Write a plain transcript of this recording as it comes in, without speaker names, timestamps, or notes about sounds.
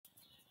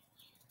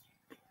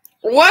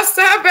What's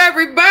up,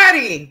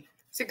 everybody?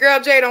 It's your girl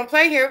Jay Don't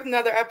Play here with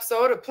another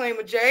episode of Playn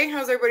Wth Jay.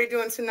 How's everybody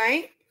doing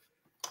tonight?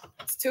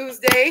 It's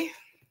Tuesday.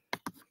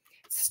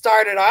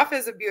 Started off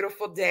as a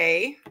beautiful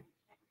day.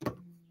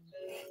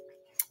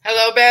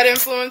 Hello, bad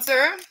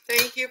influencer.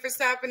 Thank you for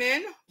stopping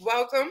in.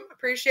 Welcome.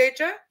 Appreciate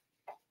you.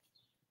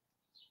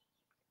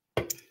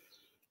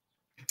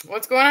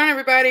 What's going on,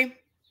 everybody?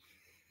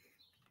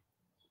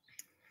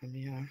 Let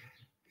me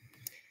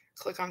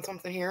click on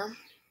something here.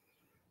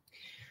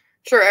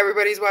 Sure,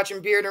 everybody's watching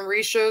Beard and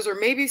Risha's, or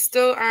maybe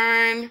still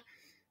on,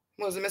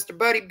 what was it, Mr.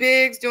 Buddy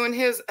Biggs doing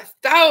his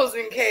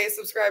 1,000K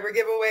subscriber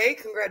giveaway.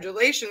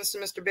 Congratulations to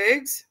Mr.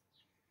 Biggs.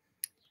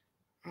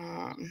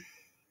 I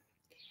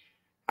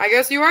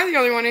guess you are the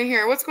only one in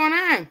here. What's going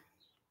on?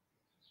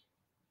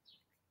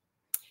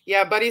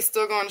 Yeah, Buddy's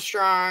still going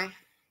strong.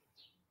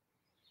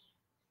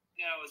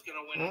 Now is going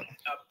to win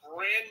a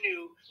brand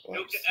new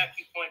Nokia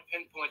AccuPoint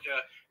pinpointer.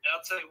 And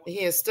I'll tell you what,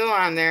 he is still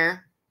on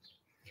there.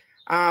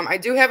 I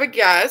do have a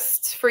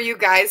guest for you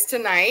guys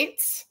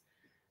tonight.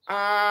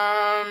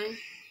 I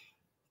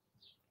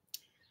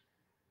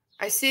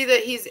see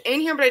that he's in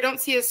here, but I don't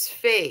see his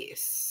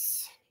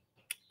face.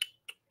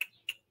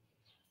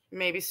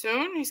 Maybe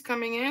soon he's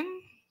coming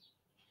in.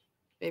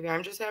 Maybe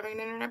I'm just having an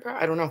internet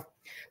problem. I don't know.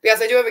 But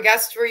yes, I do have a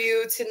guest for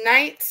you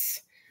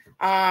tonight.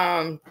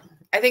 I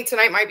think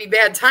tonight might be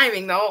bad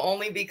timing, though,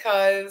 only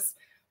because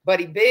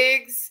Buddy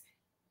Biggs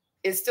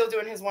is still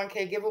doing his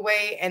 1K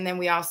giveaway. And then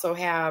we also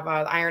have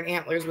Iron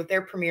Antlers with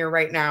their premiere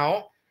right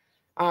now.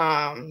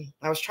 I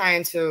was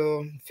trying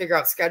to figure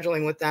out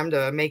scheduling with them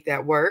to make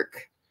that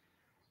work.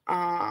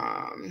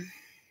 I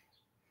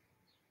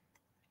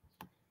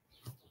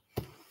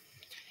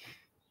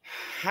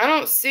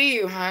don't see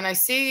you, hon. I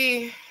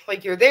see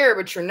like you're there,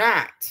 but you're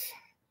not.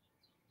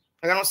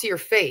 Like I don't see your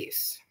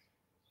face.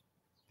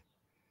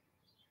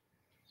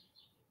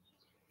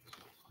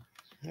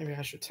 Maybe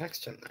I should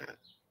text him that.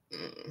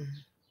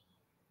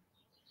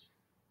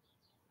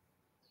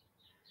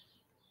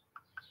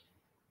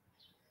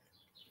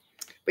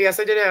 But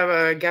yes, I did have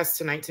a guest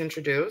tonight to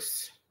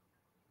introduce.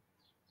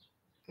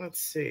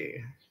 Let's see.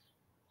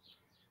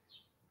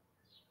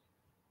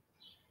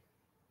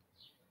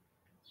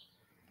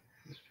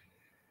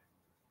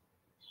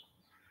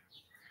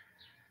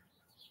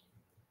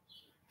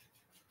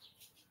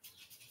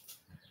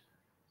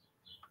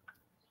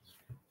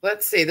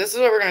 Let's see. This is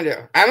what we're going to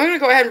do. I'm going to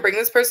go ahead and bring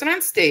this person on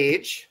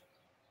stage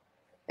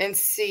and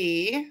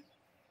see.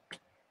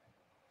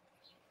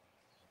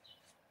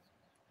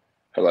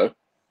 Hello?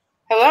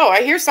 Hello,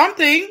 I hear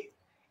something.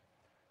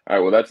 All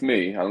right, well, that's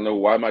me. I don't know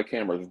why my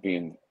camera is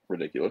being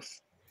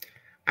ridiculous.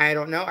 I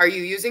don't know. Are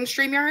you using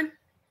StreamYard?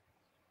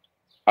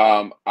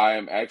 I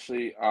am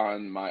actually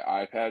on my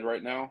iPad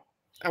right now.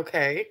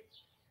 Okay.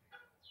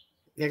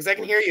 Yeah, because I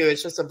can hear you.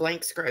 It's just a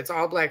blank screen. It's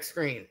all black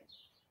screen.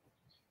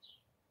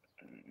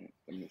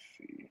 Let me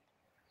see.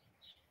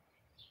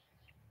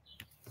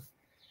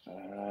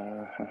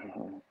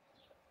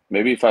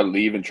 Maybe if I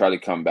leave and try to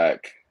come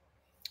back.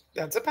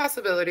 That's a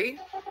possibility.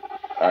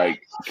 All right,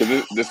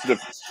 because this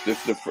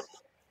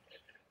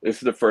is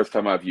the first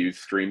time I've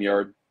used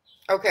StreamYard.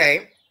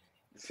 Okay.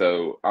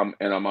 So I'm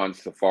on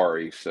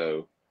Safari.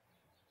 So.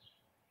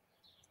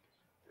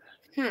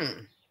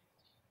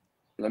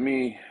 Let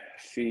me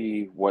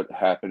see what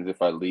happens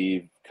if I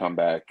leave, come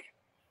back.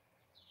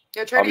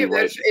 Yeah, try to get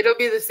right. It'll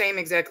be the same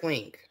exact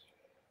link.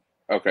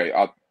 Okay,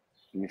 let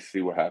me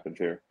see what happens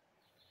here.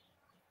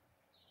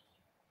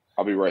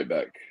 I'll be right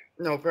back.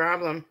 No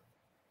problem.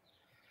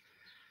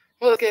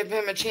 We'll give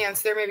him a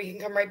chance there. Maybe he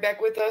can come right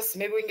back with us.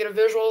 Maybe we can get a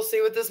visual,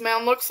 see what this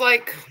man looks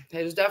like.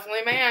 It is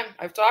definitely a man.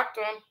 I've talked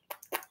to him.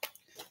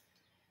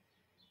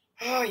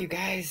 Oh, you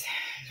guys.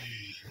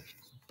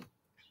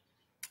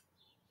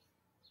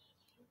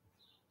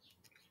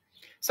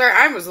 Sorry,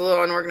 I was a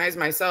little unorganized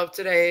myself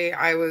today.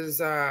 I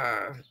was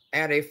at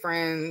a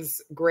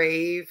friend's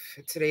grave.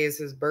 Today is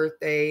his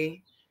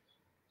birthday.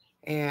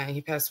 And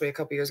he passed away a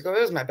couple years ago.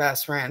 It was my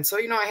best friend. So,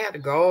 I had to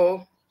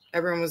go.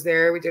 Everyone was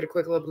there. We did a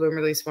quick little bloom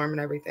release for him and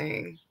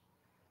everything.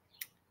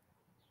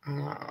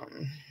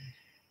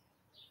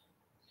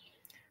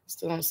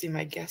 Still don't see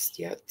my guest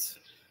yet.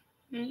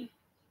 Let's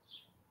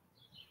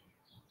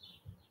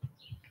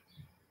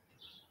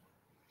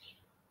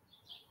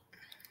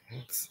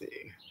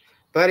see.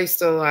 Buddy's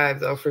still alive,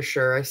 though, for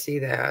sure. I see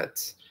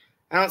that.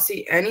 I don't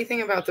see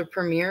anything about the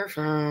premiere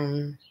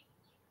from...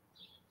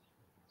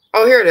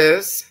 Oh, here it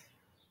is.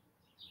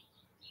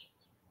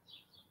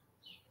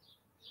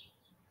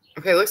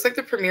 Okay, looks like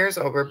the premiere is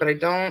over, but I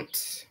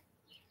don't...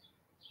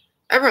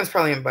 Everyone's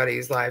probably in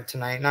Buddy's live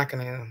tonight. Not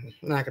gonna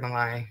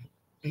lie.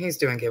 He's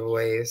doing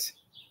giveaways.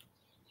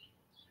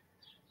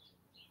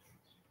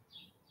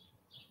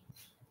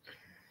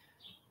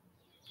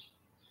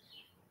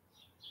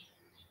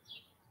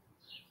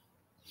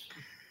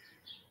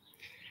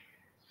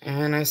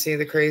 And I see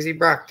the crazy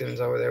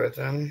Brockton's over there with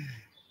them.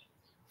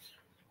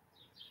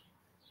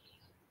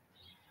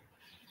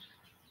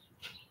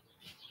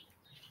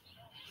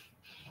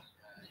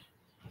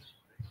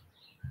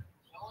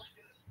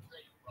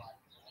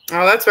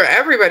 Oh, that's where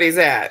everybody's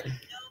at.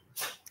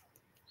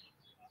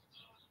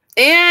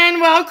 And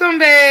welcome,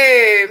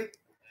 babe.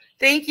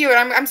 Thank you.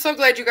 And I'm so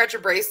glad you got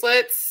your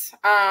bracelets.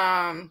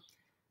 I'm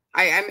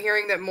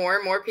hearing that more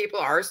and more people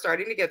are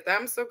starting to get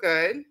them. So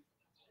good.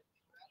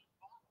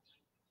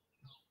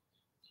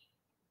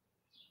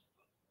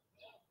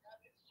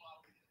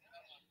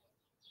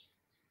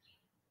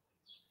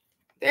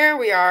 There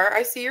we are.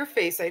 I see your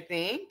face, I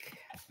think.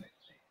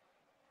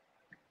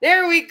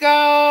 There we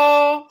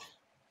go.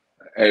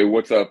 Hey,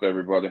 what's up,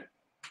 everybody?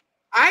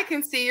 I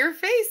can see your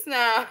face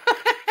now.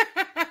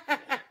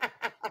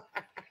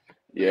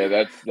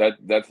 Yeah,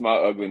 that's my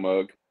ugly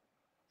mug.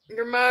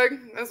 Your mug?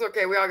 That's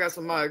okay. We all got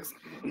some mugs.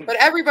 But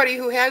everybody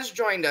who has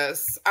joined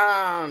us,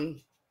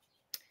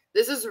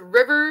 this is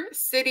River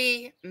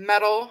City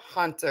Metal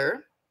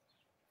Hunter.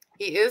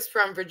 He is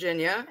from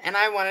Virginia, and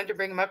I wanted to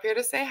bring him up here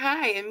to say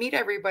hi and meet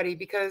everybody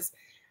because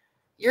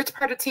you're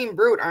part of Team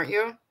Brute, aren't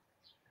you?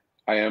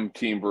 I am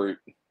Team Brute.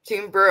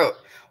 Team Brute.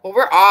 Well,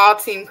 we're all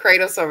Team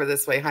Kratos over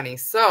this way, honey.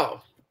 So,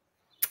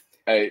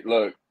 hey,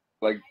 look,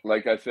 like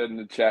I said in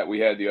the chat we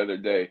had the other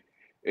day,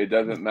 it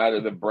doesn't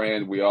matter the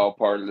brand. We all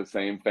part of the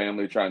same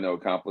family, trying to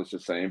accomplish the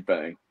same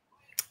thing.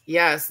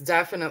 Yes,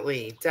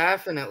 definitely,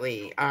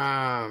 definitely.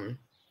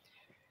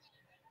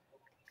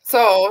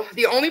 So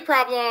the only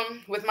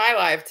problem with my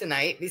live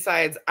tonight,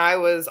 besides I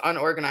was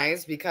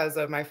unorganized because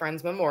of my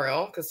friend's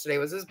memorial, because today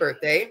was his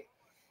birthday,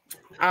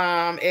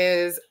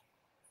 is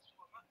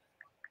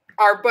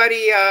our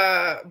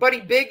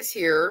buddy Biggs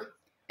here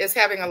is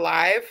having a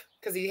live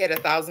because he hit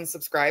 1,000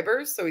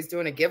 subscribers. So he's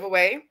doing a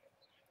giveaway.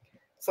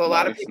 So a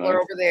lot of people are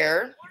over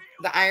there.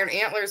 The Iron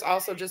Antlers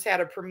also just had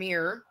a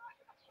premiere.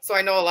 So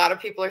I know a lot of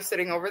people are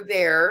sitting over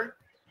there.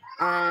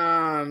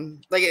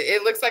 Like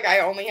it looks like I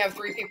only have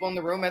 3 people in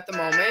the room at the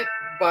moment,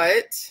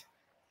 but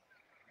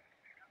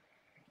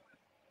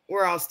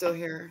we're all still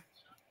here.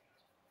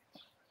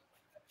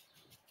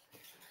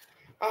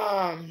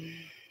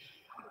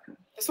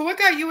 So what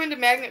got you into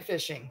magnet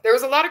fishing? There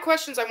was a lot of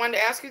questions I wanted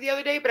to ask you the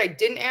other day, but I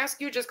didn't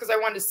ask you just because I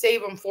wanted to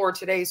save them for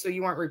today so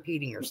you weren't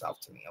repeating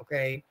yourself to me,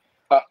 okay?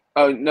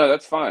 No,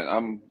 that's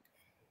fine.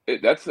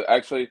 That's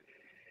actually,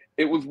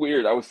 it was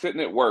weird. I was sitting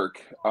at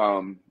work.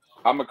 I'm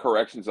a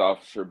corrections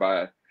officer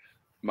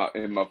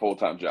in my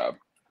full-time job.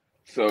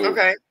 So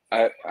okay.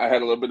 I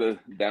had a little bit of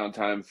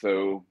downtime.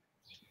 So,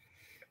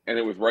 and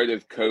it was right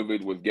as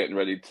COVID was getting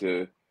ready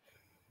to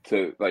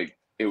like,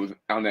 it was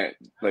on that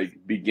like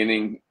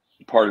beginning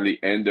part of the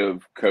end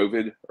of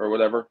COVID or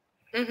whatever.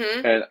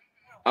 Mm-hmm. And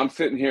I'm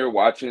sitting here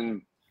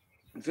watching,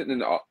 sitting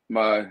in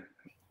my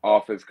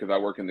office because I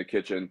work in the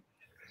kitchen,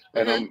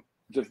 and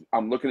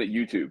I'm looking at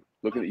YouTube,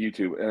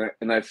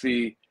 and I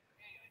see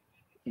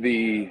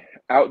the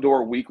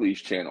Outdoor Weeklies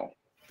channel.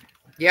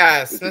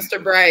 Yes,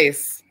 Mr.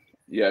 Bryce.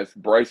 Yes,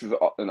 Bryce is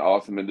an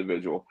awesome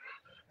individual.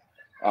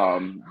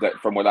 That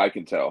from what I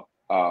can tell,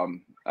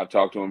 I've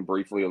talked to him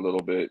briefly a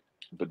little bit,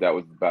 but that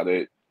was about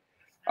it.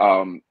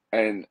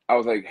 And I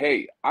was like,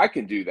 hey, I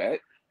can do that.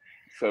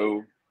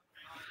 So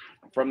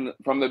from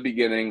the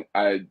beginning,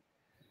 I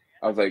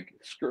was like,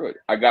 screw it.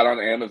 I got on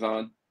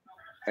Amazon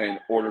and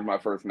ordered my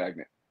first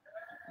magnet.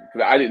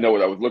 I didn't know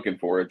what I was looking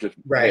for. It just,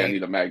 right. Hey, I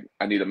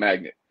need a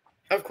magnet.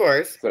 Of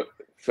course.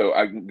 So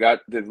I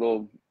got this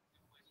little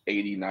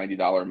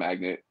 $80-$90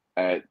 magnet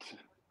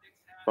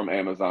from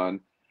Amazon,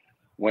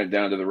 went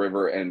down to the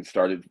river and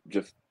started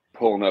just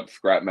pulling up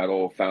scrap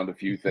metal, found a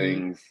few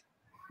things,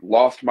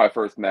 lost my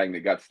first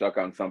magnet, got stuck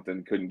on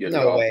something, couldn't get it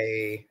off. No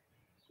way.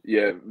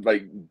 Yeah,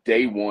 like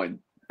day one,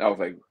 I was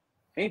like,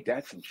 ain't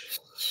that some shit?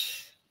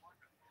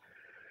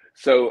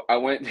 So I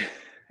went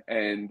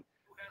and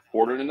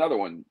ordered another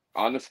one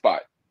on the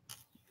spot.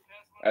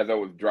 As I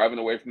was driving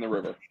away from the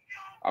river,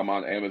 I'm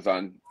on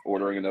Amazon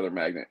ordering another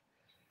magnet.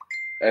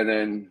 And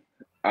then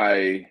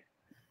I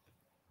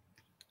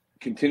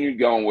continued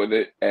going with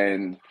it.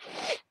 And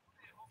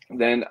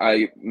then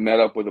I met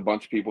up with a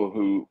bunch of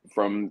people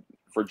from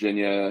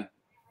Virginia,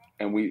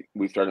 and we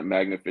started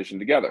magnet fishing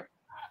together.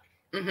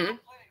 Mm-hmm.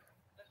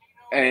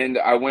 And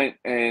I went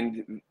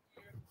and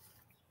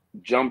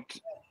jumped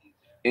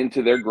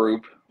into their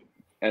group,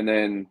 and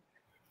then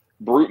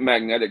Brute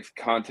Magnetics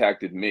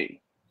contacted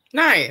me.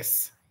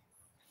 Nice.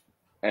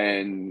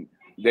 And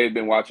they've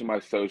been watching my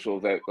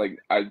socials. I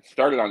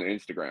started on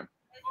Instagram,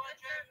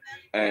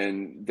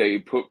 and they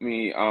put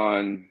me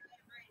on.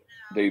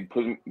 She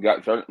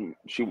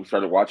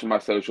started watching my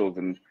socials,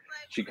 and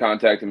she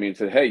contacted me and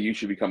said, "Hey, you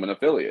should become an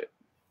affiliate."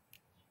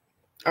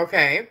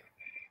 Okay.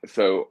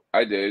 So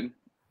I did,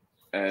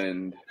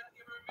 and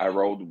I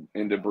rolled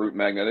into Brute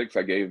Magnetics.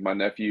 I gave my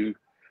nephew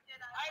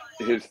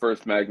his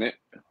first magnet,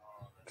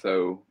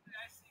 so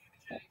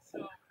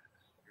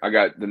I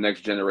got the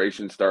next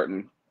generation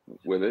starting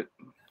with it.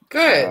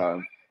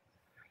 Good.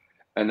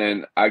 And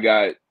then I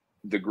got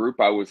the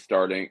group I was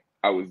starting.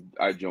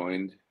 I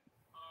joined,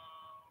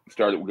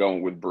 started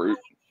going with Brute,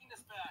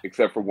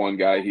 except for one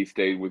guy. He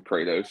stayed with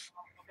Kratos.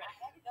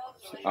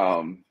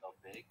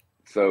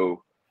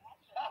 So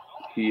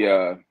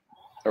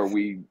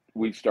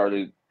we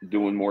started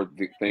doing more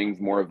things,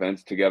 more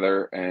events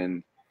together,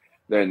 and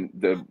then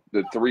the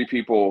 3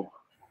 people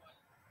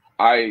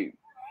I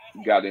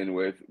got in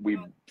with, we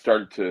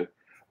started to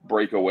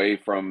break away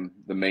from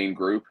the main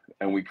group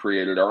and we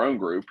created our own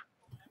group.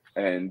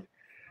 And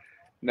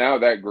now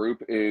that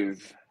group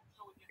is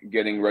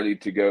getting ready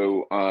to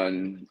go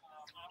on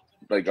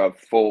like a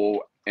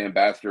full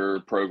ambassador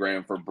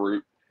program for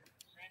Brute.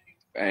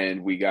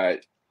 And we got,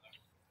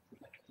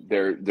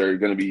 they're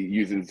going to be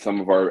using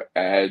some of our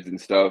ads and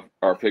stuff,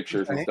 our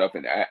pictures and stuff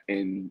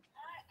in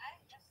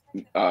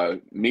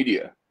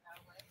media.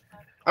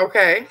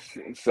 Okay.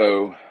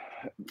 So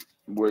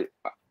we're,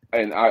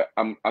 and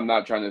I'm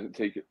not trying to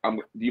take it.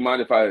 Do you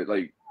mind if I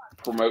like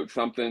promote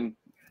something?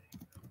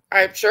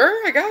 I'm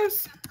sure, I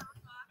guess.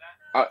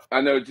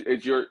 I know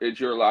it's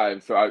your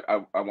live, so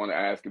I want to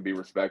ask and be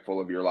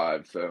respectful of your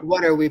live. So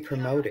what are we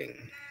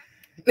promoting?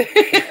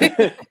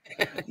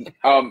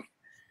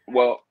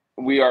 Well,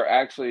 we are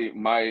actually,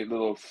 my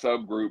little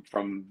subgroup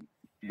from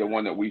the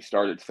one that we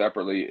started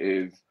separately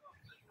is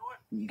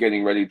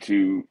getting ready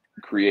to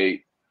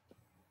create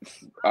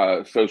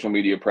social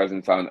media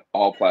presence on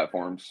all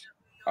platforms.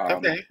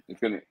 Okay.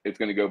 It's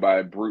gonna go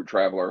by Brute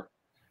Traveler,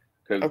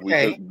 because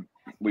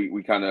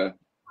we kind of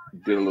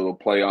did a little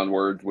play on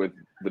words with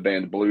the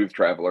band Blues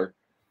Traveler.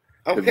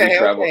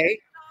 Okay.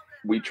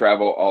 We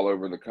travel all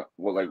over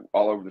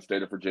all over the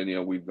state of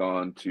Virginia. We've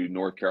gone to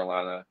North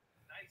Carolina.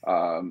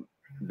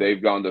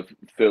 They've gone to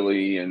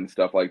Philly and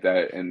stuff like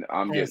that. And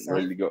I'm getting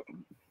ready to go.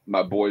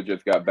 My boy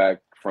just got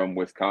back from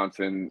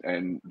Wisconsin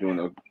and doing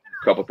a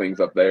couple things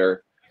up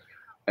there.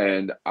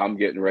 And I'm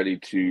getting ready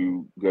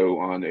to go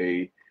on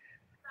a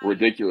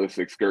ridiculous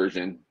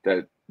excursion,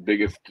 that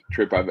biggest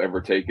trip I've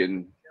ever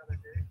taken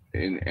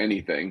in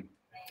anything.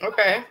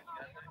 Okay.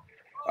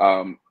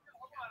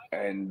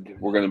 And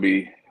we're going to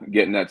be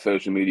getting that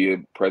social media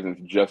presence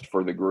just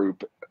for the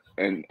group,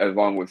 and as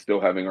long with still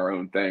having our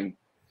own thing.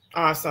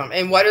 Awesome.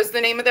 And what is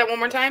the name of that one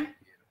more time?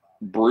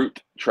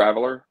 Brute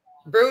Traveler.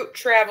 Brute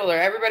Traveler.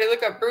 Everybody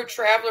look up Brute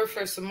Traveler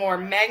for some more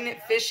magnet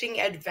fishing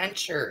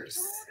adventures.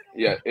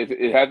 Yeah,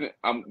 it hasn't.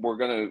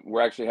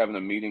 We're actually having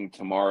a meeting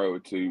tomorrow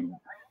to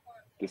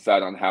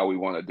decide on how we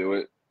want to do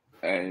it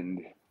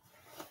and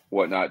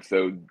whatnot.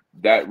 So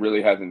that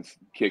really hasn't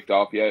kicked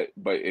off yet,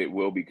 but it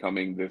will be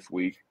coming this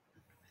week.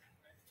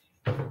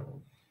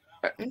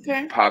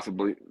 Okay.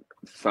 Possibly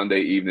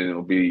Sunday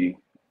evening.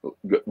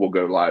 We'll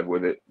go live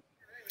with it.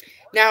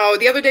 Now,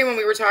 the other day when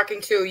we were talking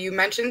to you,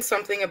 mentioned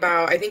something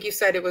about, I think you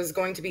said it was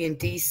going to be in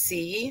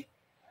DC,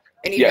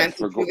 an event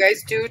that you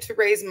guys do to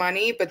raise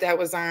money, but that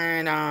was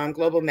on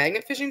Global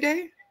Magnet Fishing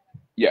Day?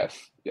 Yes.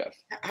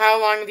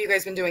 How long have you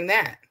guys been doing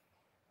that?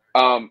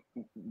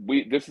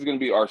 This is going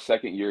to be our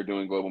second year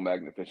doing Global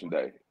Magnet Fishing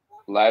Day.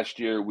 Last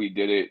year we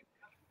did it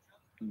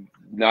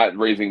not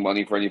raising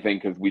money for anything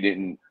because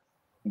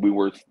we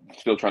were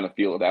still trying to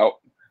feel it out.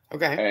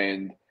 Okay.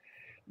 And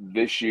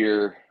this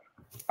year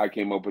I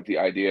came up with the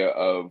idea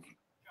of,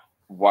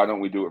 why don't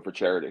we do it for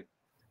charity?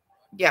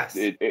 Yes.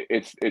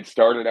 It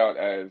started out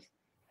as,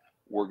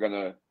 we're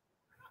gonna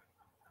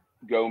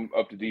go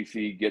up to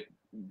DC,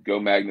 go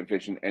magnet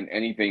fishing, and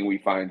anything we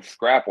find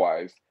scrap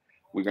wise,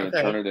 we're gonna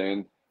turn it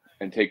in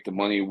and take the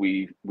money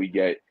we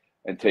get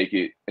and take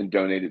it and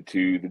donate it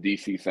to the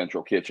DC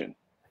Central Kitchen.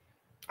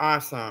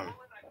 Awesome.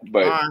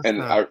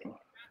 And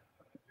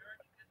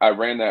I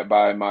ran that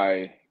by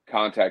my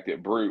contact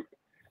at Brute,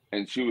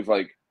 and she was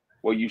like,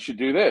 well, you should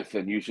do this,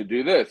 and you should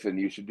do this, and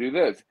you should do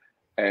this.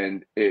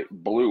 And it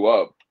blew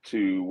up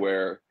to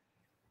where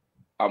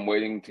I'm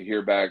waiting to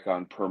hear back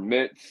on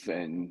permits,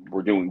 and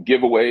we're doing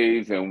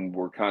giveaways, and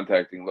we're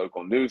contacting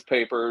local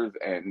newspapers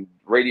and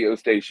radio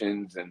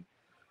stations. And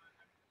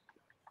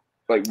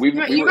like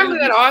you remember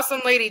that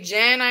awesome lady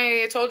Jen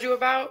I told you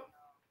about?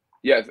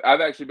 Yes,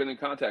 I've actually been in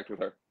contact with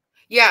her.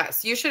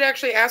 Yes, you should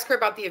actually ask her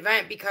about the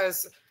event,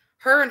 because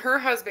her and her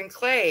husband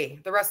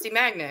Clay, the Rusty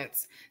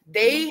Magnets,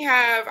 they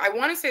have, I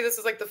want to say this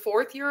is like the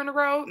 4th year in a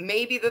row,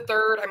 maybe the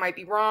 3rd, I might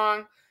be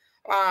wrong,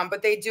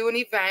 but they do an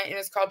event and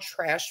it's called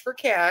Trash for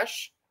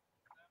Cash.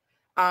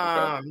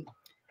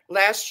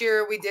 Last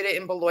year we did it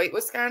in Beloit,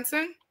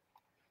 Wisconsin.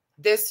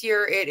 This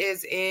year it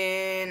is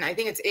in, I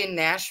think it's in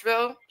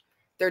Nashville.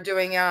 They're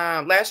doing,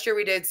 last year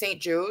we did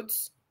St.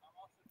 Jude's.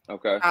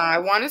 Okay. I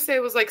want to say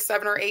it was like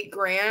 $7 or $8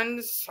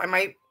 grand. I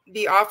might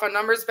be off on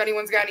numbers if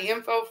anyone's got any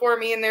info for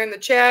me in there in the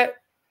chat.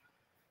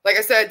 Like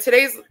I said,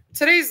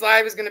 today's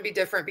live is going to be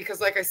different because,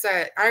 like I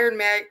said,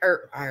 Iron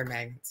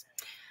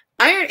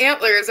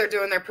Antlers are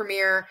doing their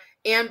premiere,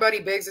 and Buddy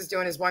Biggs is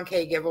doing his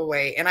 1K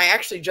giveaway, and I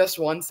actually just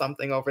won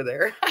something over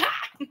there.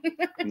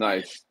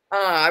 Nice.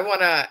 I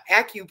won a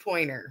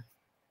AccuPointer.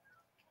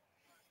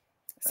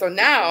 So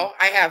now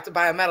I have to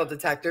buy a metal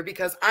detector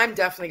because I'm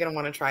definitely going to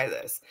want to try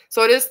this.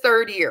 So it is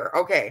 3rd year.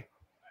 Okay.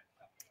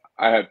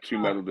 I have 2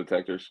 metal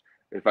detectors.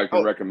 If I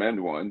can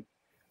recommend one,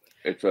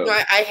 it's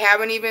I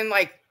haven't even,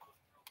 like,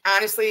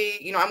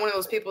 honestly, I'm one of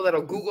those people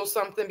that'll Google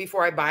something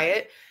before I buy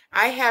it.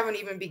 I haven't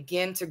even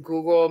begun to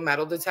Google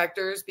metal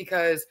detectors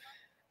because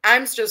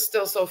I'm just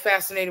still so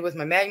fascinated with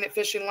my magnet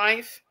fishing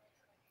life.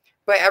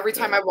 But every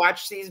time I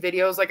watch these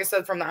videos, like I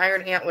said, from the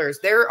Iron Antlers,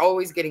 they're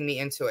always getting me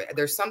into it.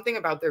 There's something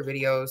about their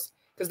videos,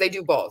 because they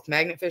do both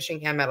magnet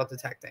fishing and metal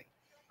detecting.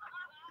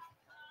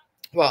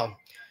 Well,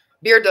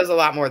 Beard does a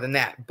lot more than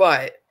that,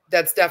 but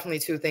that's definitely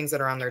two things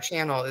that are on their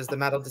channel is the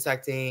metal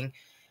detecting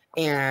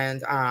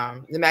and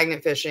the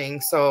magnet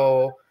fishing.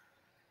 So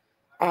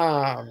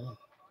I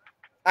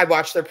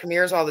watch their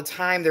premieres all the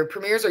time. Their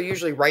premieres are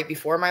usually right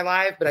before my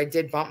live, but I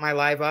did bump my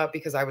live up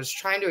because I was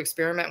trying to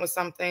experiment with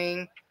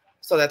something.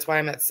 So that's why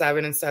I'm at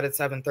 7 instead of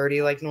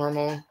 7:30 like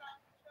normal.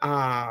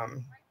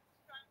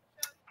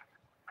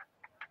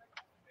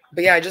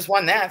 But yeah, I just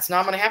won that. So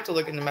now I'm going to have to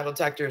look into metal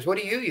detectors. What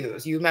do you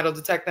use? You metal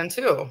detect then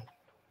too?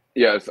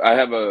 Yes, I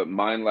have a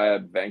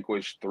MindLab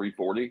Vanquish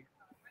 340.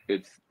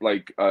 It's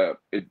like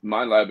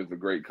MindLab is a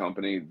great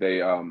company. They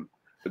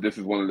but this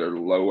is one of their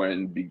low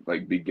end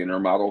like beginner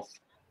models.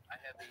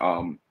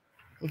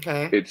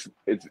 Okay.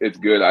 It's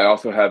good. I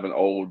also have an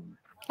old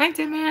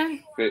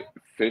Man.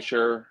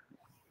 Fisher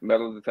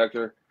metal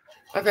detector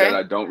Okay. that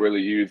I don't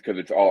really use because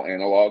it's all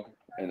analog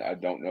and I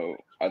don't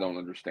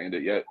understand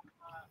it yet.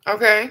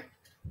 Okay.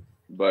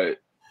 But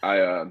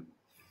I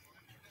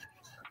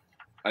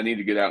need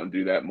to get out and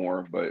do that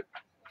more. But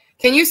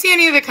can you see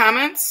any of the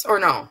comments or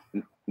no?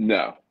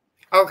 No.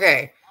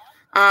 Okay.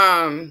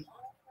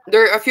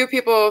 There are a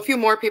few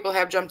more people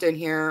have jumped in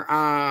here.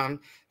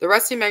 The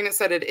Rusty Magnet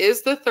said it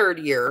is the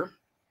 3rd year.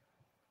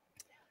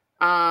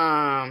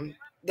 That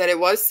it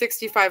was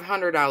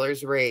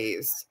 $6,500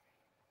 raised.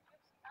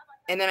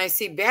 And then I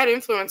see Bad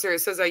Influencer.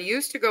 It says, I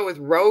used to go with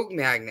Rogue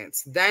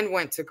magnets, then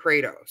went to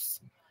Kratos.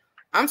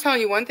 I'm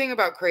telling you one thing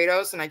about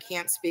Kratos, and I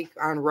can't speak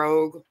on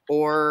Rogue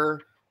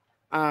or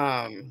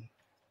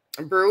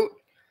Brute,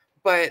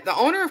 but the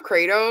owner of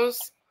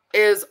Kratos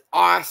is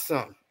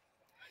awesome.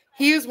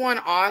 He is one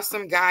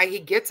awesome guy. He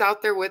gets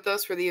out there with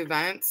us for the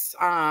events.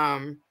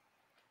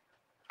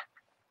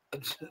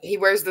 He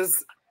wears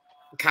this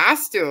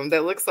costume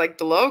that looks like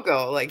the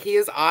logo. Like, he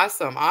is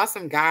awesome.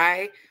 Awesome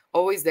guy.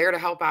 Always there to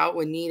help out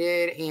when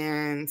needed.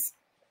 And,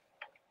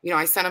 you know,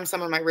 I sent him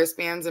some of my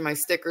wristbands and my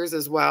stickers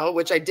as well,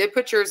 which I did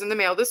put yours in the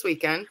mail this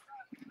weekend.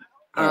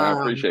 I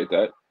appreciate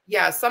that.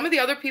 Yeah, some of the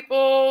other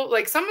people,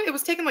 like it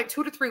was taking like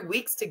 2 to 3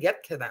 weeks to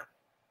get to them.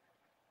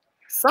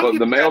 Well,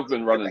 the mail's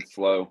been running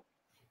slow.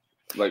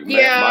 Like,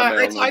 yeah,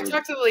 I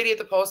talked to the lady at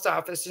the post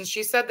office, and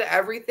she said that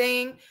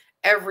everything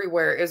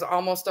everywhere is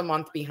almost a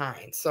month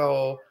behind.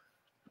 So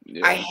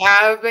yeah. I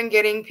have been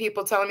getting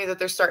people telling me that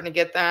they're starting to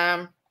get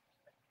them,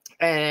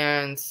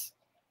 and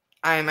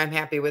I'm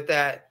happy with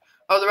that.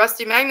 Oh, the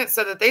Rusty Magnet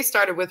said that they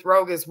started with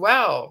Rogue as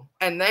well,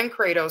 and then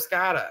Kratos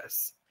got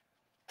us.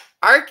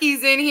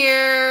 Arky's in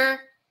here.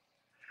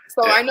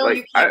 So yeah, I know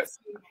like,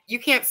 you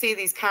can't see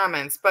these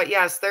comments, but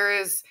yes, there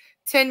is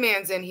Tin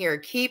Man's in here.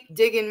 Keep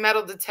digging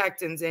metal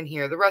detectants in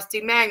here. The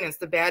Rusty Magnets,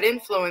 the Bad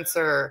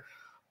Influencer.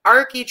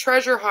 Arky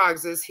Treasure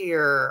Hogs is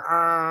here.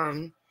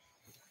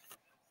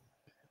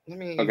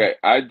 Okay,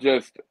 I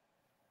just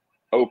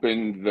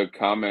opened the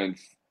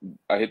comments.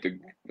 I hit the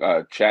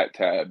chat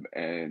tab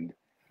and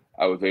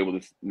I was able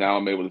to, now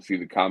I'm able to see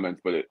the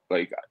comments, but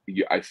I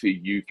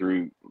see you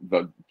through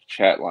the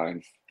chat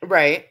lines.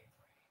 Right.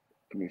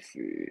 Let me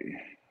see.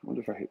 What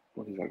is that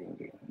going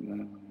to do?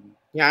 No.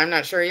 Yeah, I'm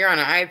not sure. You're on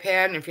an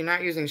iPad, and if you're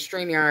not using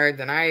StreamYard,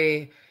 then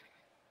I'm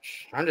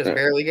just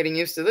barely getting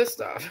used to this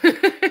stuff.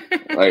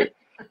 Like,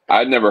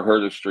 I'd never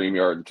heard of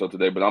StreamYard until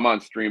today, but I'm on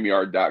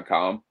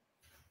StreamYard.com.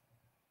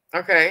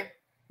 Okay.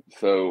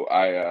 So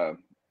I'm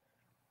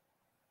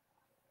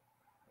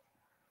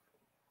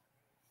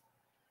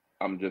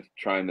just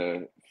trying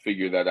to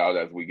figure that out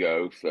as we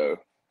go. So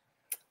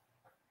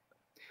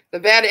the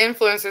Bad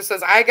Influencer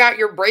says, I got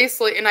your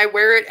bracelet and I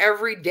wear it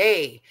every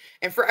day.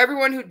 And for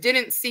everyone who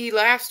didn't see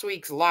last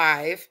week's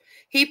live,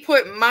 he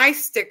put my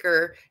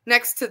sticker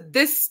next to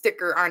this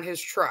sticker on his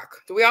truck.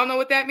 Do we all know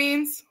what that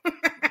means?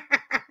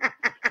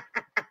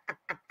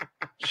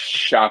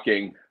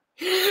 Shocking.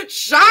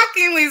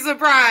 Shockingly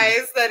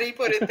surprised that he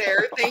put it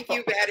there. Thank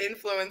you, Bad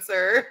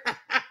Influencer.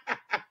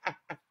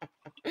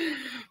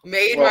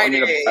 Made my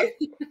day.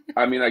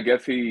 I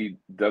guess he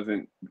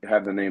doesn't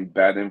have the name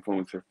Bad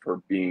Influencer for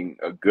being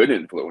a good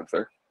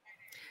influencer.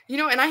 You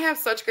know, and I have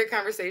such good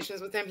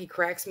conversations with him. He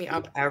cracks me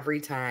up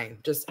every time,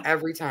 just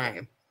every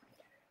time.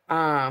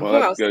 Well, who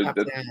else popped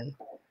in?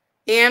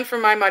 And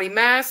from My Muddy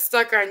Mess,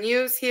 Stuck on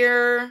You's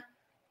here.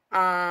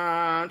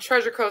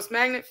 Treasure Coast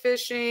Magnet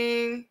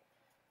Fishing.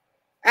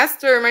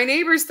 Esther, my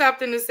neighbor,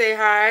 stopped in to say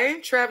hi.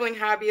 Traveling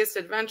Hobbyist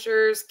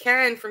Adventures.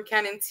 Ken from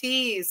Ken and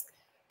T's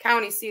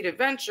County Seat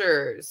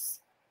Adventures.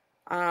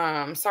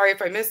 Sorry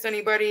if I missed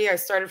anybody. I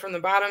started from the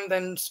bottom,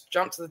 then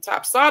jumped to the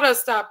top.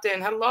 Sawdust stopped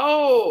in.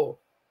 Hello.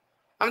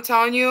 I'm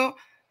telling you,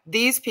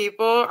 these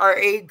people are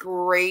a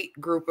great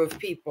group of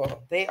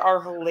people. They are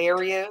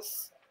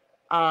hilarious.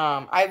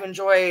 I've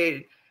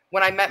enjoyed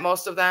when I met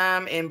most of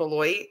them in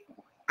Beloit.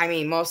 I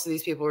mean, most of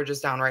these people were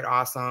just downright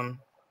awesome.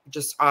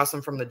 Just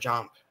awesome from the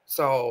jump.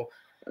 So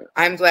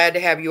I'm glad to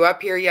have you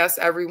up here. Yes,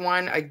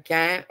 everyone.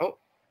 Again,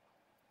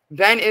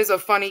 Ben is a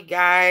funny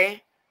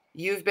guy.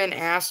 You've been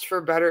asked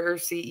for better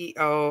CEO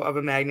of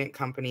a magnet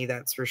company,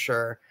 that's for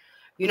sure.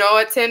 You know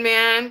what, Tin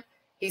Man?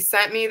 He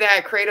sent me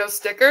that Kratos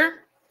sticker.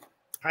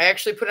 I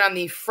actually put it on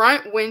the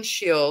front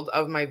windshield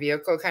of my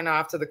vehicle, kind of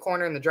off to the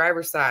corner in the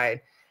driver's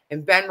side.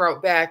 And Ben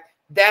wrote back,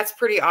 "That's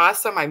pretty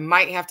awesome. I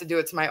might have to do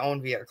it to my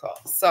own vehicle."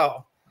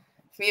 So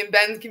if me and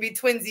Ben can be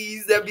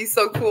twinsies, that'd be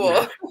so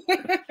cool.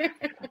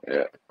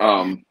 Yeah.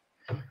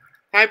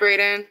 Hi,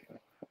 Brayden.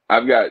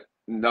 I've got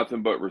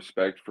nothing but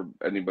respect for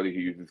anybody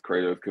who uses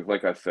Kratos because,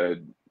 like I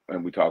said,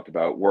 and we talked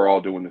about, we're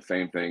all doing the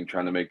same thing,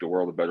 trying to make the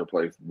world a better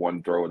place,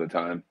 one throw at a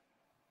time.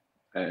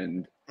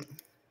 And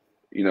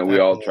you know, we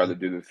all try to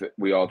do this.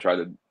 We all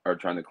are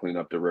trying to clean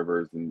up the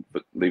rivers and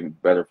leave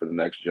it better for the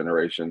next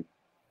generation.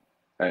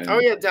 And oh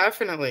yeah,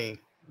 definitely.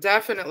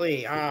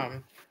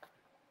 I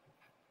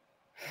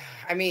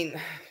mean,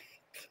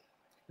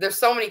 there's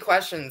so many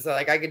questions that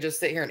like I could just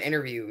sit here and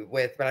interview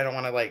with, but I don't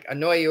want to like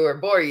annoy you or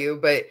bore you.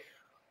 But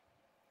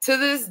to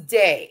this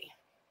day,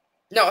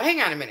 no,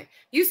 hang on a minute.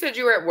 You said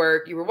you were at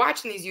work, you were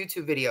watching these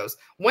YouTube videos.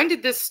 When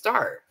did this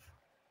start?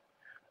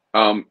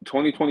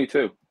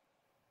 2022.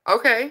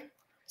 Okay.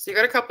 So you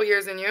got a couple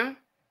years in you.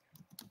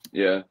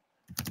 Yeah.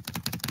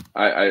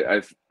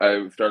 I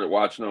started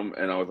watching them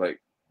and I was like,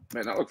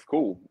 man, that looks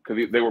cool.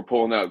 Because they were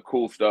pulling out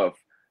cool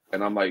stuff.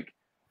 And I'm like,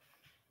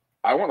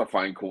 I want to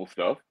find cool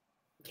stuff.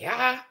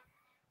 Yeah.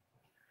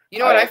 You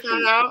know what I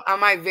found out on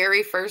my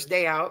very first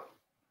day out?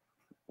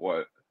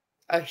 What?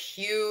 A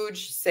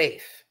huge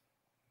safe.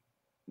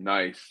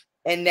 Nice.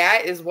 And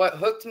that is what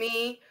hooked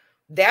me.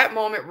 That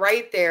moment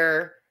right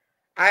there,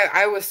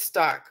 I was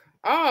stuck.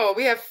 Oh,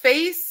 we have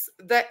Face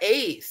the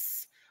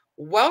Ace.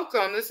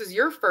 Welcome. This is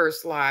your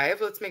first live.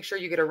 Let's make sure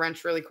you get a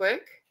wrench really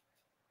quick.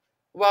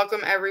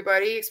 Welcome,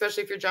 everybody,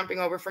 especially if you're jumping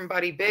over from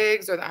Buddy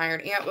Biggs or the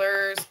Iron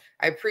Antlers.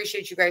 I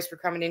appreciate you guys for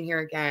coming in here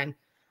again.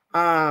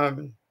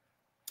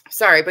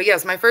 Sorry, but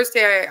yes, my first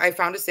day I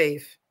found a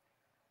safe.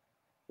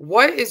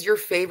 What is your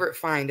favorite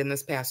find in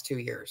this past 2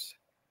 years?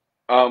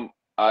 I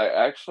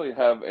actually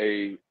have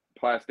a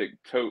plastic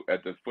tote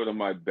at the foot of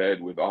my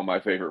bed with all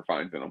my favorite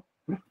finds in them.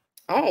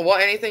 Oh, well,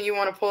 anything you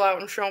want to pull out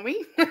and show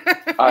me?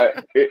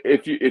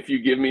 If you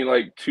give me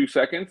like 2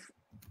 seconds,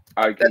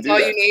 I can. That's all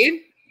you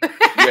need?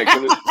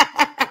 Yeah.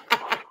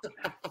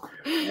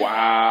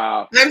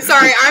 Wow. I'm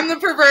sorry. I'm the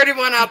perverted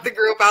one out the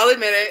group. I'll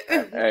admit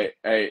it.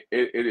 Hey,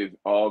 it is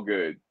all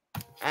good.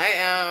 I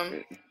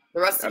am.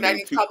 The rest of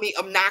the called me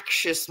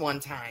obnoxious one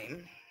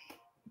time.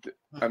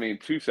 I mean,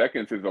 2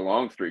 seconds is a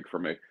long streak for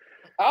me.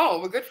 Oh,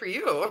 well, good for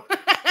you.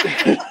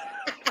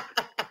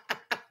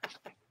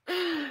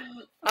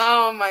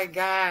 Oh my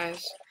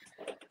gosh.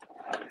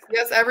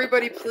 Yes,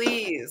 everybody,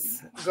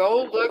 please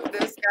go look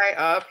this guy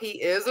up.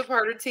 He is a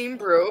part of Team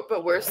Brew,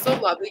 but we're still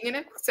loving and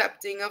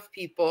accepting of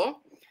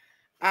people.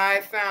 I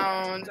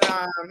found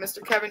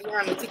Mr. Kevin here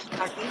on the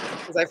TikTok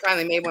because I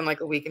finally made one like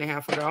a week and a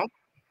half ago.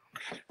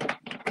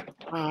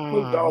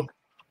 Move, dog.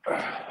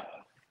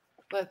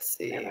 Let's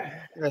see.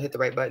 I gotta hit the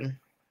right button.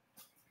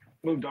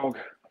 Move, dog.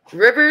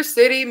 River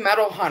City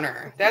Metal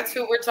Hunter. That's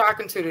who we're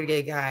talking to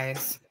today,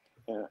 guys.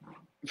 Yeah.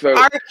 So,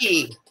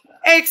 Arky,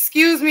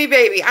 excuse me,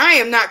 baby. I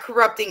am not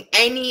corrupting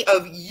any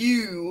of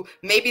you.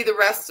 Maybe the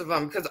rest of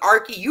them, because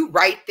Arky, you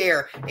right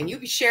there, and you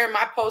be sharing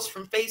my posts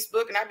from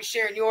Facebook, and I be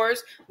sharing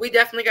yours. We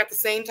definitely got the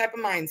same type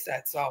of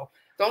mindset. So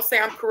don't say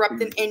I'm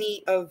corrupting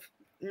any of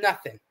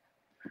nothing.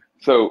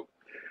 So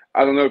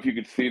I don't know if you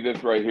could see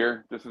this right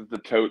here. This is the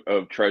tote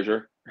of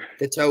treasure.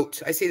 The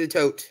tote. I see the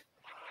tote.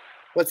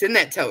 What's in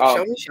that tote?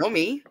 Show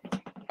me.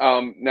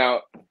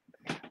 Now,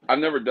 I've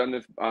never done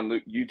this on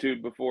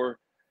YouTube before.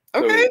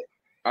 Okay. So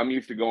I'm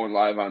used to going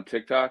live on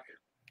TikTok.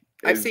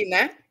 I've seen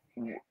that.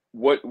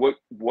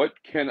 What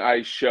can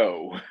I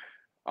show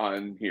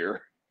on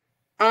here?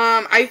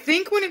 I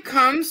think when it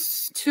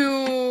comes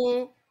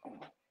to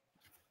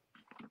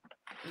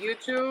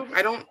YouTube,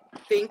 I don't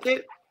think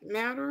it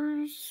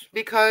matters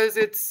because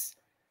it's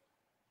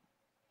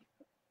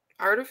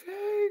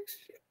artifacts.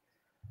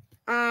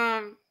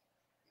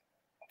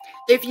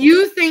 If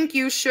you think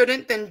you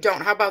shouldn't, then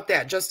don't. How about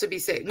that? Just to be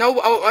safe. No.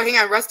 Oh, hang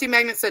on. Rusty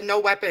Magnet said no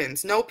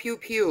weapons, no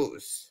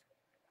pew-pews.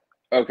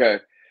 Okay.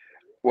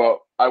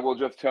 Well, I will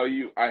just tell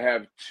you, I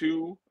have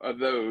 2 of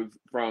those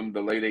from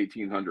the late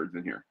 1800s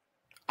in here.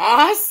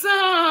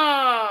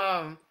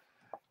 Awesome.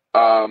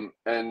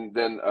 And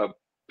then a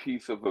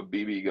piece of a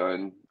BB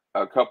gun,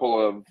 a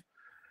couple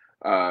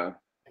of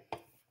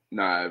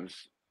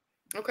knives.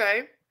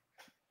 Okay.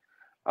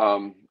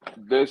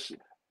 This,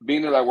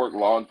 being that I work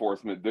law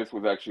enforcement, this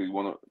was actually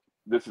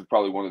this is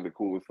probably one of the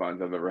coolest finds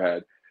I've ever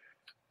had.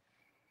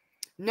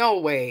 No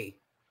way.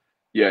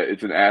 Yeah,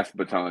 it's an ass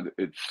baton.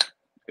 It's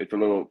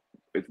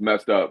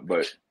messed up,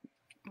 but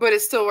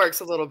it still works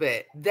a little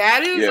bit.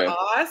 That is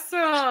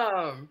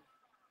awesome.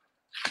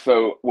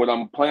 So what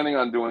I'm planning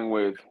on doing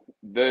with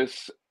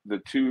this, the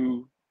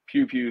 2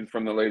 pew-pews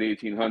from the late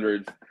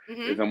 1800s,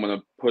 is I'm going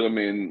to put them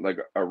in like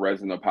a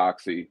resin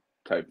epoxy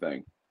type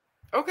thing.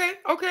 Okay.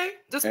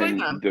 Display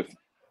them.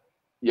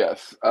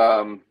 Yes.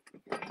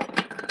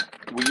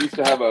 We used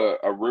to have a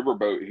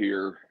riverboat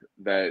here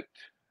that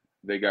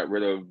they got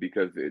rid of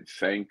because it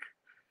sank.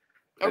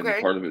 Okay.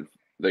 And part of it,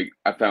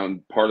 I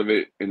found part of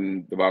it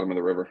in the bottom of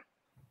the river.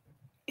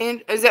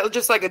 And is that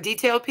just like a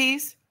detailed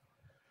piece?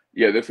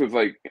 Yeah, this was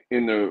like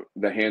in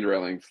the hand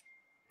railings.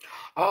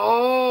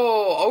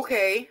 Oh,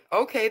 okay.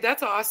 Okay,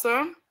 that's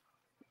awesome.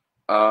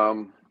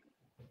 Um,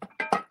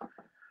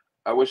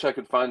 I wish I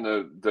could find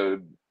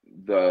the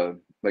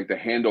like the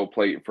handle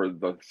plate for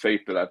the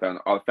safe that I found.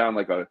 I found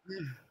like a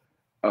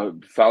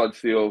solid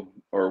steel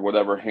or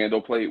whatever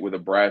handle plate with a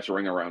brass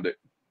ring around it.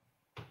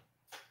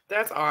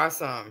 That's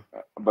awesome.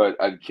 But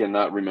I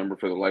cannot remember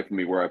for the life of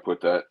me where I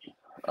put that.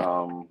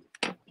 Um,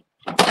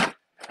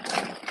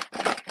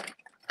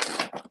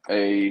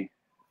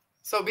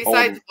 So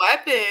besides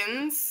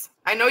weapons,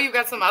 I know you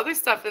got some other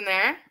stuff in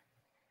there.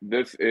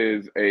 This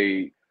is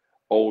a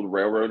old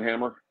railroad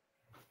hammer.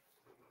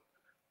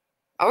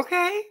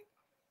 Okay.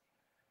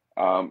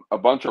 A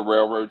bunch of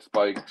railroad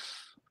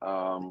spikes.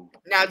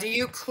 Now, do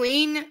you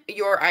clean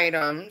your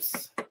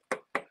items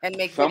and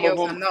make Some of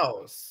videos them, on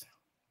those?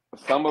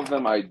 some of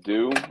them I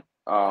do.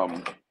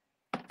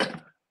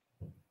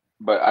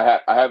 But I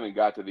haven't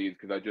got to these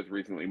because I just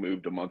recently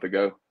moved a month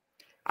ago.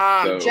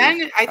 So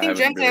Jen, I think haven't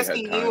Jen's really had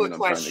asking time, you a and I'm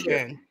trying to get.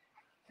 question.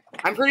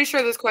 I'm pretty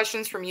sure this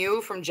question's from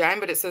you, from Jen,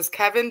 but it says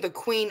Kevin, the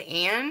Queen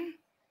Anne.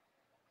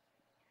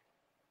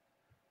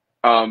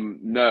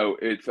 No,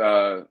 it's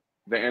the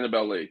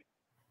Annabelle Lee.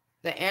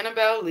 The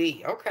Annabelle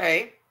Lee.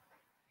 Okay.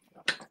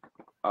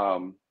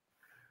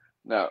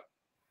 Now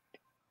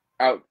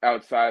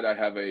outside I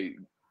have a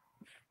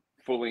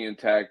fully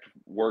intact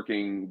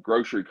working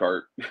grocery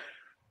cart.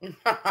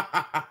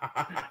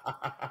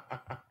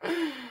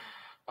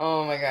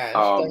 Oh my gosh.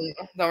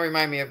 Don't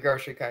remind me of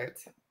grocery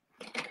carts.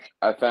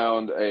 I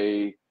found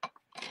an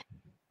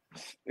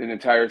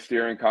entire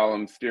steering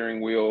column,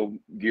 steering wheel,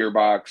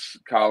 gearbox,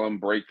 column,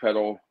 brake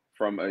pedal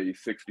from a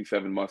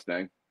 67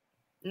 Mustang.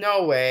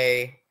 No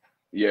way.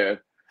 Yeah.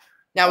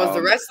 Now, was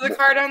the rest of the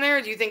cart on there,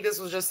 or do you think this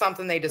was just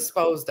something they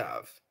disposed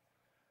of?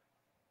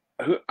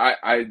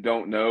 I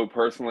don't know.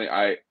 Personally,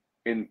 I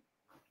think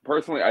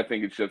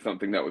it's just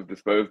something that was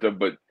disposed of,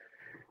 but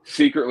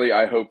secretly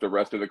I hope the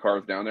rest of the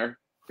car's down there.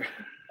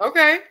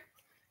 Okay.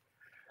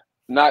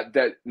 Not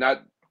to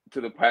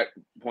the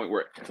point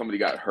where somebody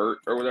got hurt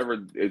or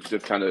whatever. It's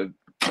just kind of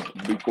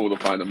be cool to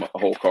find a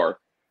whole car.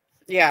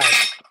 Yeah.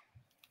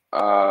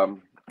 I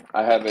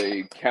have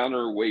a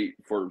counterweight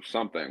for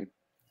something.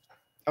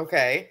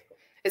 Okay.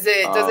 Does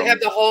it have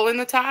the hole in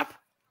the top?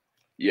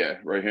 Yeah,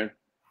 right here.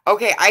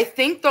 Okay, I'm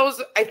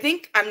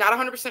not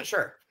 100%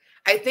 sure.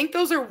 I think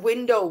those are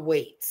window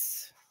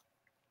weights.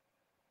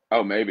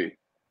 Oh, maybe.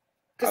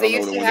 Because they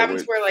used to have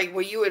them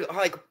where you would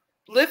like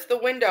lift the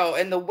window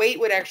and the weight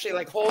would actually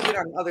like hold it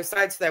on the other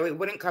side so that it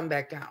wouldn't come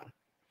back down.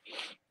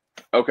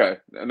 Okay,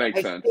 that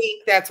makes sense. I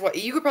think that's what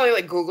you could probably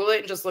like Google it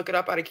and just look it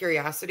up out of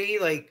curiosity.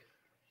 Like,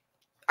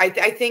 I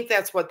think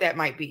that's what that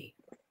might be.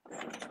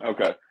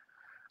 Okay.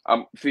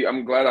 See,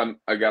 I'm glad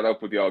I got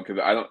up with y'all because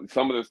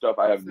some of the stuff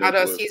I have no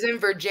clue. He's in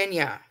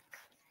Virginia.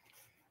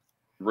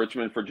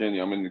 Richmond,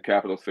 Virginia. I'm in the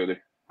capital city.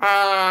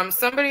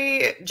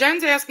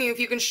 Jen's asking if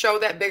you can show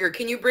that bigger.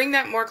 Can you bring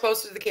that more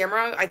closer to the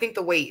camera? I think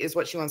the weight is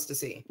what she wants to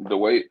see. The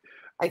weight?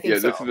 I think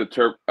so. This is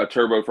a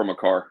turbo from a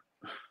car.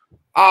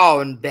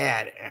 Oh, and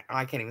bad. Oh,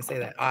 I can't even say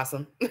that.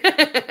 Awesome.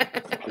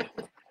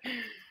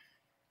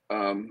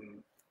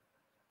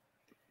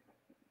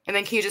 And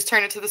then can you just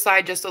turn it to the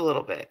side just a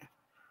little bit?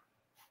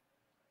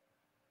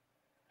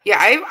 Yeah,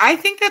 I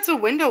think that's a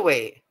window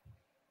weight.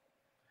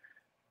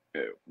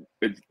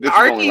 This is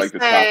only like the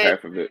top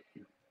half of it.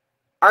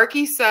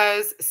 Arky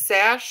says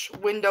sash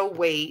window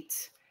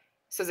weight.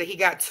 Says that he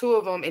got 2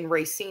 of them in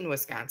Racine,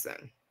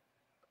 Wisconsin.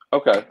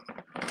 Okay.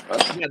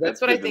 Yeah,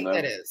 that's what I think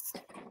that is.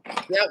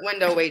 That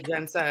window weight,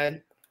 Jen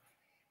said.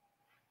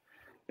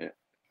 Yeah.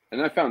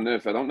 And I found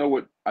this. I don't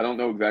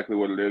know exactly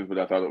what it is, but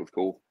I thought it was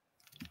cool.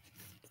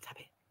 Stop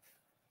it.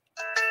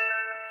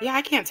 Yeah,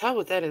 I can't tell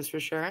what that is for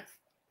sure.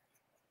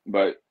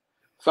 But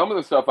some of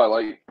the stuff I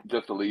like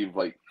just to leave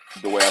like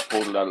the way I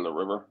pulled it out of the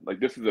river. Like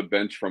this is a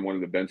bench from one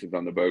of the benches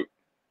on the boat.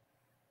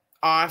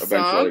 Awesome. A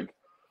bench leg.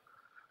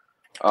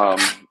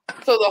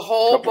 So the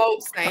whole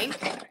boat sank?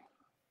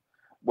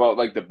 Well,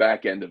 like the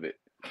back end of it.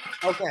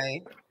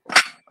 Okay.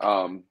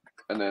 And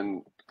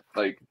then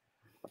like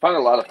I find a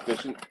lot of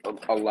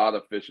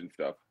fishing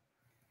stuff.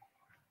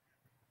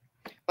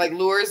 Like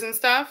lures and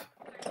stuff?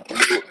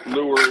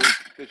 Lures,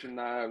 fishing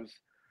knives.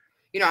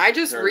 You know, I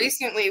just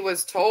recently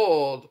was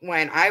told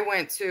when I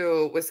went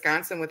to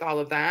Wisconsin with all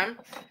of them,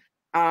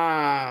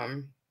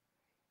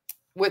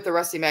 with the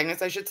Rusty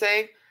Magnets, I should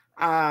say.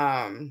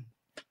 Sorry,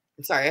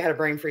 I had a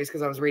brain freeze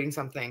because I was reading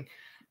something.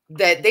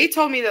 That they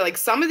told me that like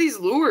some of these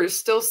lures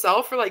still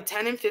sell for like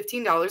 $10 and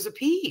 $15 a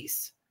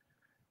piece.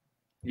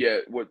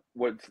 Yeah, what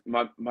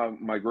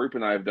my group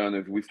and I have done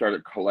is we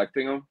started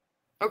collecting them.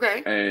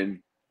 Okay.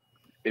 And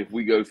if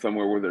we go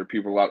somewhere where there are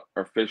people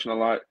are fishing a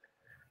lot,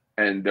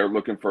 and they're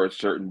looking for a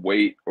certain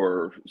weight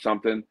or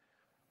something,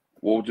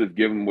 we'll just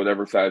give them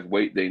whatever size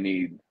weight they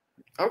need.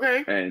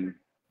 Okay. And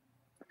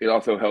it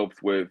also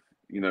helps with,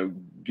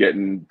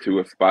 getting to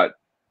a spot,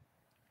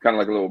 kind of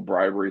like a little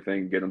bribery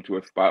thing, get us to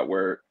a spot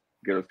where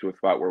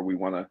we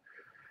want to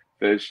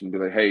fish and be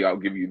like, hey, I'll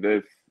give you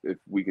this if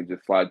we can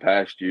just slide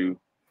past you.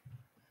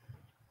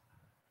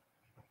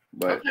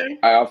 But Okay.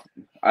 I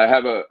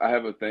have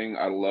a thing.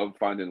 I love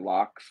finding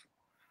locks.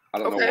 I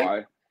don't know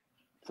why.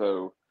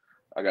 So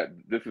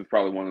this is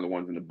probably one of the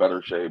ones in the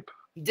better shape.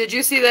 Did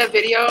you see that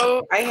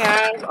video I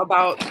have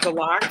about the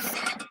locks?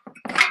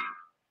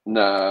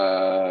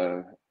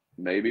 Nah,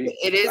 maybe.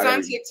 It is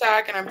on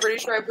TikTok, and I'm pretty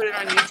sure I put it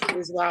on YouTube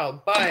as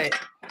well. But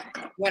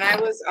when I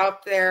was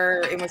up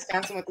there in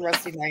Wisconsin with the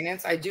Rusty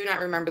Magnets, I do not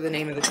remember the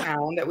name of the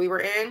town that we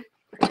were in.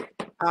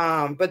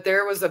 But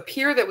there was a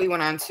pier that we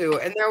went on to,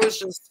 and there was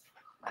just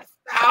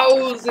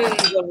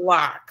thousands of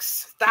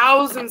locks,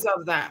 thousands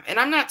of them. And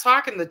I'm not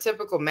talking the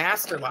typical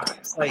master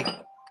locks. Like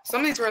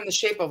some of these were in the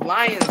shape of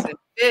lions and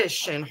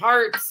fish and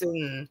hearts.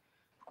 And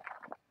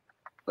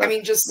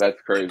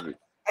that's crazy.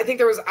 I think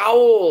there was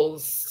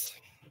owls.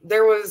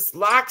 There was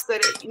locks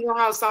that, you know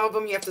how some of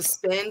them you have to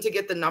spin to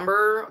get the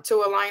number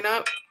to a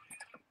lineup?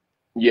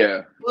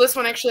 Yeah. Well, this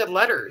one actually had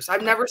letters.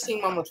 I've never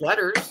seen one with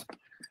letters.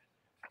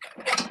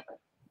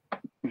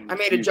 I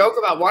made a joke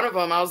about one of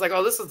them. I was like,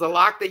 oh, this is the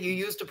lock that you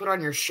use to put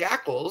on your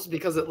shackles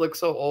because it looks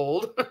so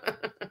old.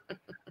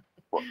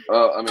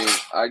 Well, I mean,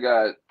 I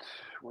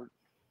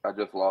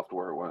just lost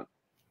where it went.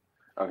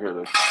 Oh, here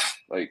it is.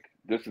 Like,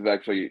 this is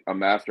actually a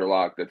master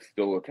lock that's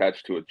still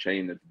attached to a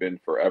chain that's been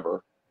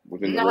forever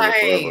within the river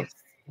forever.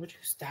 Would you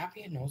stop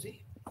being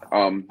nosy?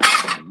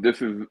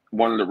 This is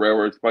one of the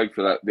railroad spikes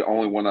that the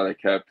only one that I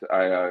kept.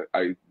 I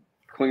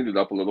cleaned it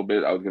up a little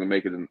bit. I was gonna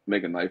make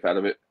a knife out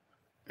of it.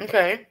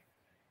 Okay.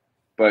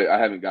 But I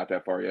haven't got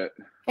that far yet.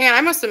 Man,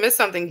 I must have missed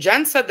something.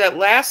 Jen said that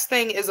last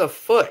thing is a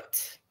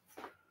foot.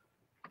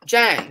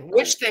 Jen,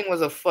 which thing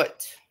was a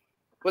foot?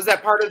 Was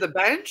that part of the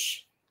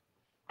bench?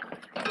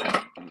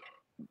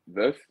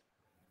 This?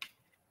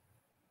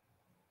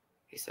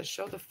 He says,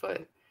 show the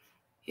foot.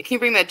 Can you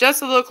bring that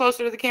just a little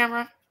closer to the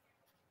camera?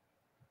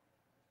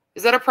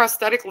 Is that a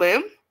prosthetic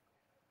limb?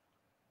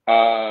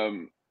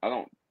 I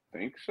don't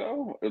think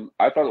so.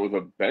 I thought it was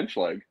a bench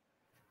leg.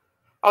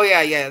 Oh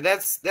yeah.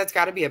 That's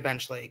got to be a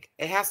bench leg.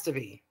 It has to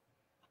be.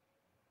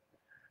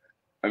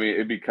 I mean,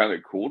 it'd be kind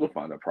of cool to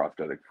find a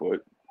prosthetic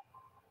foot.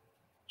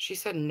 She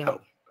said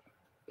no.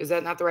 Is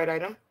that not the right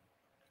item?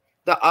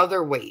 The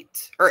other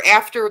weight, or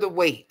after the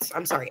weight.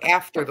 I'm sorry,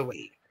 after the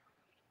weight.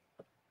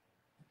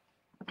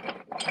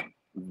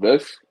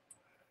 This?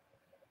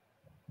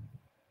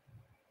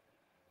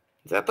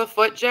 Is that the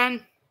foot,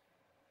 Jen?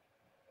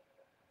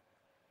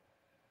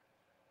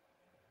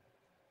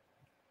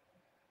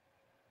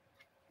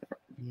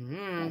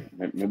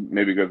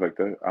 Maybe it goes like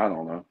that. I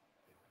don't know.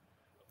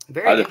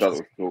 I just thought it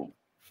was cool.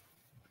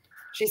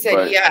 She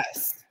said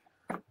yes.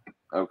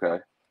 Okay.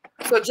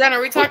 So, Jen,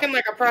 are we talking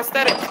like a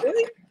prosthetic?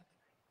 Really?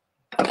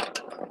 I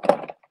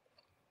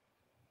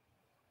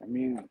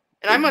mean,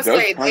 and I must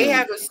say, they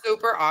have a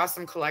super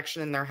awesome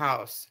collection in their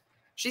house.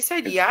 She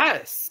said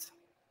yes.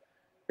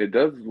 It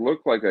does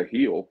look like a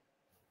heel.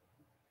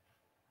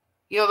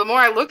 You know, the more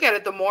I look at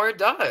it, the more it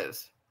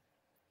does.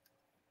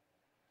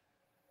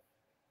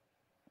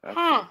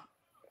 That's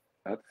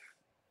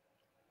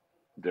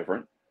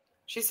different.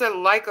 She said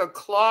like a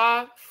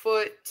claw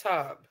foot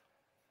tub.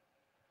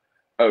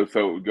 Oh,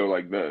 so it would go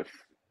like this.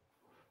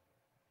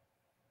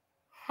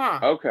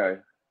 Okay.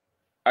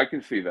 I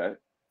can see that.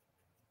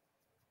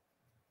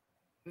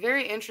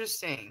 Very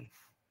interesting.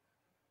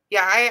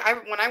 Yeah,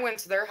 I when I went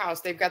to their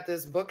house, they've got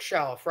this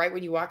bookshelf right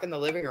when you walk in the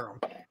living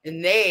room.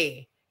 And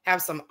they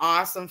have some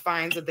awesome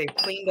finds that they've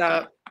cleaned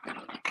up.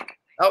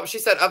 Oh, she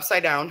said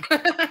upside down.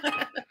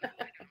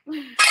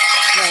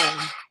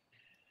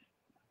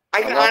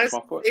 I can honestly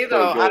say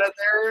though,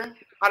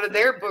 out of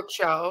their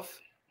bookshelf,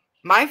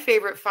 my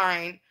favorite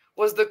find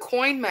was the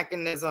coin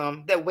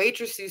mechanism that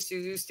waitresses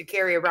used to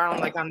carry around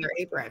like on their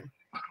apron.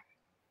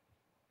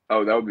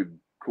 Oh, that would be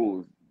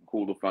cool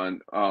to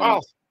find.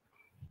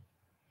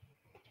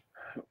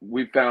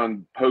 We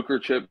found poker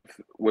chips,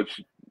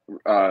 which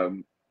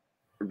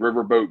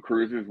riverboat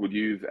cruisers would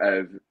use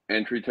as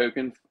entry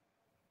tokens.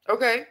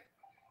 Okay.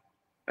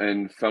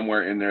 And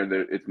somewhere in there,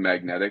 it's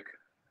magnetic.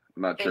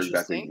 I'm not sure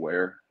exactly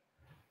where.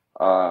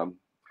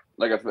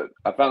 Like I said,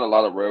 I found a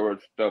lot of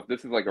railroad stuff.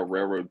 This is like a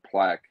railroad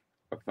plaque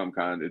of some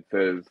kind. It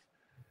says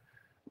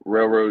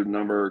railroad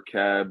number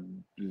cab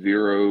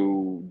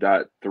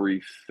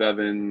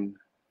 0.37.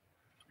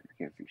 I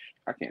can't see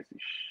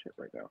shit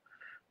right now.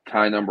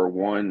 Tie number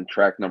 1,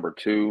 track number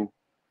 2.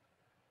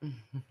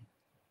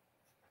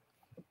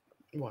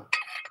 What?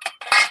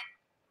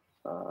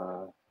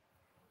 What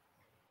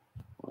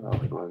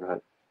else do I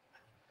got?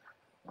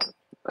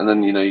 And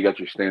then you got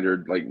your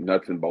standard like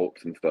nuts and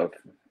bolts and stuff.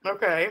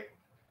 Okay.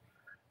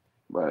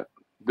 But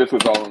this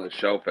was all on the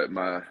shelf at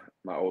my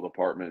old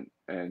apartment,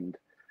 and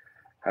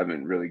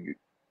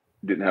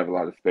didn't have a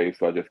lot of space,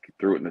 so I just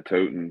threw it in the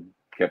tote and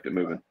kept it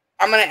moving.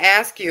 I'm going to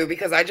ask you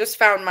because I just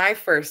found my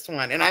first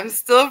one, and I'm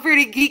still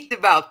pretty geeked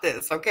about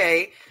this,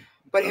 okay?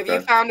 But have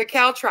you found a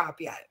caltrop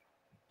yet?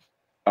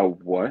 A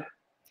what?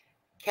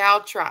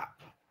 Caltrop.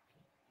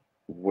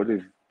 What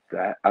is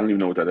that? I don't even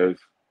know what that is.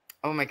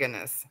 Oh, my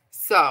goodness.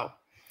 So,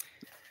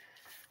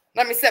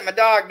 let me set my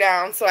dog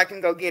down so I can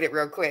go get it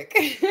real quick.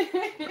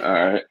 All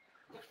right.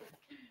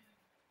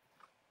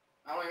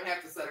 I don't even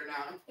have to set her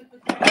down.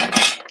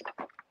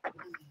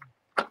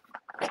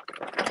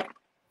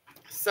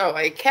 So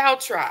a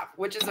caltrop,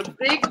 which is a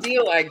big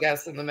deal, I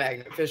guess, in the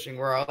magnet fishing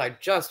world. I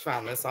just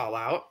found this all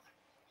out.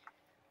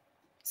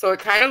 So it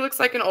kind of looks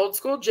like an old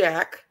school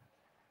jack,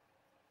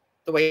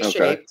 the way it's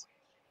shaped.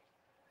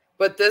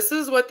 But this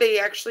is what they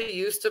actually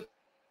used to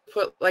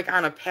put like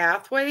on a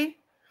pathway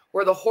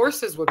where the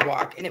horses would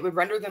walk, and it would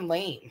render them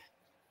lame.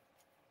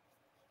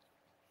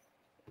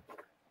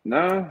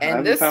 No, and I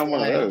haven't this found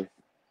one of those.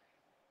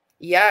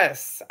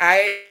 Yes,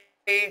 I've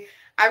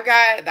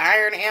got the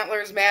Iron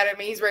Antlers mad at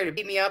me. He's ready to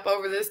beat me up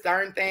over this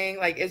darn thing.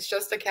 Like, it's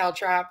just a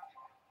caltrop,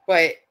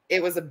 but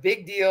it was a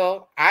big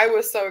deal. I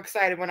was so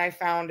excited when I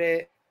found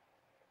it.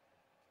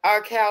 A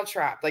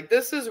caltrop. Like,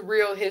 this is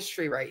real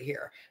history right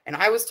here. And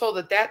I was told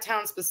that that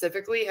town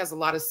specifically has a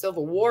lot of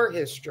Civil War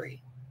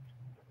history.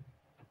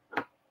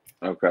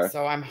 Okay.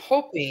 So I'm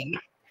hoping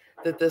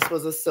that this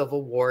was a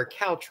Civil War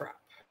caltrop.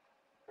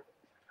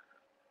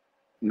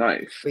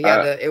 Nice. But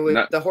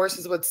yeah, the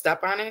horses would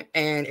step on it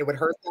and it would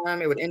hurt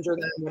them, it would injure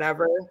them,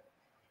 whatever.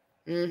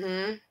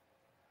 Mm-hmm.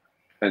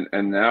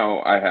 And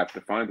now I have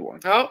to find one.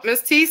 Oh,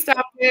 Miss T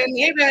stopped in.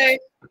 Hey, babe.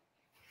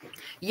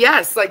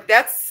 Yes, like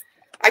that's,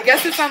 I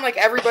guess it's on like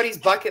everybody's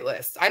bucket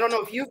list. I don't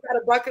know if you've got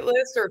a bucket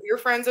list or if your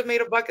friends have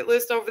made a bucket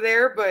list over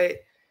there, but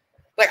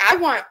like I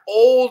want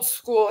old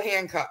school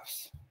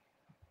handcuffs.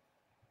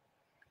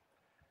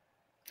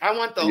 I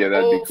want the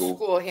old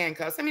school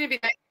handcuffs. I mean, it'd be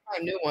nice to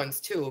find new ones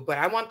too, but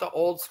I want the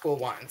old school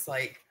ones.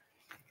 Like,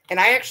 and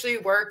I actually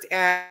worked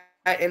at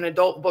an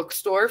adult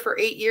bookstore for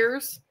 8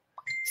 years,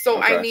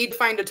 so I need to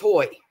find a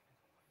toy,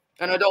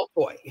 an adult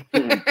toy.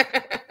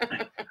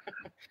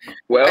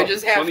 Well, I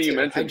just have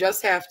to. I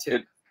just have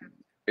to.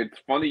 It's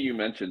funny you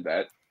mentioned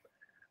that.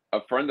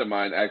 A friend of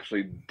mine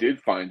actually did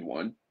find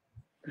one,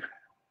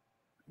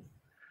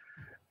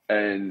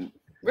 and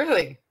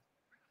really,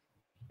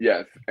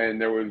 yes,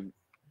 and there was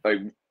like.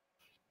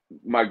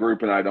 My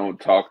group and I don't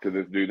talk to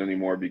this dude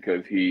anymore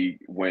because he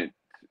went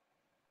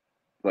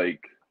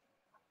like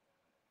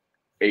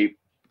he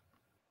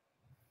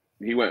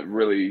went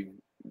really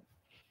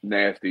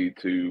nasty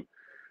to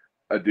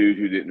a dude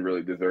who didn't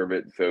really deserve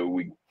it. So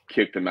we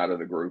kicked him out of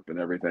the group and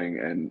everything.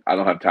 And I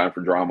don't have time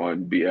for drama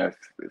and BS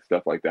and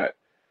stuff like that.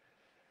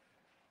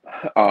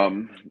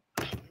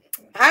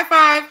 High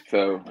five.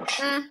 So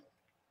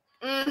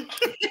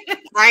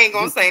I ain't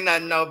gonna say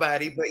nothing,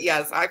 nobody, but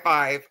yes, high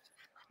five.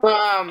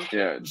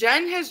 Yeah.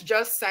 Jen has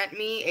just sent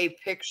me a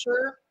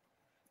picture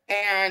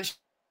and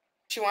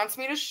she wants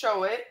me to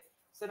show it.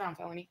 Sit down,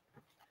 Felony.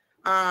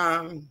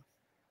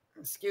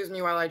 Excuse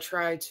me while I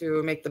try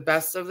to make the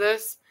best of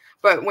this.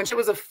 But when she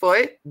was a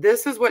foot,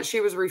 this is what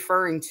she was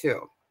referring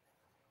to.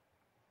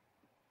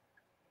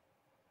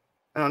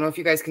 I don't know if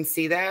you guys can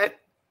see that.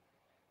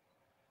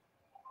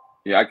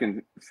 Yeah, I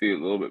can see it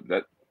a little bit.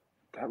 That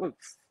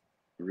looks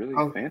really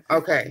fancy.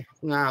 Okay.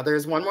 Now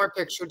there's one more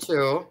picture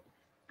too.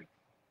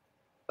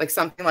 Like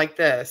something like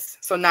this.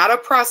 So not a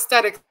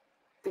prosthetic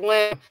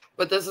limb,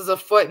 but this is a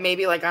foot,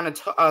 maybe like on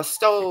a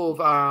stove,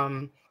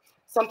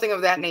 something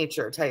of that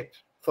nature type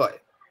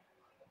foot.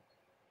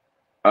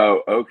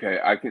 Oh, okay.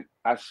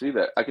 I see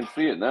that. I can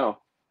see it now.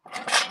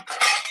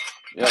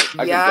 Yeah,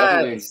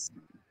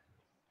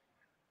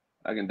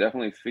 I can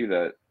definitely see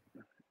that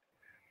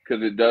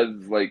because it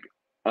does like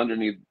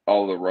underneath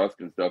all the rust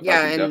and stuff.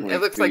 Yeah, and it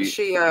looks like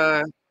she.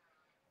 I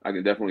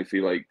can definitely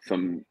see like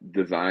some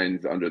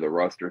designs under the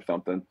rust or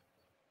something.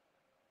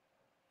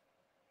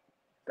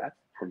 That's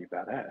pretty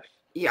badass.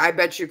 Yeah, I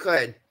bet you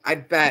could. I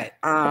bet.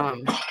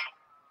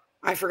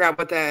 I forgot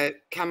what that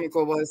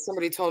chemical was.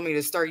 Somebody told me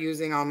to start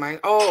using on my.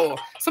 Oh,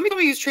 somebody told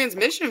me to use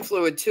transmission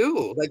fluid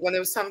too. Like when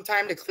there was some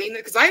time to clean it,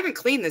 because I haven't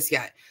cleaned this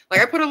yet. Like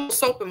I put a little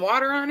soap and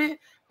water on it,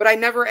 but I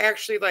never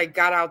actually like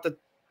got out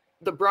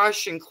the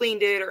brush and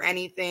cleaned it or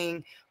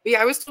anything. But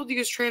yeah, I was told to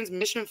use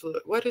transmission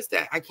fluid. What is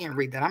that? I can't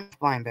read that. I'm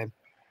blind, babe.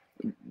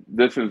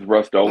 This is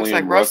Rust-Oleum. Looks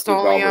like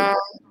Rust-Oleum.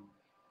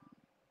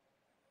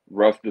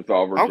 Rust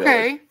dissolver.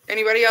 Okay. Jelly.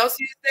 Anybody else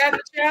use that in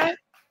the chat?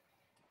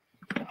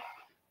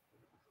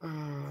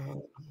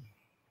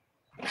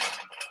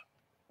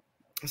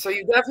 So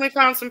you definitely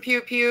found some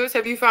pew-pews.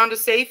 Have you found a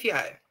safe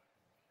yet?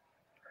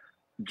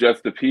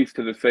 Just a piece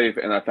to the safe,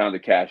 and I found a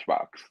cash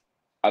box.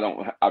 I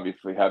don't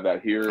obviously have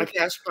that here. A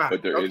cash box.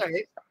 But there is.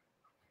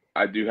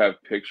 I do have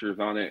pictures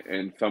on it,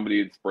 and somebody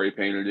had spray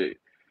painted it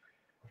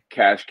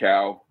cash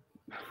cow.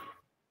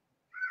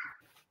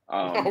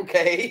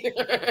 Okay.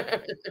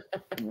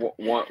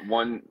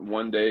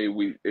 one day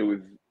we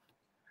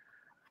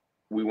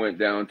went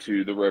down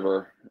to the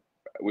river.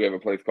 We have a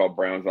place called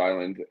Browns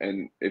Island,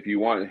 and if you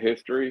want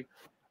history,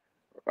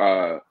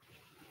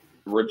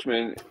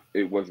 Richmond,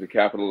 it was the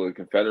capital of the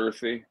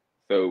Confederacy,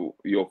 so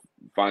you'll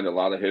find a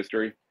lot of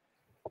history,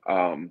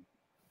 and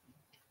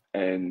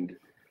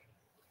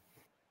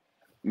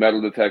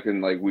metal detecting.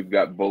 Like we've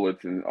got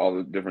bullets and all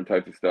the different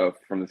types of stuff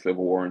from the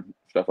Civil War and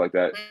stuff like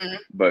that. Mm-hmm.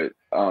 But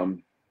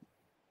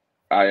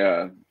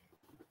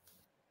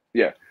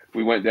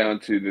we went down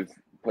to this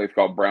place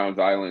called Browns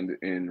Island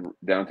in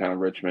downtown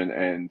Richmond,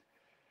 and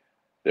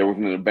there was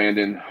an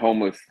abandoned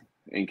homeless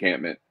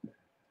encampment.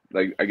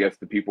 Like, I guess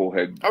the people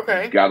had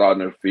Okay. got on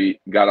their feet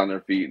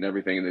and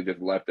everything, and they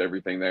just left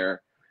everything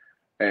there.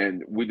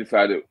 And we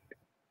decided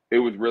it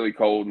was really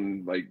cold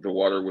and like the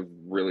water was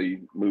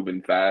really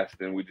moving fast,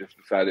 and we just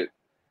decided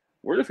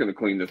we're just going to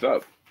clean this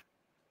up.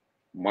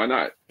 Why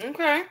not?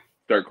 Okay.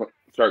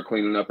 Start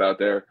cleaning up out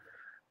there.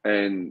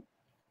 And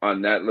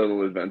on that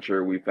little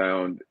adventure, we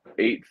found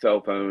 8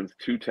 cell phones,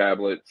 2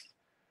 tablets,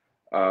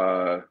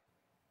 a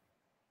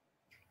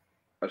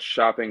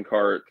shopping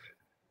cart,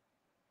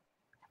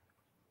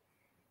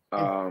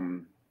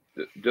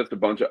 just a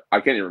bunch of,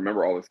 I can't even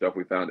remember all the stuff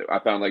we found. I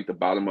found like the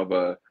bottom of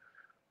a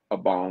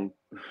bong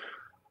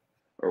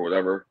or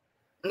whatever.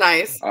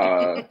 Nice.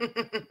 Let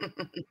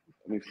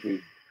me see.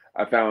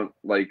 I found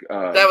like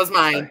that was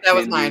mine. That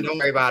was mine. Don't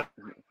worry about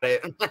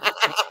it.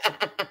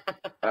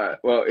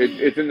 Well,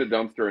 it's in the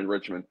dumpster in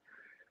Richmond.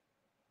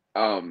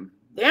 Damn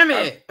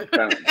it!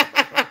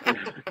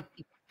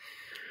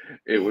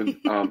 It was.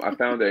 I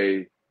found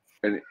a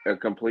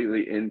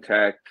completely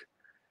intact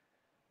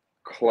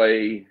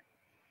clay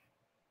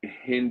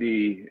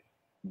Hindi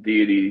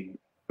deity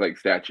like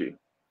statue.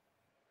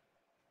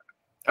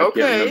 I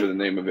can't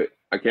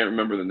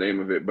remember the name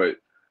of it. But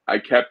I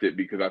kept it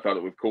because I thought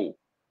it was cool.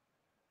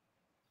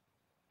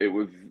 It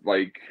was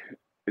like,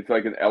 it's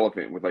like an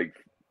elephant with like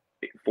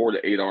 4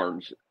 to 8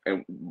 arms,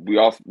 and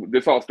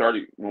this all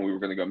started when we were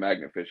going to go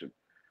magnet fishing,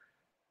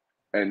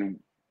 and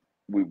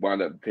we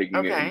wound up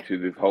taking it into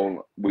this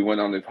whole. We went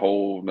on this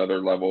whole another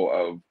level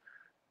of,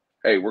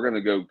 hey, we're going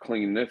to go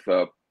clean this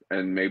up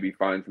and maybe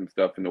find some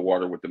stuff in the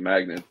water with the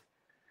magnets,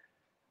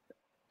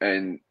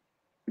 and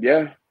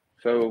yeah,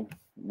 so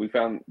we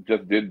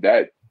did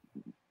that,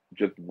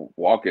 just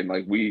walking.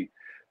 Like we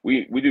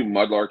do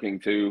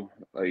mudlarking too,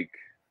 like.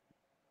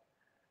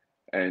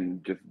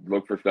 And just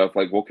look for stuff.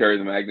 Like, we'll carry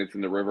the magnets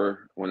in the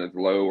river when it's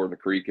low, or the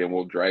creek, and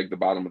we'll drag the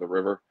bottom of the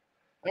river.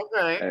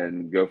 Okay.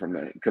 And go from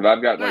there. Because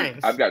I've got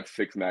I've got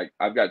 6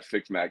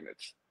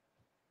 magnets.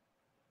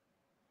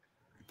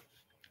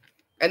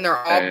 And they're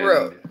all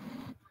broke.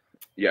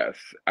 Yes,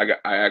 I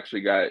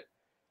actually got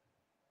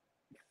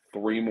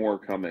 3 more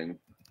coming.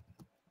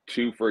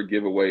 2 for a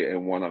giveaway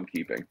and 1 I'm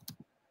keeping.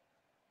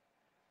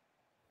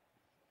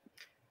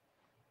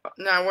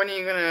 Now, when are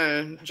you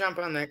gonna jump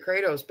on that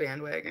Kratos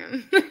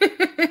bandwagon?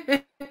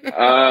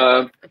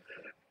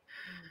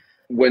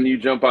 When you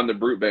jump on the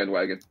Brute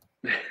bandwagon.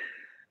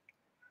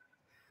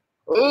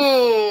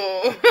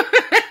 Ooh.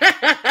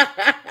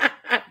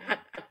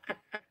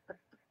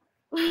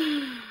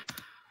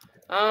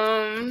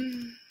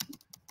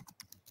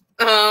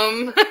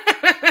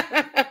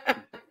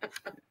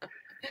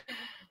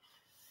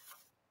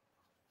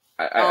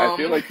 I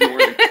feel like you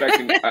weren't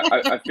expecting.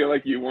 I feel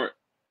like you weren't.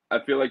 I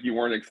feel like you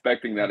weren't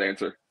expecting that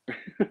answer.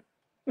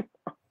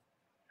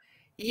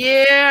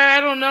 Yeah,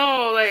 I don't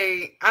know.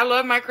 Like, I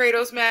love my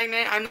Kratos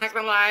magnet. I'm not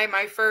gonna lie.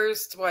 My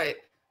first 2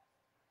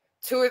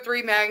 or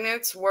 3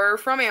 magnets were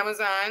from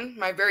Amazon.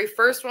 My very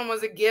first one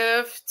was a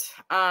gift.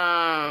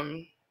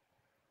 Why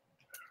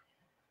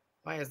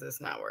is this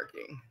not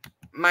working?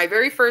 My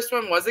very first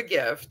one was a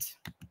gift.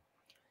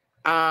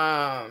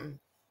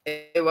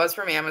 It was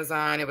from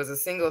Amazon. It was a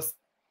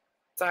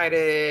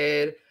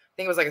single-sided. I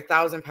think it was like a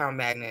 1,000-pound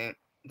magnet.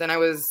 Then I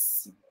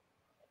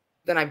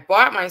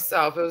bought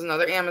myself, it was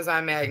another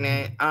Amazon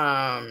magnet.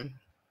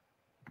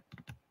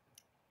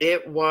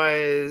 It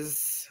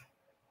was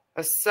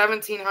a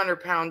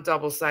 1,700-pound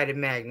double-sided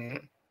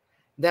magnet.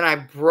 Then I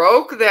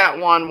broke that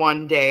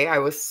one day. I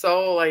was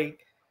so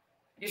like,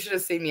 you should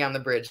have seen me on the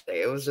bridge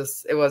day.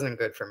 It wasn't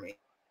good for me.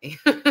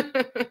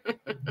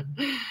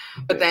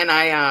 But then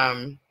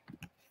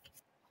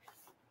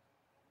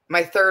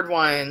my third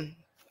one,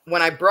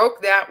 when I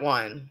broke that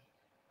one,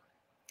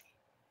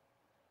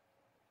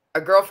 a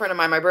girlfriend of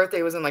mine, my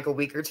birthday was in like a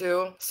week or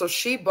 2. So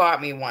she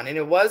bought me one, and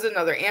it was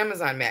another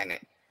Amazon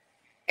magnet.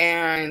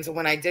 And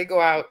when I did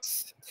go out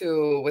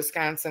to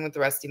Wisconsin with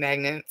the Rusty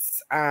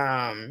Magnets,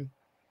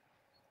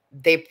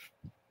 they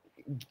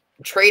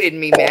traded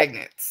me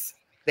magnets.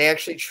 They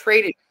actually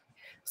traded.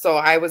 So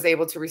I was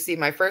able to receive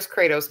my first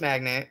Kratos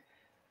magnet.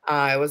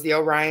 It was the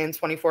Orion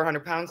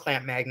 2,400-pound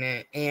clamp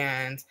magnet.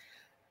 And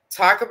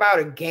talk about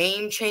a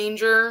game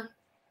changer.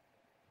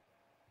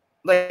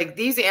 Like,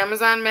 these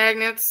Amazon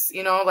magnets,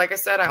 like I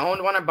said, I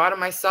owned one, I bought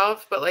them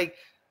myself, but like,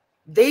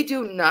 they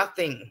do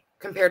nothing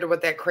compared to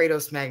what that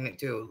Kratos magnet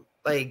do.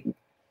 Like,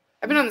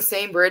 I've been on the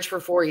same bridge for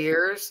 4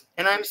 years,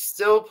 and I'm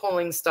still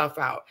pulling stuff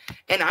out.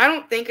 And I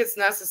don't think it's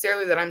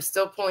necessarily that I'm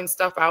still pulling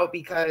stuff out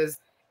because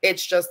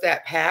it's just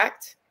that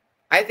packed.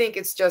 I think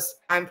it's just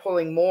I'm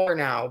pulling more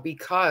now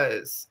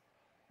because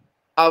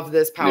of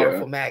this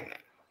powerful magnet.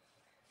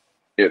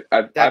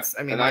 I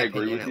my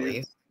agree with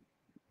you.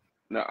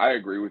 No, I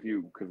agree with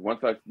you, because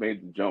once I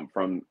made the jump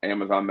from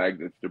Amazon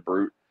magnets to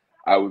Brute,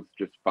 I was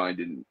just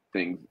finding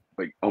things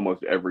like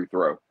almost every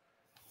throw.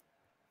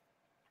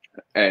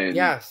 And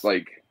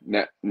like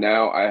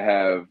now I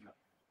have,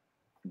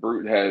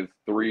 Brute has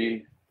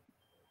 3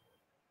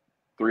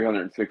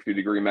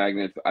 360-degree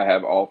magnets. I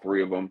have all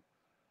 3 of them.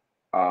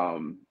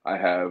 I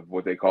have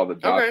what they call the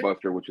Dock Okay.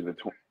 Buster, which is a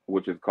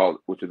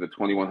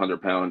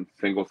 2,100-pound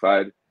single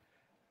side.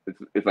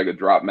 It's like a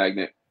drop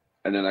magnet,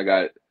 and then I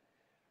got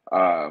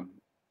a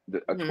Mhm.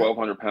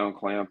 1,200-pound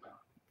clamp,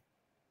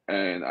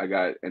 and I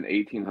got an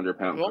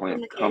 1,800-pound Welcome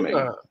clamp to coming,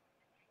 Canada.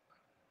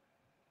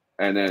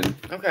 and then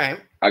Okay.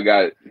 I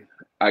got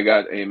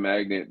a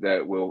magnet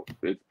that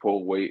its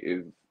pull weight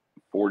is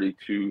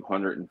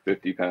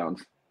 4,250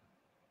 pounds.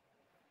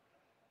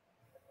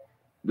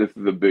 This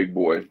is a big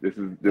boy. This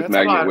That's a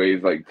magnet lot.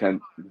 weighs like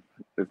 10.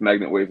 This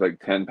magnet weighs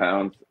like 10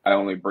 pounds. I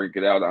only break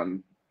it out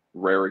on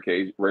rare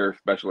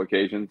special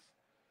occasions.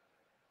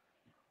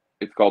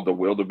 It's called the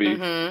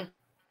wildebeest. Mm-hmm.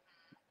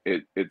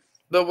 It's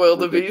The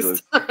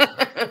ridiculous.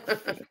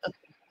 wildebeest.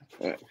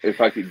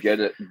 If I could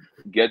get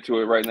to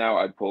it right now,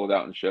 I'd pull it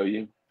out and show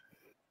you.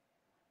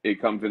 It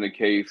comes in a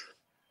case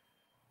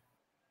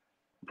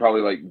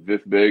probably like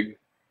this big,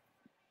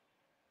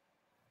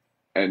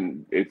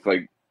 and it's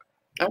like,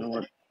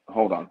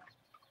 hold on,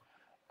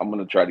 I'm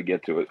gonna try to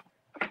get to it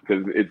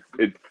because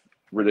it's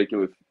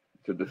ridiculous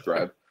to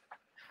describe.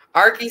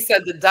 Arky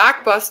said the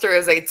Dock Buster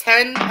is a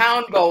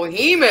 10-pound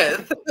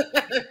behemoth.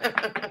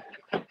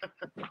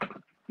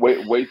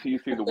 Wait till you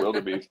see the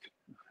wildebeest.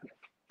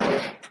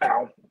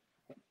 Ow.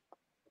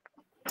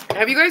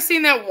 Have you guys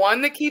seen that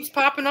one that keeps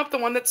popping up? The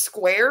one that's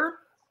square?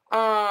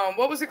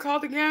 What was it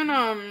called again?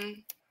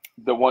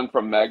 The one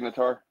from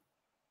Magnetar?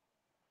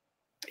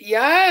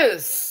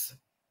 Yes.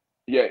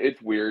 Yeah,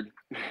 it's weird.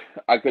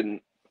 I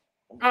couldn't.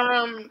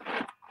 I'm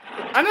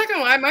not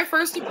gonna lie, my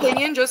first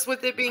opinion, just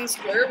with it being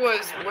square,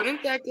 was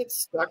wouldn't that get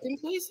stuck in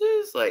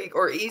places? Like,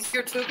 or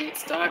easier to get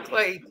stuck?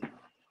 Like,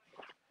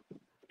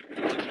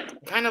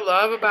 kind of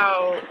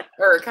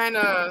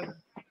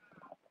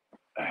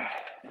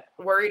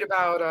worried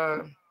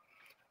about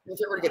if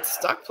it were to get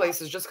stuck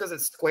places just because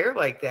it's square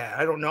like that.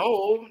 I don't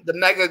know. The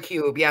Mega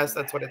Cube, yes,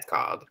 that's what it's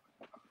called.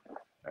 All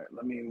right,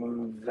 let me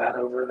move that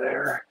over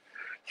there.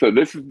 So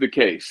this is the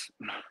case.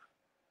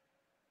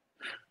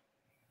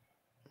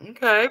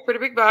 Okay, pretty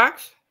big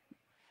box.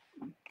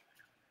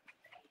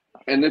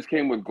 And this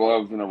came with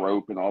gloves and a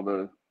rope and all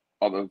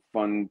the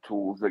fun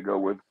tools that go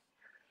with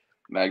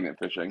magnet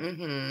fishing.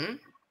 Mm-hmm.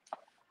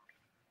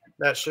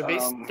 That should be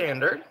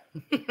standard.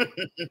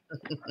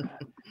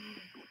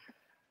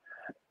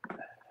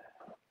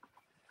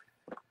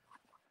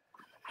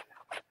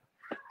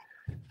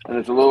 And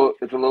it's a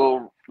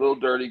little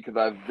dirty because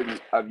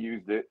I've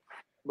used it,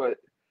 but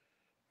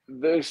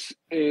this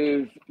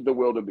is the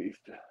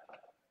wildebeest.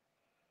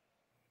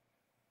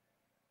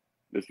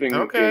 This thing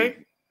is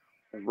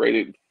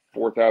rated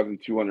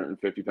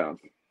 4,250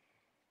 pounds.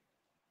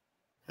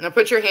 Now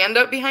put your hand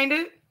up behind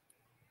it.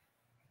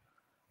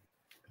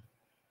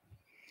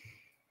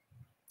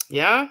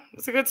 Yeah,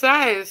 it's a good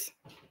size.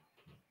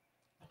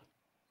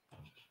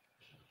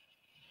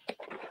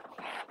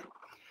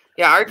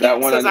 Yeah,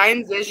 Arky says, I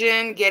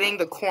envision getting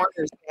the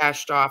corners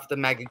dashed off the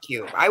Mega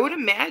Cube. I would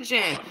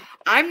imagine.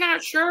 I'm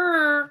not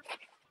sure,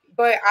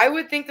 but I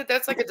would think that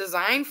that's like a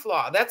design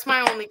flaw. That's my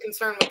only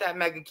concern with that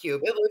Mega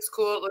Cube. It looks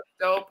cool, it looks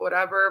dope,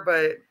 whatever,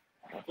 but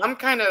I'm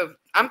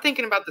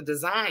thinking about the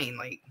design.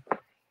 Like,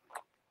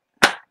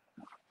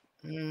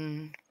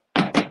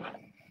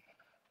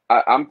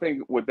 I'm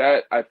thinking with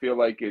that, I feel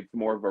like it's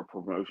more of a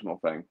promotional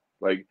thing.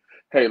 Like,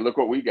 hey, look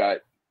what we got.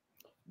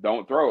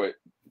 Don't throw it.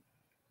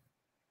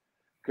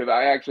 Because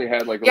I actually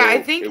had like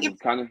I think it was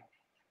kind of.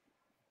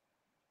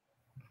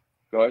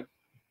 Go ahead.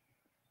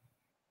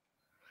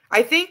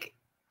 I think,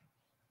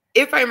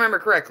 if I remember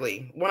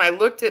correctly, when I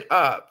looked it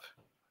up,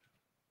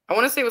 I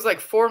want to say it was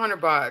like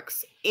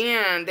 $400,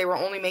 and they were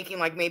only making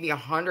like maybe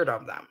 100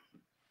 of them.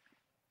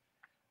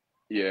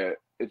 Yeah,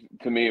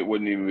 to me, it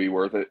wouldn't even be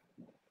worth it.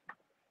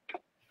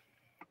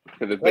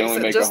 Because if Like they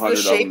only make just 100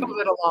 the shape of them, of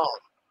it alone.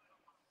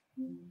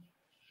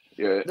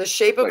 Yeah, the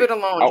shape of it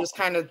alone just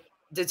kind of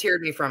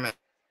deterred me from it.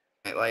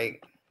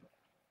 Like,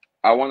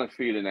 I want to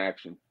see it in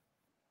action.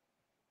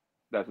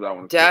 That's what I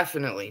want to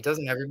definitely see.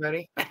 Doesn't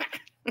everybody?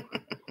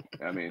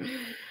 I mean,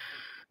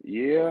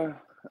 yeah.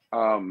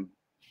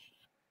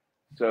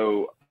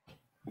 So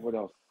what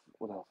else?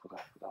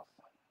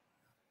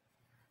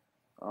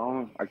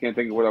 I can't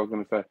think of what I was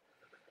going to say.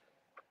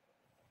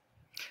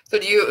 So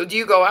do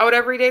you go out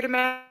every day to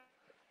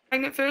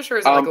magnet fish, or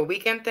is it like a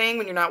weekend thing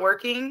when you're not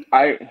working?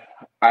 I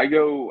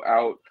go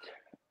out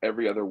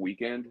every other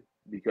weekend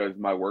because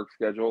my work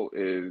schedule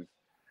is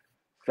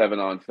 7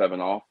 on,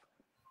 7 off,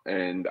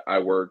 and I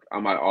work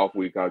on my off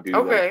week. I do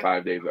like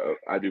 5 days.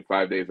 I do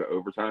 5 days of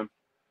overtime,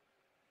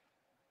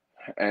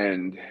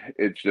 and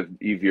it's just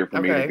easier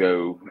for me to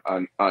go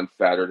on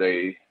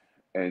Saturday,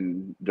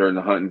 and during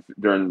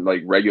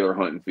like regular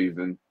hunting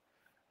season,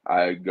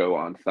 I go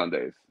on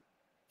Sundays.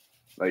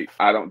 Like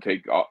I don't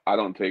take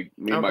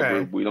me and my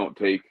group. We don't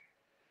take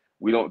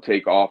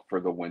off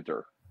for the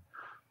winter.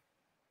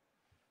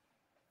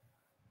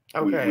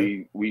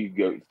 Okay.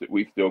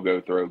 We still go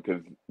through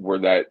because we're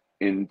that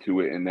into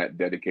it and that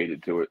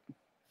dedicated to it.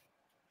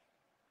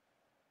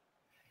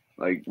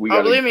 Like we Oh,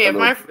 got believe me, a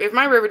little. if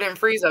my river didn't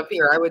freeze up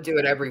here, I would do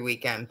it every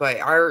weekend. But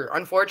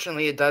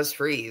unfortunately it does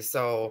freeze.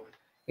 So,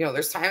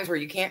 there's times where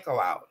you can't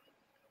go out.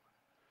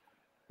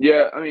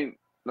 Yeah, I mean,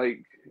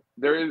 like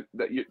there is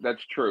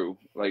that's true.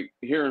 Like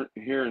here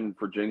in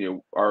Virginia,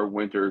 our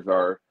winters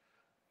are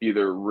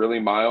either really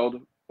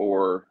mild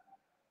or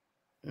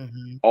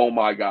oh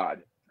my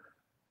God.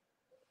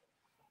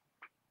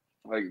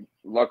 Like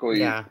luckily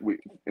Yeah. we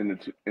in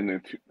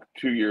the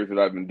 2 years that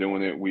I've been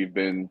doing it, we've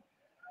been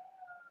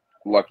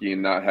lucky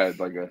and not had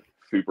like a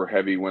super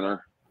heavy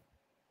winter.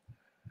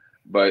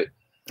 But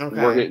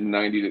we're Okay. hitting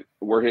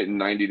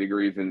 90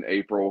 degrees in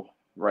April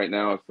right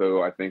now,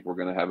 so I think we're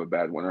gonna have a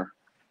bad winter.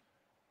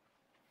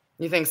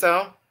 You think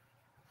so?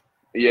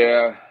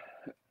 Yeah,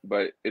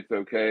 but it's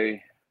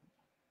okay.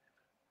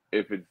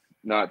 If it's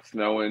not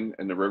snowing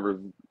and the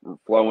river's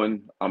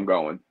flowing, I'm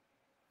going.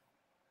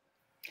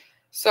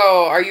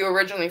 So, are you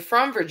originally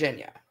from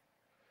Virginia?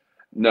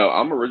 No,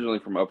 I'm originally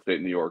from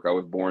upstate New York. I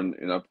was born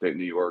in upstate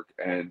New York,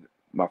 and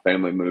my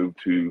family moved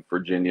to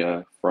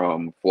Virginia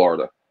from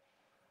Florida.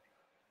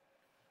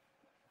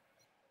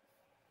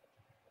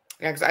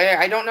 Yeah, because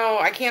I don't know.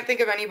 I can't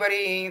think of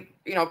anybody,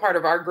 part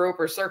of our group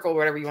or circle,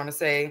 whatever you want to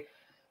say,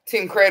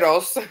 Team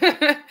Kratos.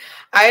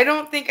 I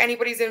don't think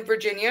anybody's in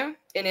Virginia.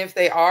 And if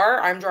they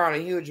are, I'm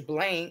drawing a huge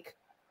blank.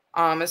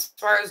 As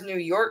far as New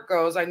York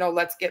goes, I know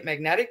Let's Get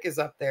Magnetic is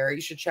up there.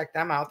 You should check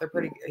them out. They're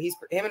pretty.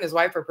 Him and his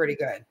wife are pretty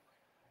good.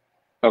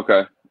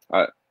 Okay,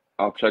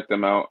 I'll check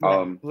them out.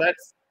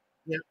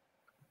 Yeah.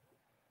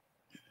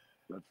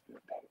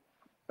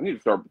 I need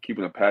to start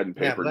keeping a pad and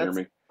paper near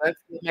me. Let's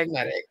Get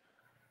Magnetic.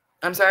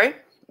 I'm sorry?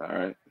 All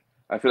right.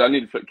 I said I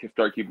need to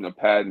start keeping a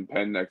pad and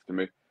pen next to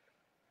me.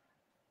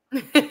 I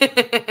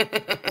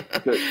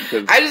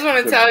just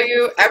want to tell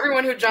you,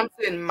 everyone who jumps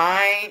in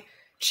my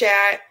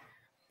chat,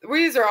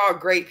 these are all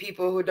great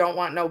people who don't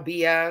want no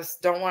BS,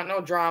 don't want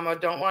no drama,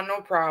 don't want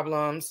no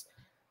problems.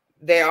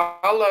 They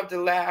all love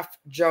to laugh,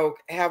 joke,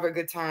 have a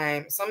good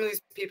time. Some of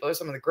these people are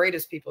some of the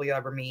greatest people you'll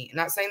ever meet.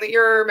 Not saying that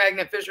your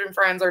magnet fishing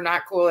friends are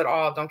not cool at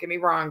all. Don't get me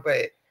wrong,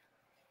 but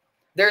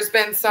there's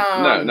been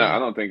some. No, I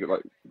don't think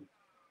like.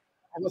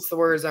 What's the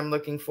words I'm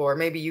looking for?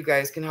 Maybe you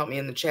guys can help me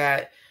in the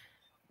chat.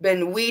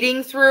 Been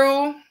weeding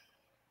through,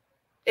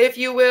 if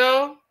you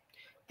will.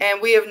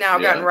 And we have now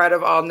gotten rid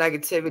of all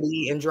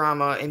negativity and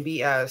drama and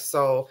BS.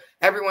 So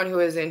everyone who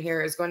is in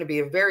here is going to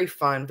be a very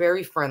fun,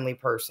 very friendly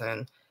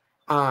person.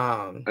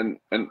 And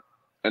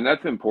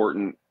that's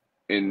important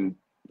in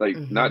like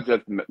not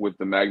just with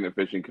the magnet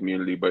fishing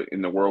community, but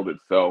in the world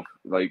itself.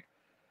 Like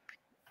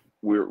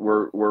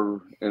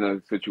we're in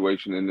a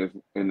situation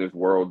in this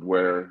world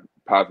where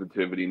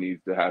positivity needs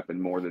to happen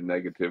more than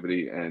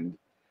negativity, and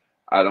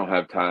I don't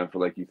have time for,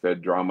 like you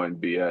said, drama and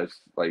BS.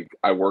 Like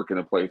I work in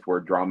a place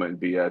where drama and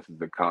BS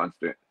is a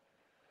constant,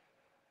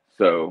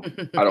 so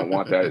I don't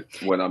want that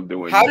when I'm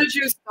doing. How did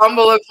you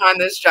stumble upon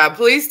this job?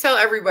 Please tell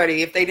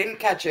everybody if they didn't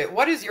catch it.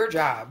 What is your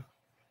job?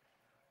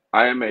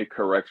 I am a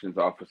corrections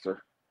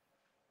officer.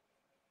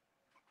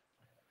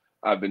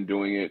 I've been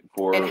doing it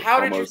for. And how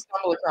did you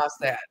stumble across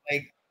that?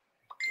 Like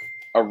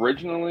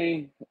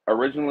originally,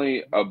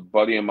 a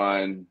buddy of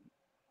mine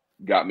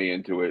got me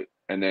into it,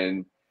 and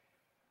then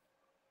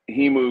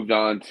he moved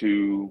on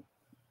to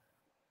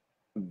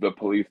the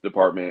police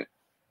department,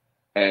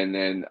 and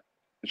then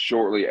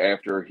shortly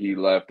after he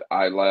left,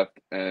 I left,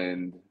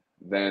 and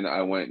then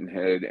I went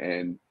ahead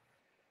and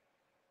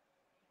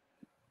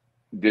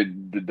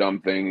did the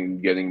dumb thing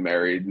and getting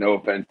married. No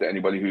offense to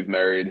anybody who's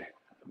married,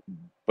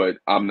 but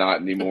I'm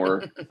not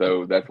anymore,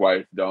 so that's why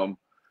it's dumb.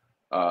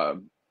 I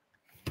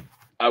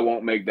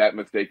won't make that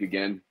mistake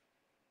again.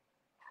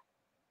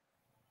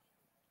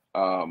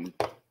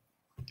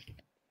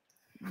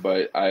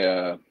 But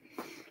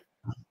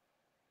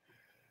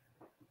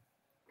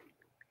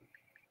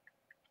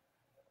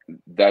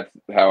that's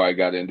how I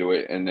got into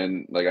it. And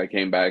then like I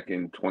came back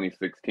in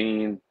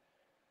 2016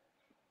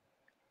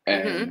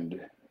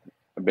 and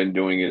I've been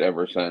doing it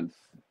ever since.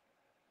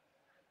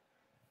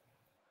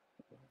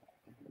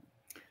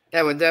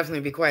 That would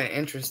definitely be quite an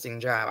interesting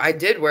job. I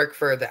did work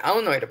for the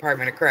Illinois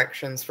Department of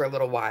Corrections for a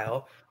little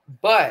while,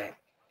 but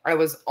I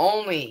was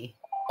only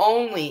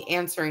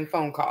answering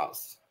phone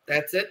calls.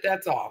 That's it.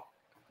 That's all.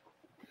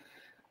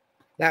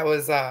 That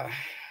was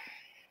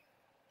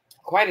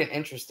quite an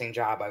interesting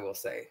job, I will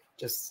say.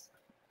 Just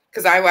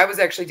because I was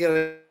actually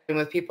dealing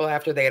with people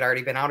after they had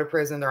already been out of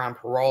prison. They're on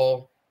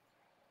parole.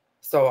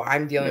 So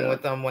I'm dealing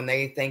with them when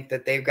they think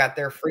that they've got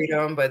their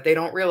freedom, but they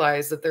don't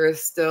realize that there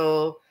is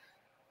still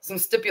some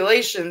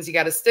stipulations you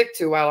got to stick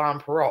to while on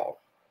parole.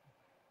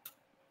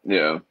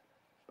 Yeah.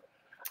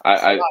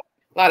 A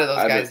lot of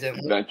those guys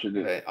didn't venture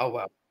it. Oh,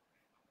 well.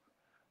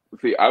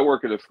 See, I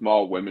work at a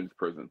small women's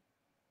prison.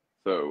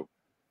 So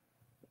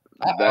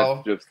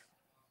that's just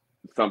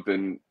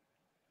something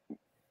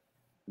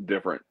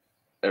different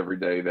every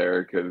day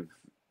there. Because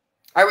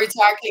are we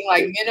talking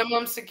like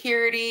minimum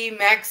security,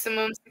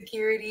 maximum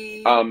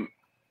security?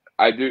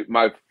 I do.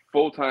 My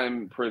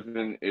full-time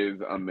prison is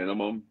a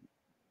minimum,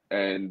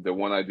 and the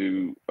one I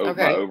do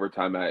my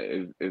overtime at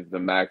is the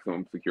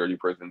maximum security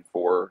prison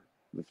for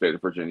the state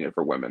of Virginia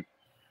for women.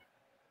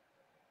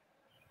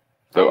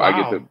 Oh, So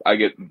wow. I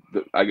get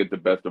the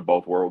best of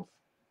both worlds.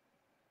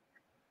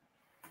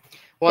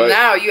 Well, But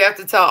now you have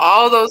to tell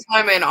all those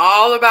women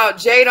all about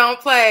Jay Don't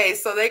Play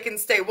so they can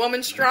stay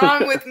woman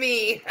strong with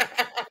me.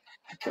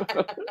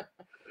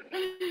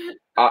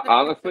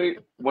 honestly,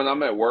 when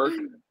I'm at work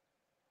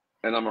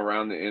and I'm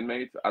around the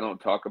inmates, I don't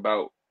talk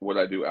about what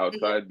I do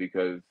outside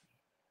because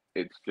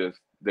it's just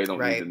they don't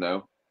need to Right.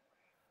 know.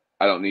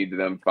 I don't need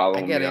them I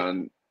following get me it.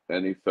 on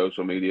any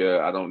social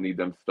media. I don't need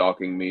them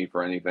stalking me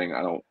for anything.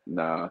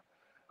 Nah.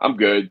 I'm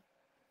good.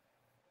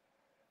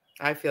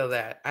 I feel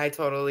that. I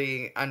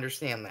totally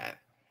understand that.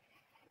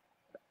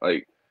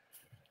 Like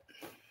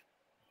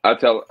I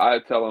tell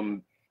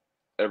them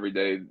every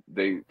day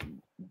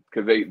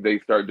because they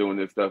start doing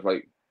this stuff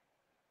like,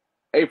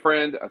 hey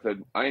friend, I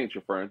said, I ain't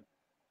your friend.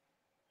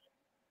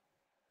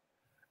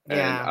 And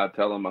Yeah. I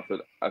tell them, I said,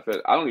 I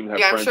don't even have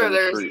Yeah, I'm friends sure on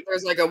the street.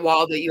 there's like a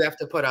wall that you have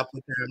to put up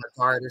with them, a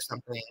guard or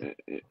something.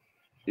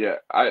 Yeah,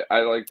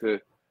 I like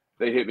to.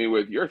 They hit me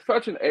with, "You're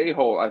such an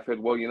a-hole." I said,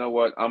 "Well, you know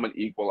what? I'm an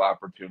equal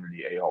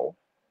opportunity a-hole."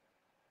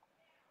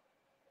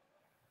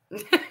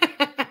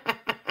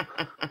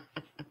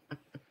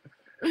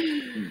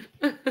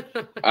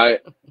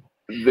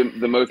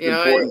 The most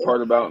important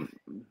part about.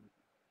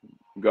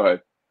 Go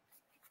ahead.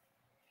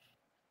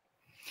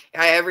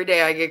 Every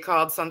day I get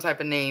called some type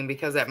of name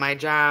because at my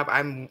job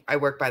I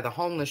work by the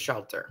homeless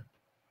shelter.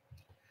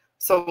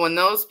 So when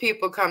those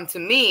people come to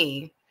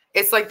me,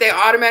 it's like they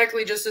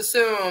automatically just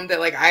assume that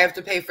like I have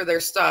to pay for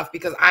their stuff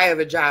because I have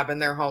a job and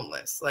they're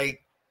homeless.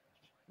 Like,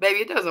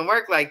 baby, it doesn't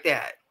work like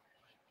that.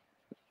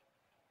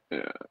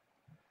 Yeah.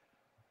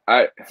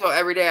 So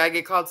every day I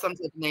get called some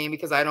type of name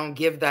because I don't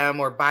give them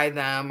or buy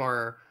them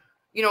or,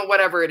 you know,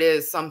 whatever it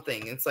is,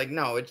 something. It's like,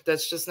 no,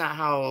 that's just not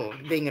how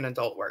being an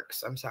adult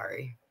works. I'm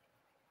sorry.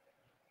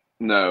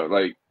 No,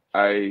 like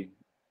I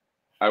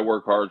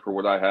work hard for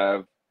what I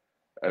have,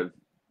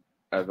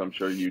 as I'm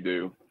sure you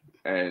do,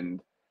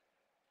 and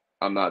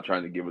I'm not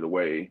trying to give it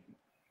away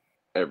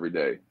every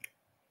day.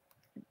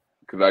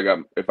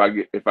 Because if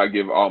I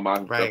give all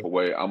my stuff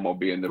away, I'm gonna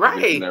be in the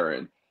position they're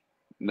in.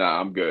 Nah,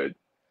 I'm good.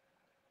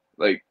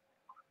 Like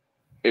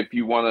if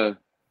you wanna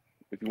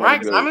Right,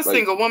 because go, I'm a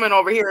single woman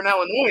over here in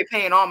Illinois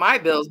paying all my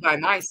bills by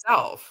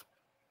myself.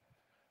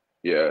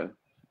 Yeah,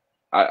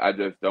 I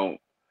just don't.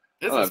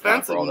 It's I don't have time for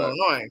expensive all in that.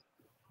 Illinois.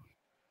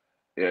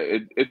 Yeah,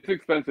 it's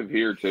expensive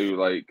here too.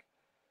 Like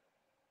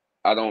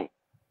I don't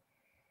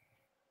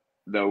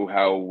know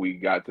how we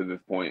got to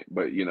this point,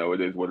 but you know,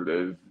 it is what it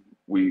is.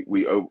 We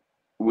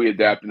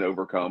adapt and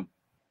overcome.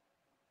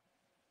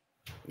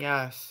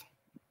 Yes.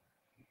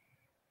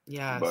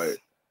 Yes. But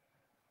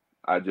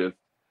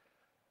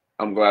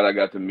I'm glad I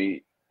got to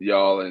meet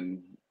y'all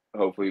and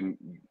hopefully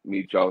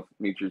meet some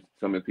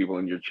of the people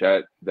in your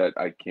chat that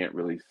I can't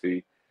really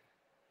see.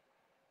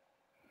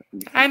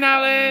 Hi,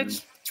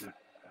 Knowledge.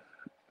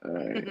 All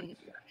right.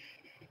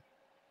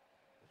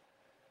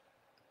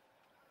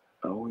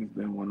 Always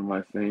been one of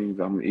my things.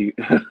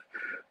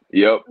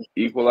 Yep,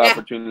 equal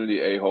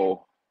opportunity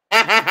a-hole.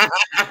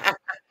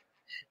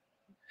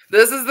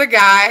 This is the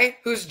guy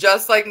who's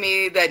just like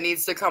me that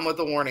needs to come with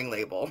a warning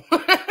label.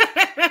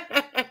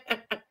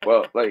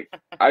 Well, like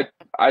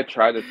I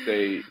try to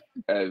stay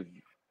as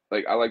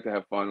like I like to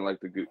have fun, I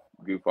like to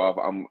goof off.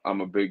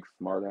 I'm a big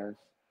smartass.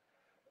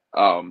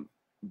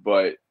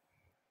 But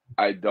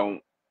I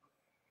don't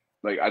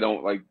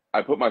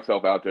I put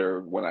myself out there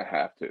when I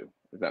have to,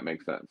 if that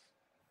makes sense.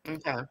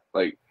 Okay.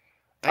 Like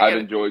I've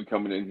enjoyed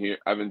coming in here.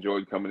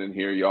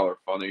 Y'all are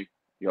funny.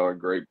 Y'all are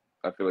great.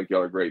 I feel like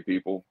y'all are great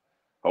people.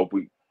 Hope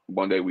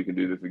one day we can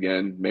do this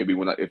again. Maybe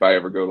if I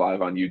ever go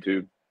live on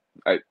YouTube.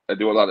 I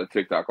do a lot of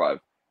TikTok live.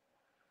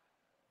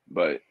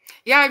 But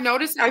yeah, I've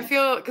noticed. I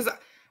feel because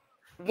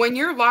when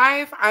you're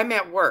live, I'm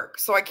at work,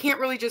 so I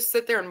can't really just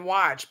sit there and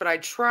watch. But I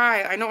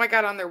try. I know I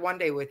got on there one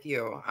day with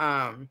you.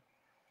 I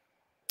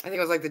think it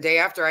was like the day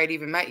after I'd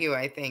even met you.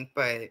 I think,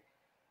 but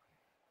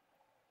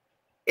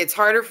it's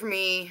harder for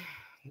me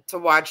to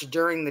watch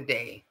during the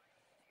day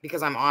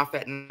because I'm off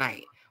at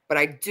night. But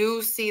I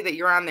do see that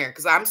you're on there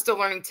because I'm still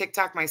learning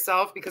TikTok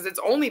myself because it's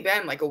only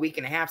been like a week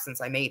and a half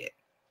since I made it.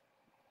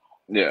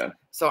 Yeah.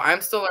 So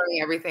I'm still learning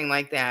everything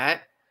like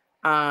that.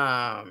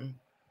 I'm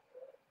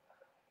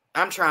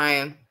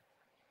trying.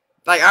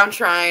 Like I'm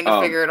trying to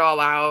figure it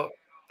all out.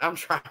 I'm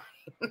trying.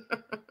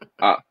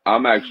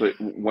 I'm actually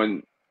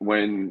when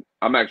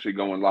I'm actually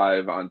going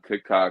live on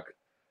TikTok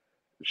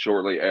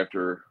shortly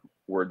after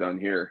we're done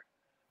here.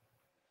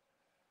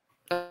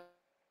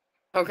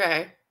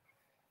 Okay.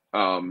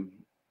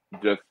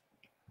 Just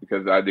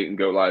because I didn't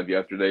go live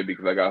yesterday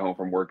because I got home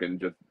from work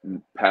and just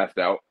passed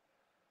out.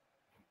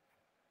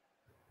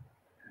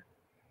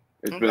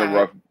 It's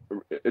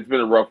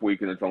been a rough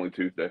week and it's only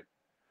Tuesday.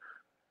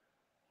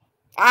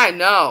 I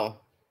know.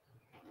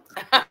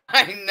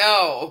 I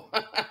know.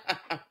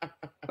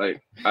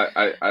 Like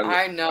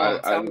I know.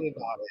 Tell me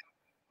about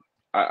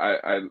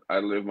it. I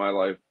live my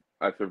life.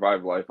 I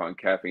survive life on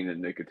caffeine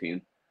and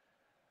nicotine.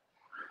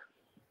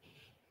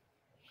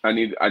 I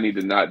need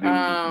to not do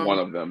one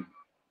of them.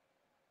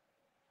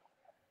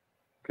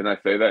 Can I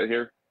say that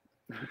here?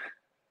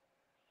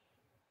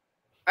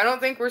 I don't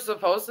think we're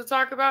supposed to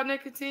talk about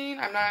nicotine.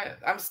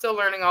 I'm still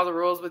learning all the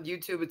rules with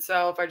YouTube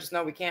itself. I just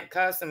know we can't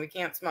cuss and we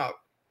can't smoke.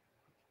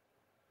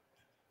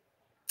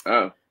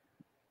 Oh,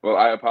 well,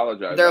 I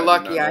apologize. They're I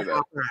lucky did not I know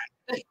hop on.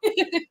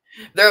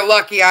 They're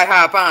lucky I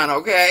hop on,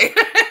 okay?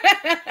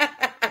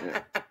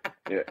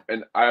 Yeah,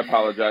 and I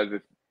apologize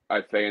if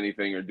I say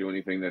anything or do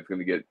anything that's going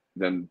to get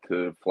them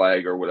to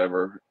flag or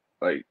whatever.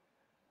 Like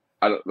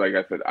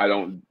I said, I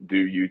don't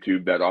do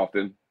YouTube that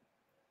often.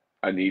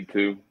 I need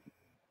to,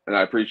 and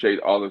I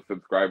appreciate all the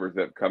subscribers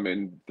that come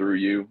in through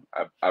you.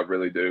 I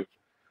really do.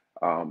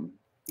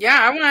 Yeah,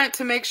 I want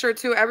to make sure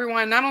too,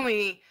 everyone, not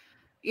only,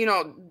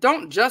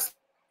 don't just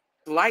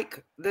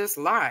like this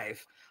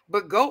live,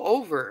 but go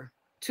over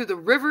to the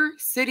River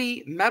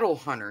City Metal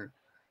Hunter.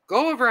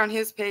 Go over on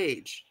his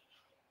page.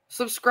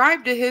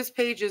 Subscribe to his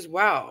page as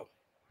well.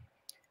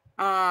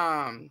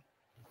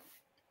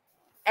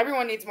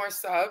 Everyone needs more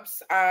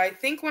subs. I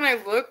think when I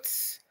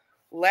looked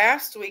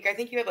last week, I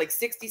think you had like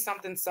 60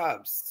 something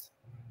subs.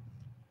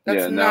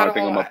 That's now not I a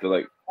think whole I'm lot. up to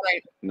like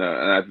Right. no,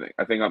 and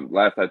I think I'm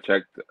last I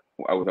checked,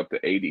 I was up to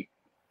 80,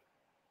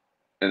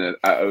 and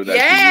I owe that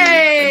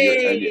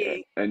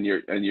Yay! to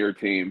you and your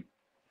team.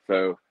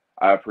 So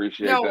I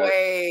appreciate No that.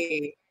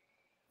 way.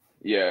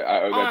 Yeah,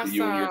 I owe that to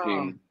you and your Awesome.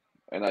 team,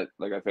 and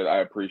like I said, I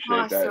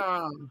appreciate that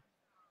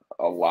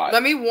a lot.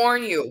 Let me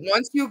warn you.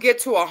 Once you get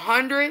to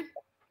 100,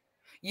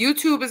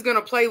 YouTube is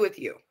gonna play with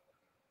you.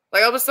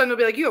 Like all of a sudden, it'll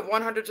be like, you have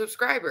 100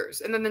 subscribers.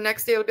 And then the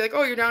next day, it'll be like,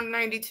 oh, you're down to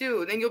 92.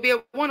 And then you'll be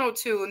at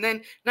 102, and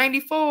then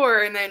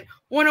 94, and then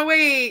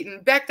 108,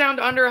 and back down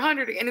to under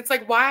 100. And it's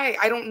like, why?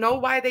 I don't know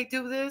why they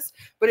do this,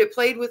 but it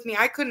played with me.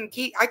 I couldn't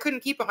keep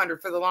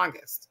 100 for the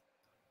longest.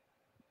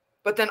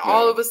 But then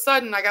all of a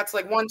sudden, I got to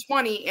like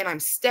 120, and I'm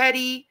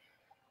steady.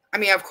 I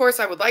mean, of course,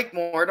 I would like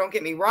more. Don't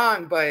get me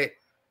wrong, but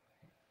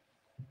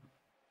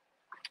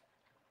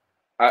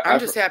I'm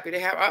just happy to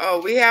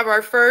have. We have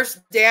our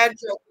first dad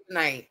joke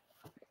tonight.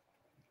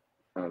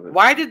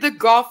 Why did the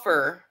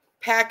golfer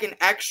pack an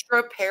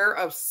extra pair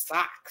of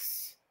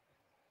socks?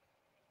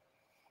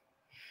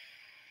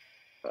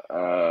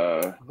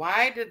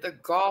 Why did the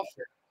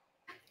golfer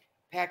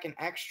pack an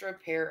extra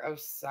pair of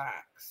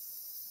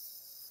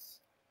socks?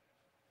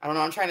 I don't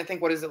know. I'm trying to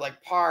think. What is it,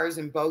 like pars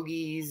and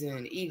bogeys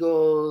and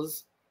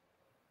eagles?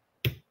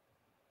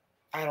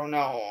 I don't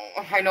know.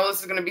 I know this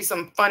is going to be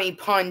some funny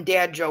pun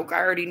dad joke. I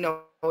already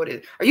know what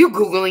it is. Are you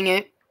Googling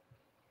it?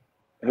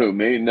 Who,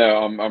 me? No,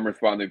 I'm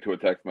responding to a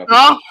text message.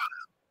 Oh.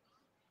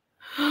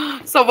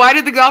 So why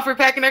did the golfer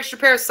pack an extra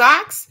pair of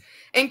socks?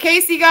 In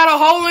case he got a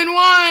hole in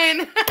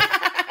one.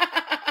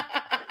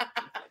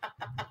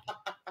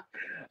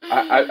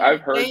 I've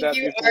heard that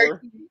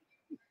before.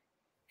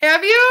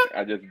 Have you?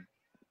 I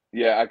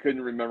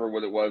couldn't remember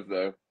what it was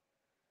though.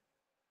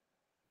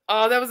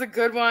 Oh, that was a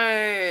good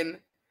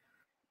one.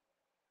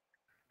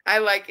 I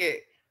like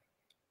it.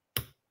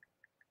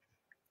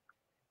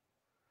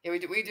 Yeah, we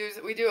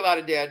do a lot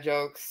of dad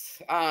jokes.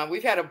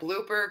 We've had a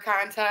blooper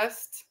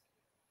contest.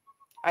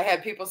 I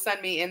had people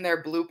send me in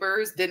their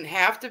bloopers. Didn't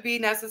have to be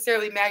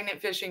necessarily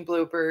magnet fishing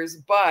bloopers,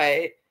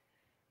 but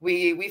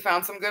we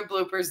found some good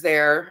bloopers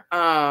there.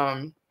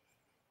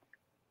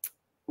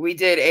 We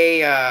did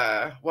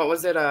a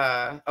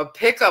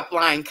pickup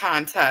line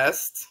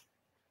contest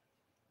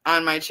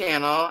on my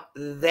channel.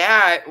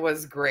 That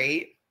was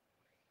great.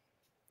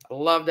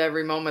 Loved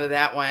every moment of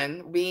that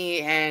one. Me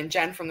and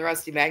Jen from the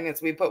Rusty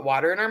Magnets, we put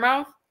water in our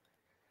mouth.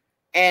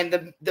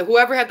 And the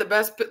whoever had the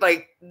best,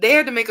 like, they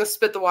had to make us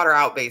spit the water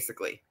out,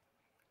 basically.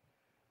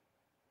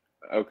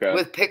 Okay.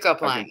 With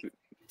pickup line.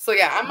 So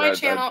yeah, on my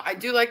channel, I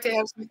do like to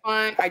have some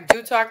fun. I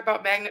do talk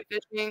about magnet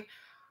fishing,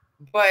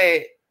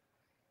 but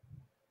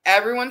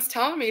everyone's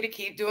telling me to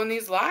keep doing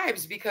these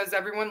lives because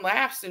everyone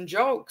laughs and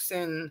jokes,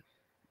 and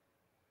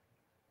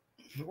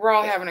we're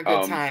all having a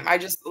good time. I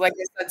just, like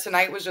I said,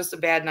 tonight was just a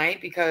bad night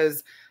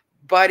because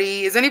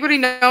Buddy, is anybody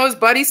knows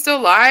Buddy's still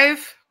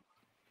live?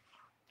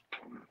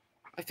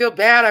 I feel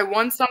bad. I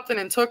won something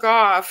and took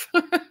off.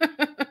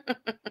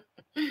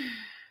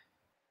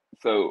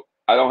 So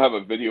I don't have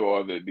a video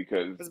of it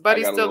because is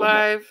Buddy still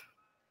live?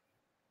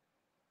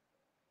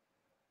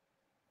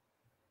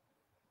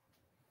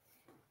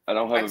 I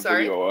don't have a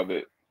video of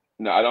it.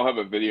 No, I don't have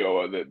a video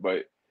of it,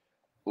 but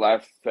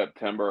last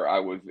September I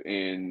was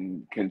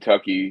in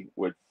Kentucky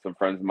with some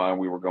friends of mine.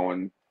 We were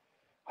going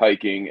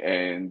hiking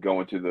and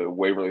going to the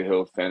Waverly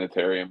Hills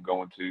Sanitarium,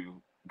 going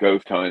to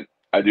ghost hunt.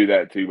 I do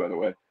that too, by the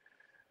way.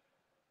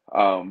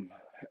 You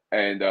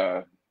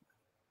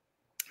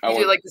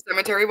do like the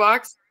cemetery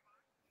walks?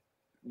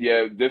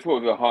 Yeah, this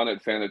was a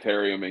haunted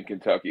sanitarium in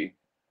Kentucky,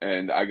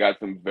 and I got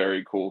some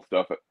very cool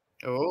stuff, like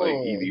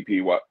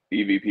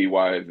EVP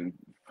wise and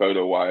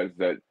photo wise.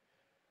 That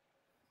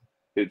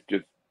it's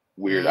just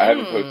weird. I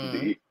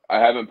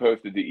haven't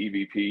posted the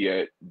EVP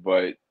yet,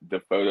 but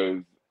the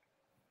photos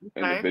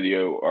and the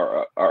video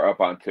are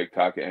up on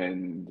TikTok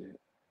and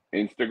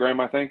Instagram,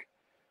 I think.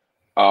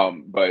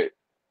 But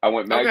I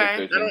went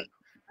magnet fishing.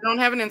 I don't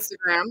have an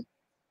Instagram.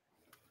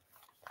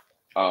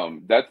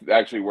 That's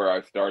actually where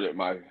I started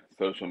my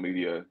social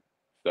media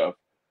stuff.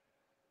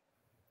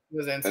 It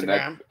was And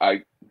that's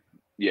Instagram.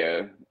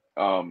 yeah.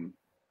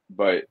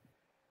 But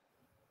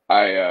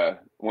I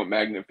went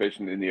magnet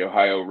fishing in the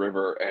Ohio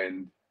River,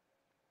 and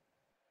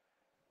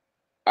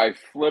I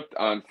slipped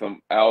on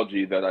some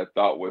algae that I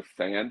thought was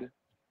sand.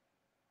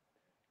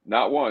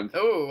 Not once,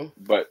 Oh,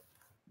 but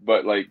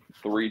like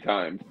 3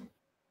 times.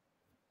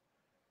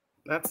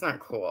 that's not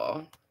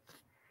cool.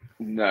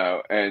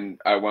 No, and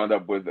I wound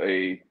up with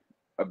a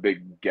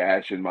big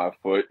gash in my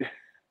foot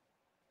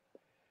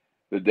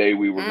the day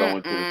we were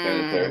going to the Mm-mm.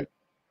 sanitary.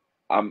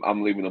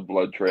 I'm leaving a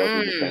blood trail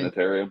through the Mm.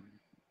 sanitarium.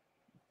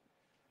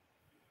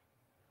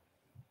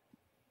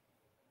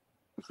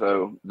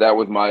 So that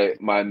was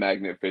my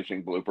magnet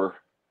fishing blooper.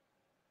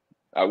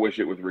 I wish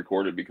it was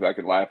recorded because I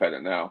could laugh at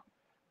it now.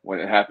 When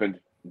it happened,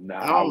 nah,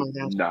 I Oh was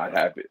my gosh. not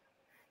happy.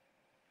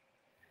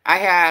 I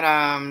had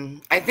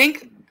I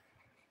think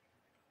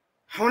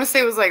I want to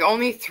say it was like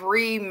only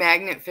 3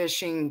 magnet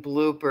fishing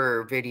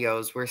blooper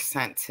videos were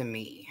sent to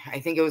me. I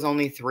think it was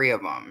only 3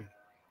 of them.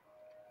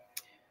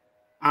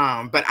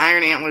 But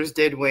Iron Antlers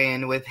did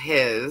win with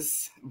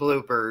his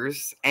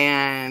bloopers,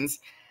 and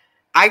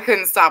I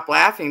couldn't stop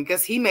laughing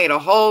because he made a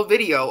whole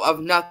video of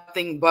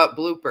nothing but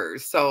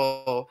bloopers.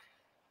 So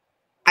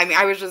I mean,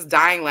 I was just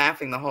dying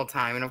laughing the whole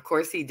time. And of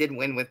course he did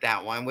win with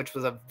that one, which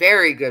was a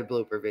very good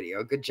blooper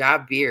video. Good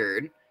job,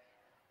 Beard.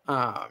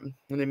 An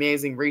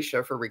amazing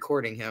Risha for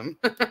recording him.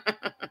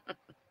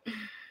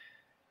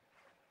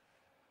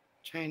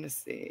 Trying to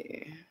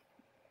see.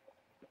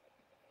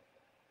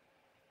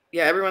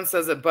 Yeah, everyone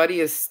says that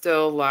Buddy is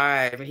still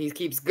live. He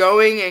keeps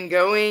going and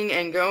going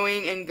and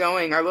going and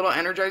going. Our little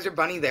Energizer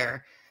Bunny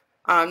there.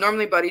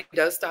 Normally Buddy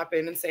does stop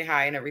in and say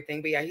hi and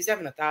everything, but yeah, he's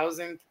having a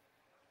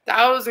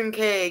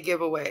 1,000K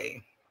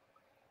giveaway.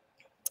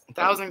 1,000K That's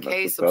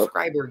what's up.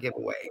 subscriber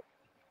giveaway.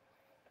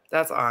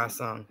 That's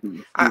awesome.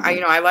 Excuse I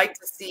me. I like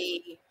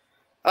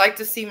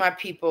to see my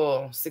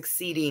people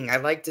succeeding. I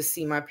like to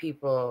see my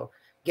people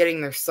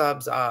getting their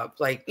subs up.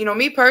 Like,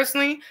 me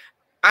personally,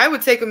 I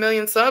would take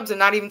 1,000,000 subs and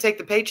not even take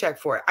the paycheck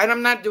for it.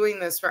 I'm not doing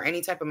this for any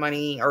type of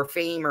money or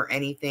fame or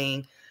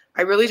anything.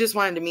 I really just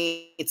wanted to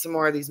meet some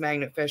more of these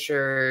magnet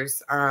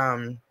fishers.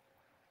 I'm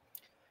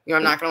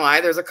not gonna lie,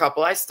 there's a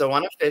couple I still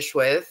want to fish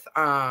with.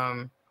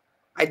 I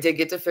did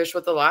get to fish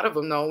with a lot of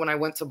them though when I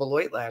went to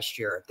Beloit last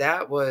year.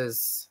 That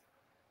was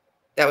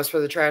for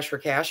the Trash for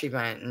Cash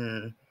event,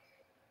 and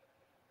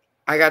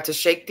I got to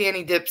shake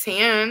Danny Dip's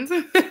hand.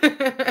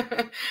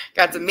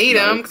 Got to meet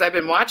him Nice. because I've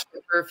been watching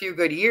him for a few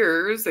good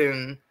years,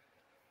 and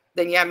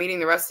then meeting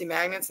the Rusty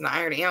Magnets and the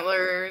Iron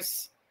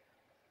Antlers.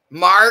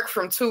 Mark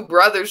from Two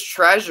Brothers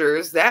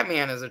Treasures. That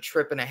man is a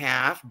trip and a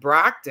half.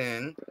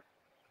 Brockton,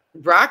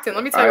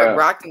 let me tell you what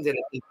Brockton did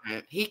at the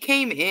event. He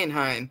came in,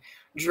 hun,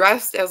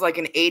 dressed as like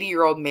an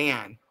 80-year-old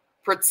man,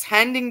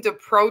 pretending to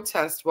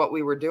protest what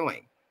we were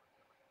doing.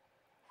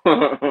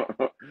 No,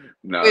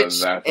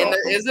 that's awesome.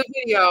 There is a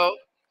video.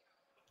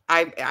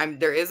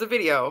 There is a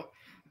video,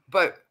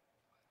 but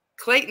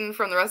Clayton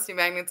from the Rusty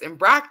Magnets and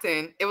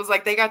Brockton, it was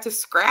like they got to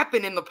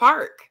scrapping in the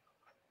park.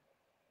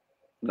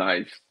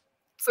 Nice.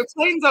 So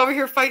Clayton's over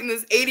here fighting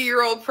this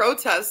 80-year-old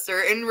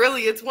protester, and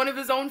really it's one of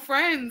his own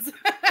friends.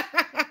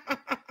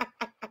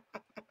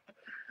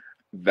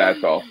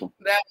 That's awesome.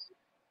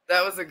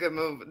 That was a good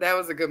move. That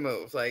was a good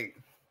move. Like,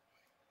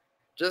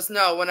 just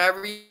know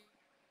whenever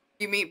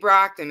you meet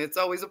Brockton, it's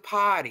always a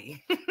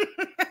party.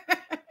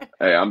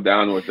 Hey, I'm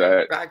down with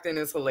that. Brockton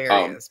is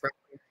hilarious.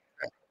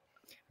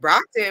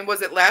 Brockton,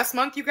 was it last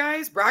month, you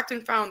guys?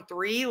 Brockton found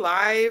 3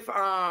 live,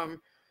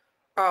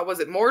 was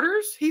it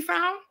mortars he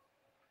found?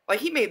 Like,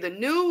 he made the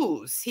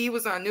news. He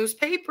was on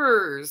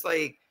newspapers.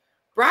 Like,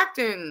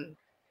 Brockton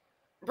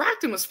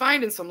was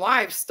finding some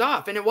live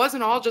stuff. And it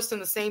wasn't all just in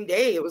the same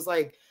day. It was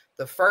like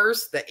the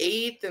 1st, the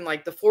 8th, and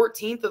like the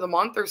 14th of the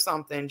month or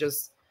something.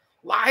 Just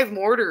live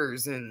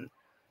mortars. And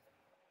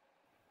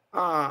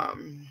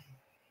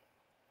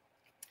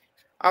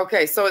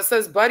okay, so it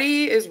says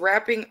Buddy is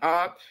wrapping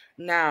up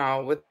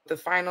now with the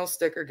final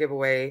sticker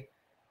giveaway.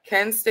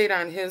 Ken stayed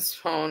on his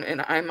phone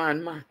and I'm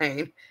on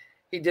mine.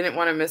 He didn't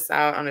want to miss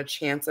out on a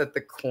chance at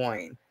the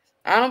coin.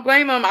 I don't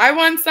blame him. I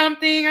won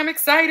something. I'm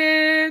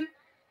excited.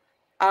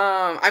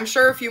 I'm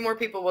sure a few more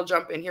people will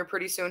jump in here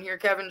pretty soon here,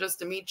 Kevin, just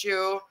to meet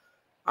you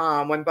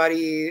when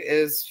Buddy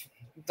is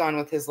done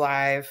with his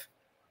live.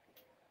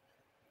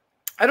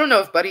 I don't know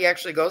if Buddy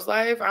actually goes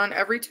live on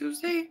every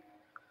Tuesday,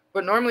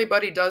 but normally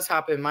Buddy does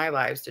hop in my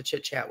lives to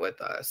chit chat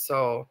with us.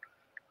 So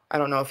I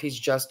don't know if he's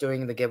just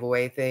doing the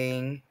giveaway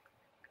thing.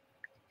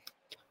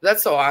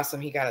 That's so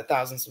awesome. He got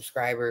 1,000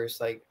 subscribers.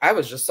 Like, I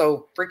was just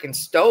so freaking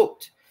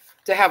stoked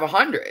to have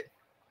 100.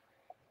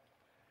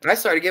 I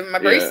started giving my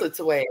bracelets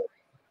away.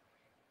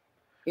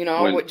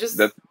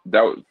 That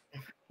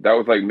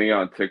was like me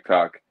on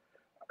TikTok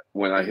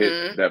when I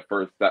hit that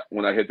first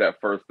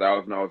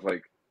 1,000. I was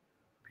like,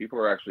 people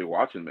are actually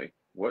watching me.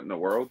 What in the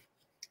world?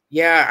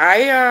 Yeah,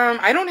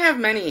 I don't have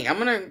many. I'm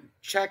gonna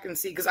check and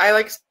see because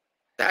I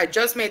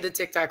just made the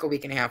TikTok a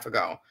week and a half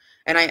ago,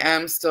 and I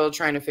am still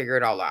trying to figure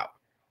it all out.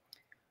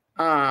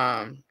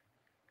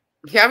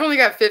 Yeah, I've only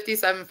got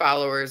 57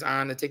 followers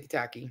on the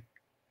TikTok.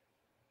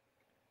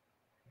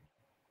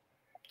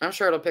 I'm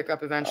sure it'll pick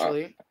up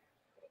eventually.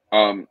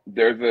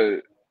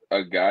 There's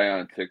a guy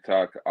on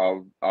TikTok.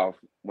 I'll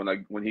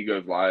when he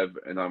goes live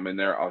and I'm in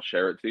there, I'll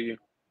share it to you.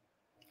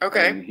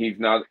 Okay. And he's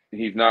not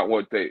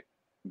what they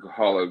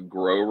call a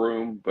grow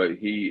room, but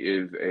he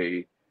is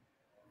a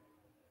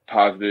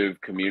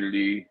positive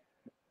community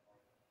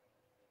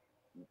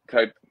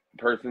type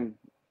person.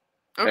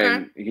 Okay.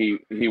 And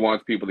he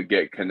wants people to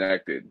get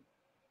connected.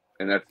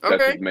 And that's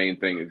Okay. his main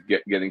thing, is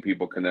getting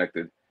people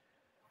connected.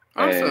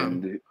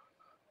 Awesome. And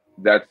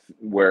that's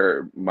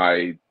where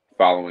my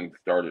following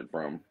started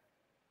from.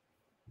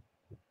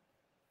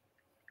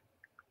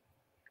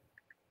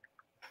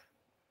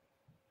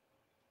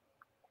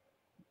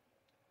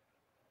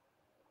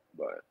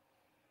 But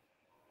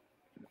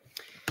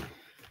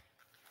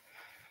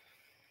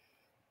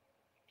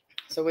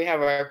so we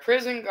have our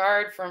prison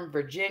guard from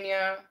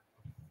Virginia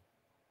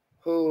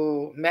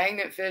who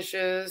magnet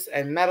fishes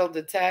and metal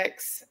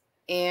detects.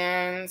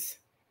 And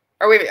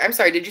wait, I'm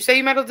sorry, did you say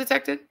you metal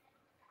detected?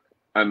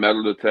 I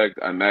metal detect,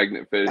 I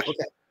magnet fish,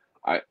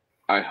 okay.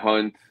 I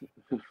hunt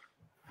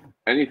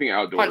anything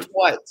outdoors. Hunt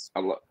what? I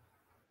love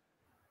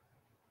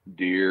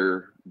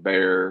deer,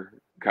 bear,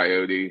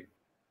 coyote.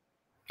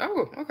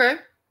 Oh, okay.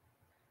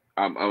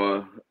 I'm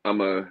a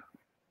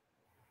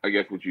I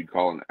guess what you'd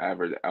call an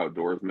avid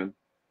outdoorsman.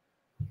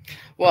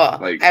 Well,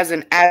 like, as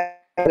an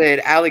avid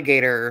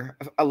alligator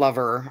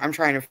lover, I'm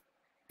trying to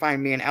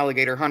find me an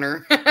alligator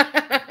hunter.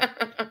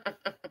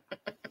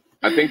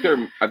 I think they're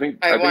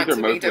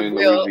mostly in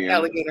Louisiana.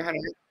 Alligator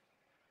hunter.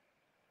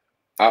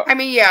 I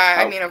mean, yeah,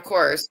 I mean, of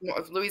course,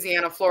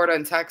 Louisiana, Florida,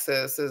 and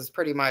Texas is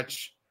pretty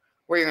much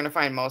where you're going to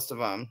find most of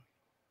them.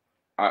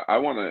 I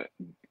want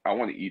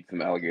to eat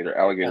some alligator.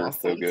 Alligator is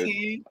so good.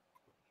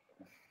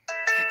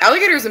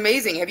 Alligator is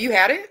amazing. Have you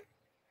had it?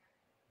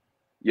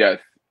 Yes.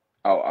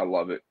 I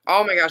love it.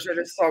 Oh my gosh, it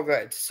is so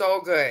good.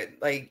 So good.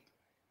 Like,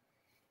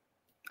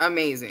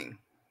 amazing.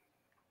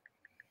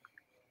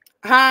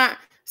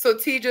 So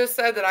T just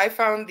said that I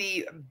found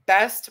the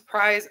best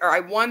prize, or I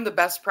won the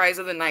best prize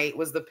of the night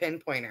was the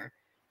pinpointer.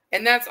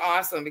 And that's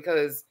awesome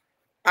because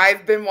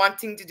I've been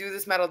wanting to do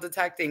this metal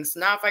detecting. So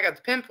now if I got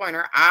the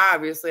pinpointer,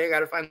 obviously I got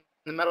to find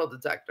the metal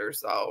detector.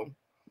 So.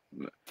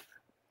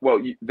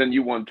 Well, then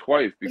you won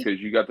twice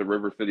because you got the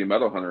River City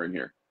Metal Hunter in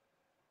here.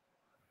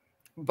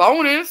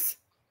 Bonus.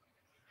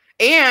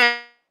 And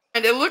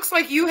it looks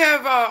like you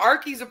have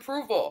Arky's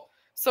approval.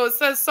 So it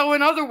says, so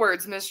in other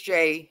words, Miss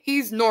J,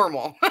 he's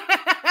normal.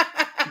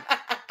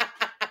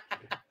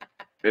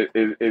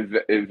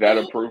 Is that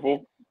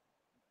approval?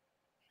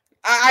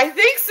 I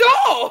think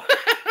so.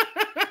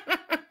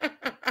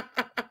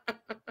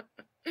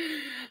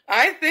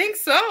 I think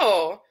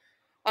so.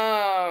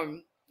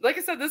 Like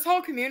I said, this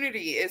whole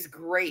community is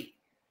great.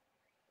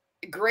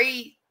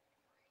 Great.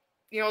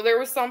 You know, there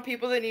were some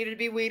people that needed to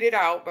be weeded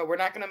out, but we're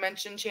not going to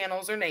mention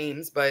channels or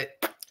names, but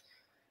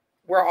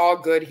we're all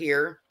good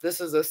here. This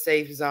is a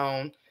safe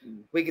zone.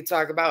 We could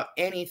talk about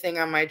anything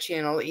on my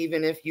channel,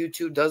 even if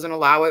YouTube doesn't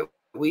allow it.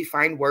 We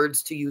find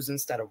words to use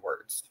instead of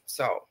words.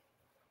 So,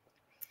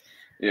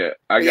 yeah,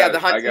 I got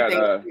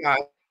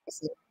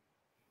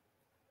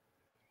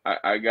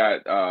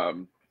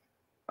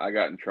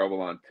in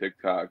trouble on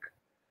TikTok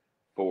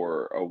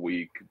for a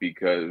week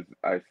because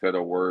I said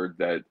a word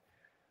that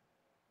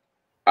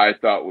I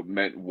thought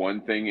meant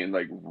one thing in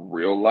like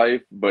real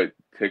life, but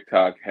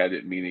TikTok had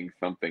it meaning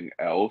something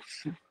else.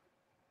 And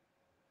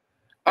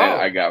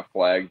I got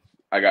flagged.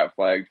 I got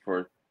flagged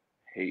for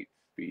hate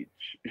speech,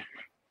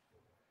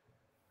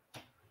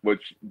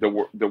 which the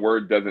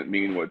word doesn't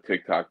mean what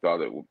TikTok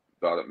thought it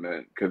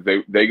meant, because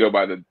they go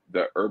by the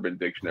Urban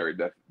Dictionary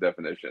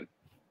definition.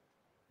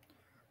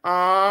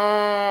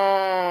 Oh.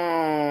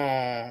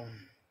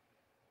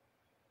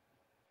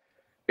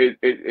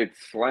 It's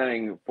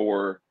slang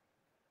for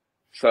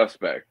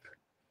suspect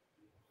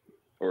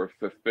or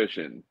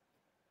suspicion.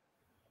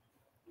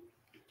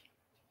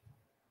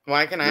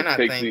 Why can I not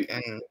think?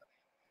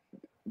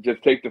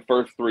 Just take the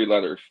first three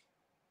letters.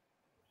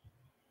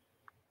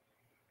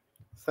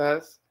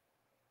 Sus?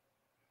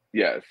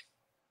 Yes.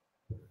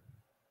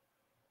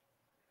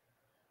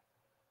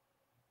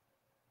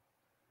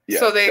 Yes.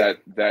 So they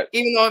that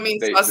even though it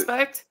means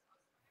suspect?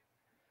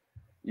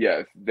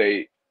 Yes,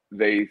 they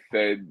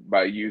said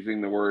by using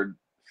the word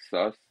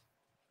sus,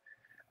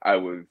 I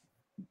was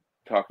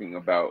talking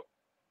about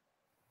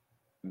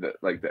the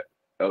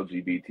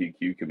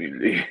LGBTQ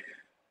community.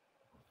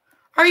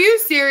 Are you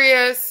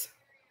serious?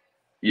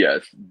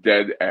 Yes,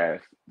 dead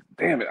ass.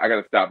 Damn it, I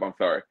gotta stop. I'm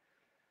sorry.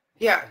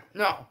 Yeah,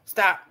 no,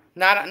 stop.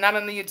 Not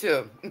on the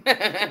YouTube.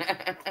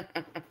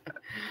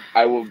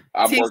 I will.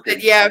 I'm working.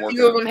 Said, yeah, a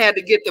few of them had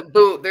to get the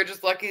boot. They're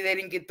just lucky they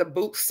didn't get the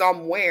boot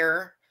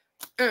somewhere.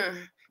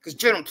 Because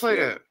Jay don't play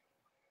that.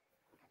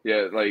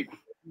 Yeah, like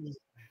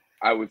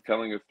I was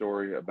telling a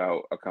story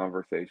about a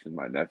conversation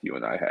my nephew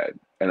and I had,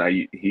 and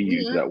he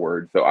used that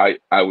word. So I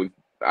was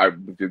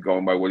just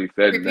going by what he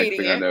said. And next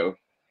thing I know,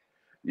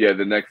 Yeah,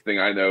 the next thing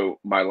I know,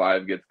 my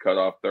live gets cut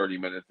off 30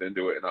 minutes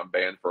into it, and I'm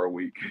banned for a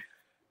week.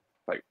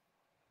 Like,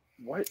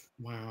 what?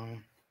 Wow.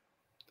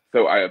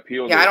 So I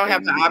appealed Yeah, I it, don't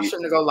have the and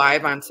option to go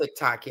live on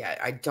TikTok yet.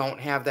 I don't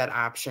have that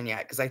option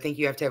yet because I think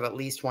you have to have at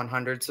least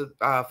 100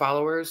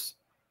 followers.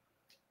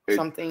 it's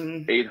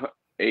Something.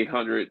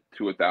 800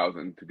 to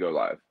 1,000 to go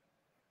live.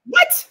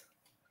 What?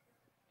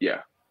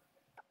 Yeah.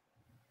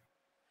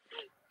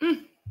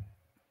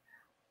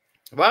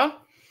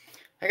 Well,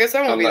 I guess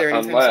I won't be there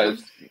anytime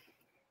soon.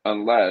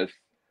 Unless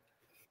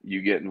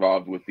you get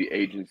involved with the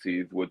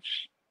agencies,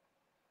 which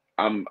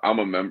I'm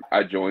a member.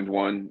 I joined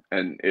one,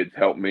 and it's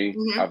helped me.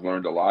 I've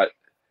learned a lot,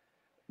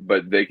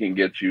 but they can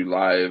get you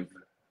live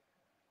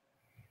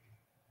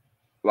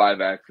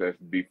access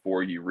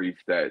before you reach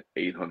that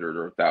 800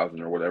 or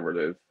 1,000 or whatever it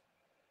is.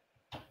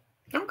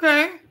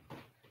 Okay.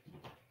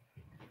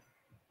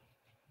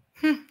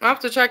 I'll have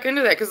to check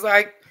into that because,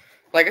 like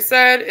I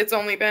said, it's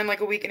only been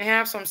like a week and a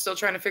half, so I'm still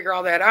trying to figure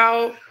all that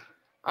out.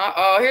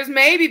 Here's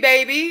Maybe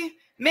Baby.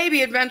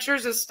 Maybe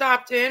Adventures has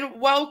stopped in.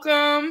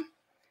 Welcome.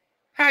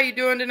 How you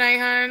doing tonight,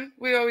 hon?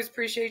 We always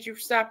appreciate you for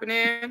stopping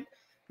in.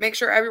 Make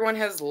sure everyone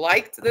has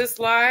liked this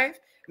live.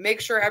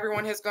 Make sure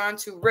everyone has gone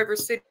to River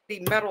City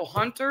Metal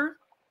Hunter.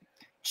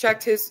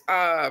 Checked his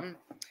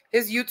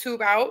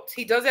YouTube out.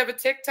 He does have a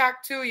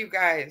TikTok too, you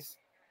guys.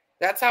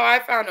 That's how I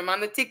found him,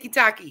 on the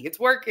tiki-taki. It's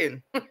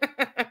working.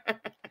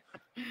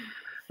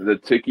 The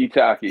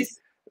tiki-taki.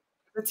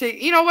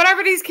 You know,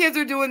 whatever these kids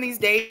are doing these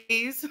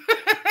days.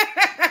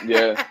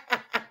 Yeah.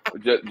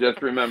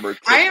 Just remember,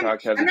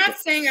 TikTok I'm not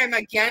saying I'm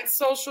against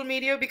social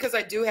media because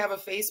I do have a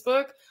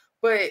Facebook,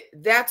 but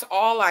that's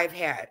all I've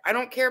had. I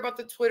don't care about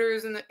the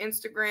Twitters and the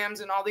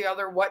Instagrams and all the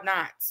other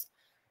whatnots.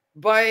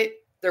 But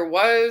there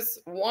was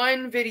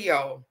one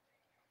video.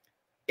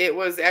 It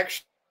was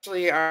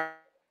actually about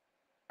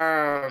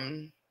a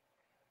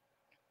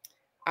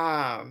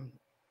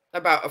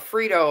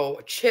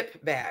Frito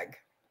chip bag,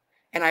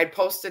 and I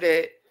posted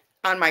it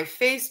on my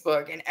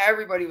Facebook, and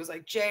everybody was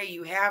like, Jay,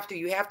 you have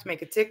to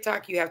make a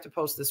TikTok. You have to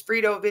post this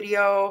Frito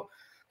video.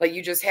 Like,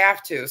 you just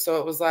have to. So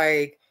it was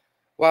like,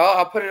 well,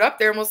 I'll put it up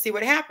there and we'll see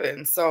what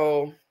happens.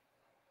 So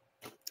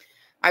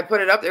I put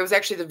it up. It was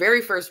actually the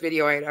very first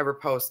video I had ever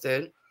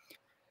posted.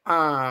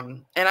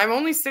 And I'm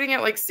only sitting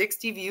at like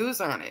 60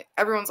 views on it.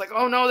 Everyone's like,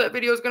 oh no, that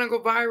video is going to go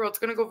viral. It's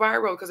going to go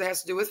viral because it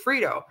has to do with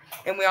Frito.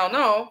 And we all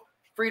know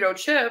Frito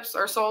chips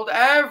are sold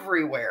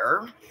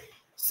everywhere.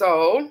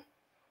 So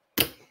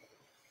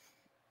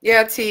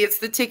yeah, T, it's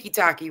the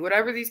tiki-taki.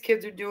 Whatever these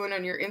kids are doing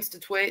on your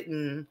Insta-Twit,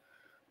 and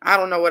I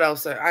don't know what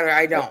else.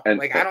 I don't. I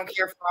don't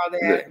care for all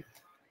that.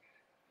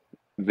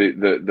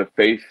 The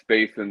face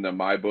space in the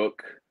My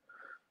Book.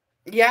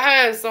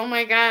 Yes. Oh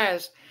my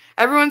gosh.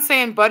 Everyone's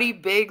saying Buddy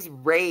Big's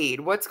raid.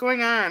 What's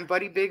going on?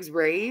 Buddy Big's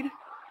raid?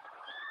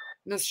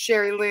 Miss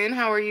Sherry Lynn,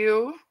 how are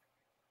you?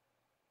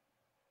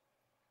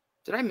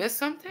 Did I miss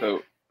something?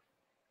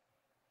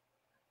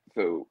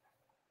 So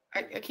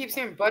I keep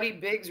saying Buddy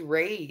Big's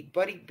raid.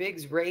 Buddy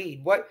Big's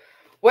raid. What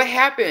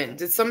happened?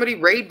 Did somebody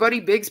raid Buddy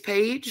Big's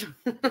page?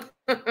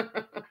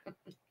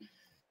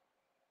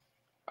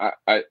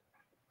 I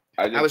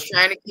was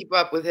trying to keep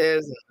up with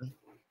his.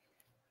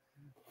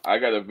 I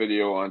got a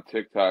video on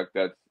TikTok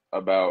that's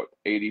about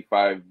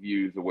 85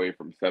 views away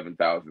from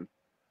 7,000.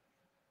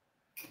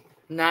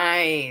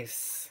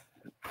 Nice.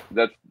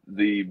 That's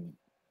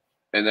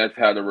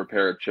how to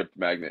repair a chipped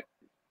magnet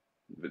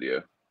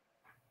video.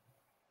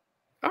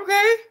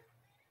 Okay.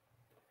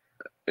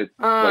 It's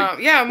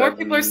yeah, more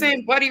people are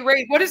saying Buddy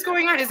raid. What is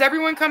going on? Is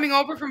everyone coming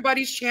over from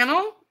Buddy's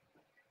channel?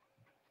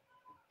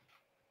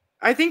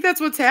 I think that's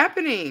what's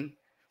happening.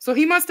 So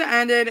he must have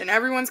ended and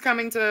everyone's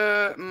coming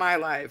to my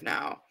live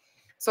now.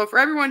 So for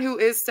everyone who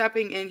is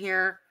stepping in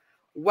here,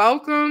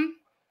 welcome.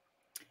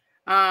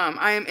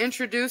 I am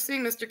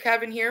introducing Mr.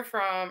 Kevin here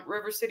from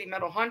River City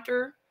Metal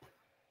Hunter.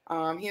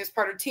 He is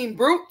part of Team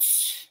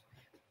Brutes,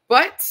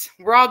 but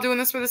we're all doing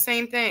this for the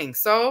same thing.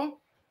 So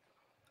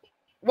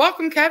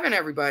welcome, Kevin,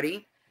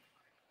 everybody.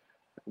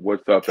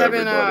 What's up,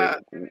 Kevin,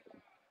 everybody?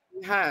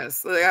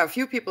 Yes, a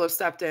few people have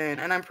stepped in,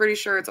 and I'm pretty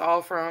sure it's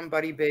all from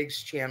Buddy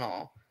Big's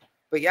channel.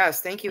 But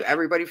yes, thank you,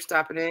 everybody, for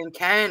stopping in.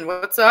 Ken,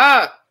 what's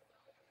up?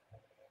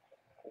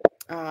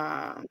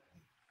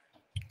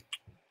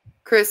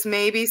 Chris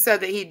maybe said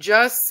that he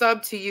just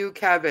subbed to you,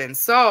 Kevin.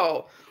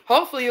 So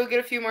hopefully you'll get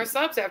a few more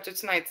subs after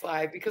tonight's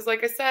live because,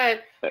 like I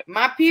said,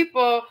 my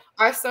people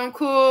are some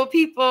cool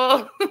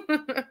people.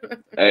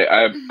 Hey,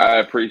 I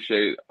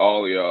appreciate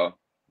all y'all.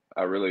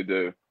 I really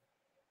do.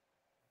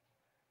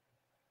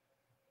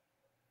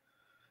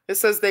 It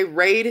says they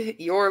raid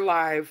your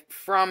live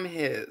from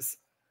his.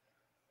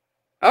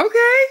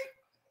 Okay.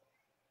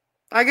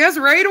 I guess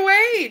raid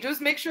away.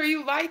 Just make sure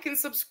you like and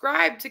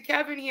subscribe to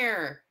Kevin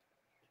here.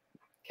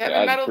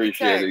 Kevin Metal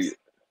Detects.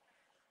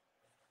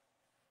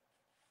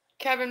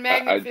 Kevin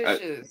Magnet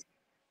Fishes.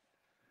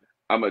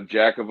 I'm a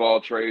jack of all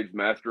trades,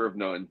 master of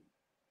none.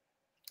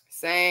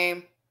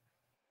 Same.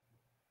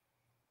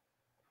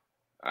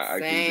 I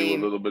can do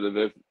a little bit of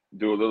this,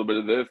 do a little bit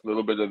of this, a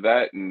little bit of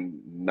that, and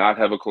not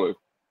have a clue.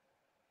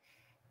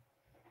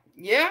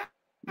 Yeah,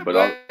 but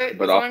as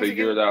I'll long as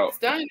figure it out. it's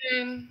done,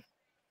 then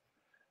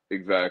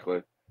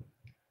Exactly.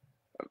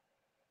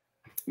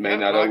 May yep,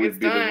 not it all always gets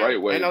be the done.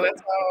 right way. I know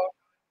But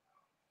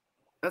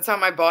that's how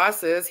my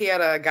boss is. He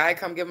had a guy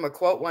come give him a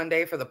quote one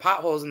day for the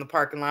potholes in the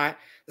parking lot.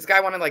 This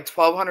guy wanted like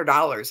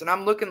 $1,200, and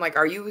I'm looking like,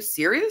 are you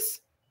serious?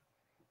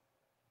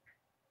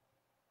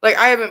 Like,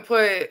 I haven't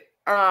put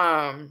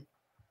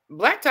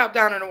blacktop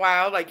down in a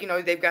while. Like, you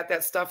know, they've got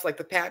that stuff like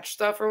the patch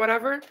stuff or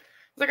whatever. It's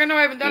like, I know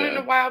I haven't done it in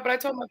yeah, a while, but I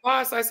told my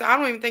boss, I said, I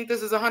don't even think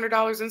this is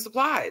 $100 in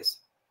supplies.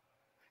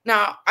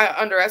 Now, I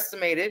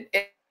underestimated.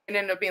 It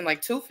ended up being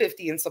like $250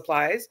 in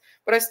supplies,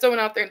 but I still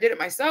went out there and did it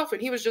myself.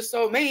 And he was just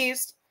so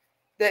amazed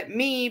that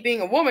me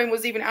being a woman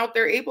was even out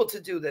there able to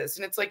do this.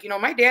 And it's like, you know,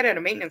 my dad had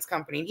a maintenance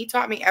company and he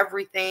taught me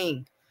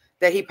everything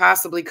that he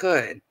possibly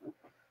could.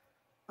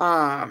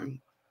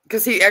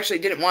 Because he actually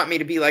didn't want me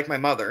to be like my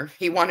mother.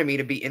 He wanted me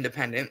to be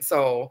independent.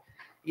 So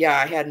yeah,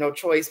 I had no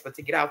choice but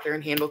to get out there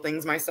and handle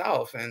things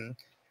myself. And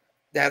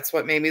that's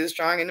what made me the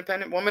strong,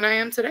 independent woman I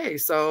am today.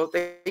 So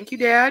thank you,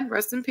 Dad.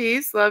 Rest in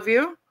peace. Love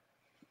you.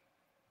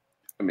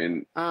 I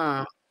mean,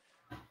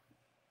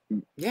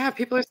 yeah,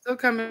 people are still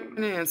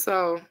coming in.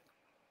 So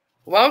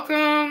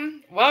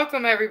welcome,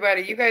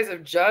 everybody. You guys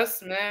have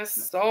just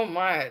missed so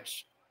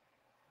much.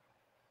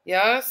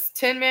 Yes,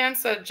 Tin Man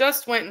said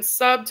just went and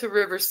subbed to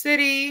River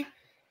City.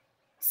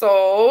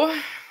 So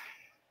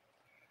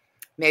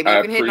maybe I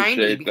you can hit 90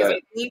 appreciate because that.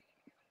 I think,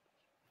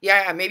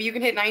 yeah, maybe you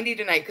can hit 90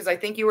 tonight because I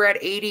think you were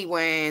at 80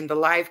 when the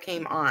live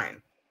came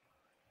on.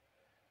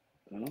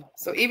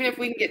 So even if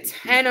we can get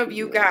 10 of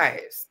you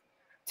guys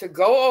to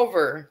go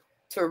over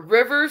to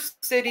River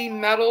City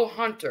Metal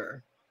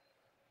Hunter.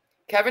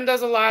 Kevin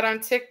does a lot on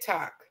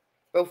TikTok,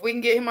 but if we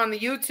can get him on the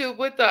YouTube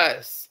with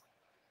us,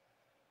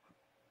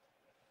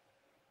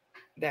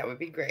 that would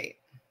be great.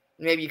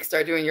 Maybe you can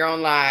start doing your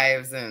own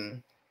lives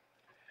and.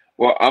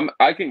 Well,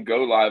 I can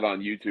go live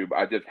on YouTube.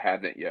 I just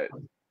haven't yet.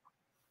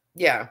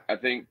 Yeah. I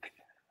think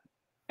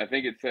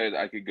it said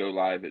I could go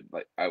live at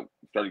like I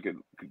started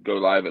to go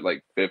live at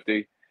like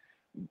 50,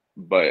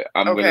 but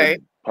I'm gonna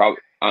probably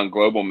on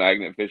Global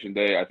Magnet Fishing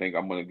Day. I think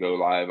I'm gonna go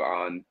live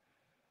on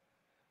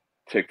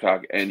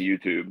TikTok and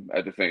YouTube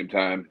at the same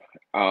time.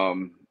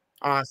 Awesome.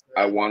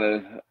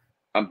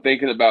 I'm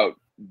thinking about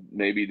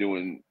maybe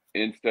doing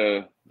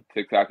Insta,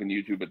 TikTok, and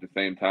YouTube at the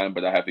same time,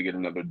 but I have to get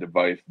another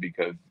device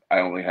because I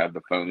only have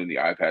the phone and the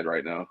iPad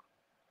right now.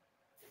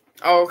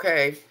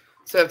 Okay.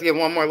 So I have to get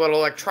one more little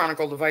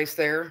electronical device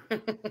there.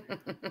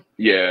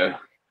 Yeah.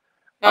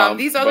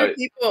 These other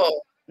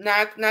people,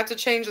 not to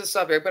change the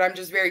subject, but I'm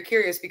just very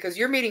curious because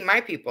you're meeting my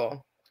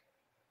people.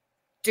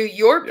 Do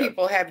your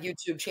people have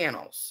YouTube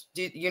channels?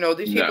 Do you know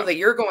these people that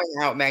you're going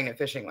out magnet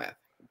fishing with?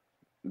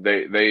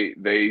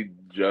 They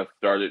just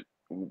started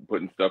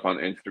putting stuff on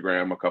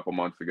Instagram a couple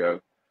months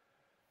ago.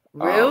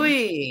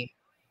 Really?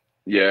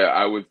 Yeah,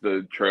 I was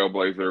the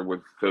trailblazer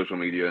with social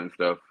media and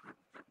stuff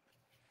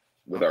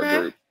with our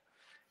group.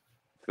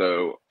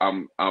 So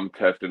I'm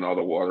testing all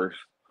the waters.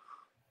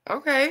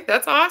 Okay,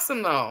 that's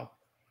awesome though.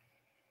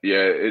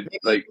 Yeah, it's maybe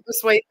like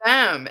persuade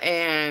them.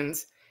 And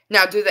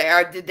now, did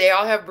they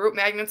all have brute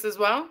magnets as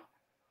well?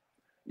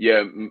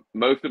 Yeah,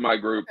 most of my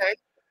group,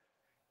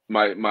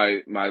 my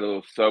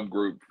little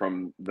subgroup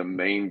from the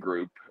main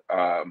group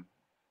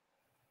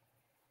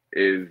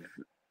is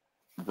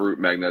brute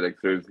magnetics.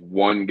 There's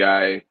one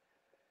guy,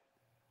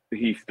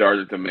 he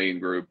started the main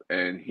group,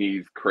 and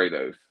he's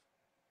Kratos.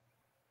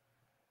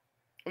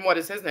 And what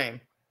is his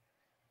name?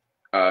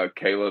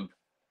 Caleb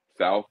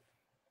South.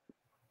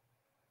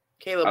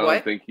 Caleb I don't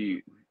what? think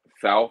he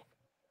South.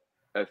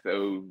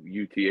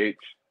 SOUTH.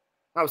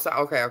 Oh, so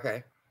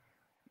okay.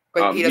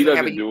 But he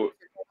doesn't do it.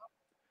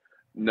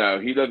 No,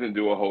 he doesn't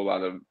do a whole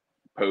lot of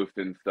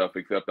posting stuff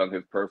except on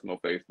his personal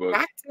Facebook.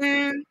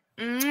 Brockton.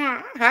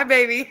 Hi,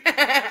 baby.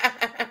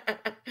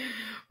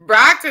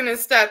 Brockton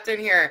has stepped in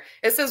here.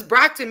 It says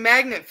Brockton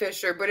Magnet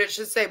Fisher, but it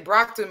should say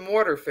Brockton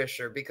Mortar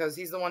Fisher because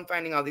he's the one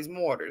finding all these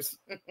mortars.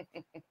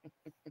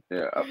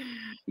 Yeah,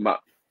 my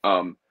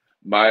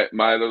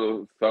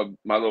little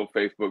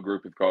Facebook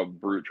group is called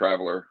Brute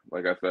Traveler.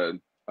 Like I said,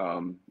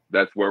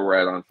 that's where we're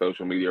at on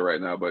social media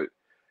right now. But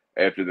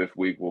after this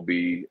week, we'll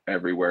be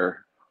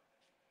everywhere.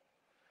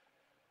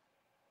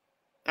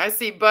 I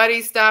see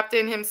Buddy stopped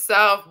in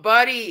himself.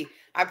 Buddy,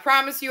 I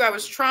promise you I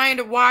was trying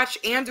to watch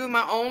and do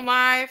my own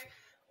live.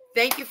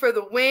 Thank you for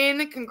the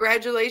win.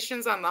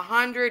 Congratulations on the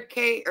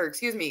 100K, or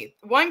excuse me,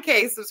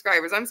 1K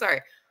subscribers. I'm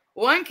sorry.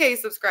 1K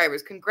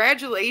subscribers.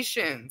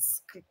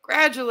 Congratulations.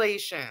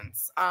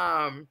 Congratulations.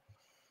 I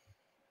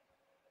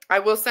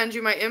will send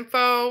you my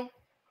info.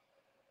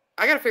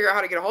 I got to figure out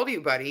how to get a hold of you,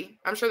 buddy.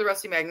 I'm sure the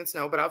Rusty Magnets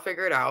know, but I'll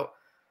figure it out.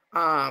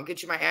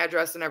 Get you my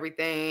address and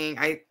everything.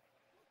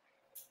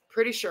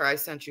 Pretty sure I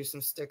sent you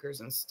some stickers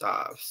and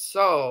stuff.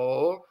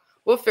 So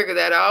we'll figure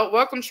that out.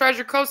 Welcome,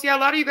 Treasure Coast. Yeah, a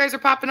lot of you guys are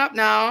popping up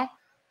now.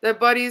 That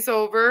Buddy's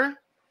over.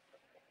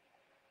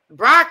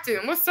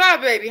 Brockton, what's up,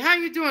 baby? How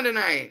you doing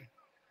tonight?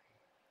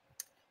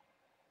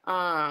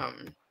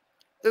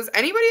 Does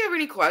anybody have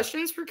any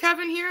questions for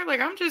Kevin here?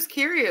 Like, I'm just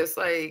curious.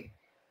 Like,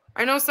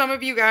 I know some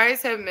of you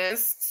guys have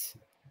missed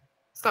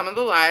some of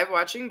the live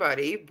watching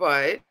Buddy,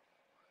 but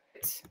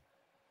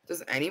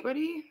does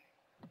anybody?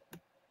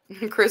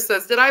 Chris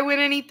says, did I win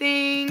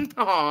anything?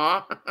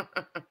 Aw.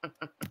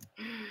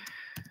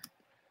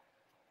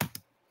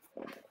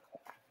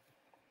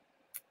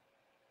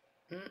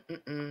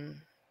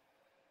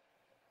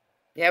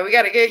 Yeah, we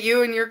got to get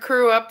you and your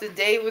crew up to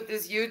date with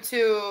this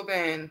YouTube,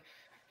 and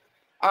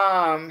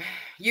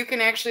you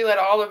can actually let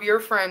all of your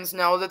friends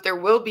know that there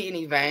will be an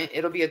event.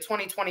 It'll be a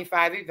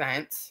 2025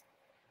 event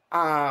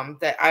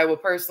that I will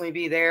personally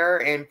be there,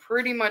 and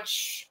pretty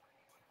much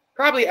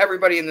probably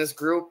everybody in this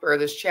group or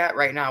this chat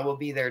right now will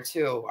be there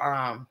too.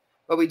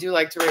 But we do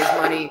like to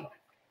raise money.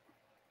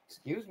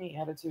 Excuse me,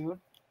 attitude.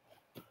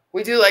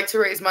 We do like to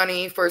raise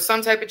money for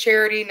some type of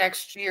charity.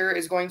 Next year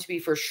is going to be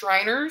for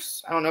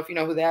Shriners. I don't know if you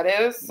know who that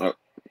is.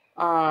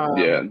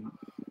 Yeah.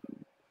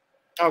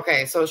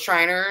 Okay, so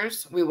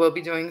Shriners, we will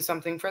be doing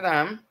something for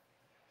them.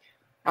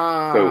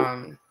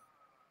 So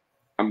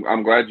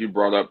I'm glad you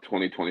brought up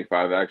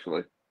 2025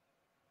 actually,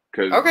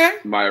 because okay,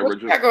 my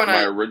original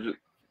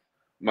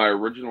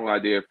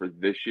idea for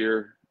this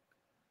year,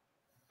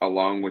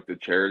 along with the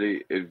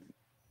charity, is,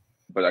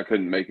 but I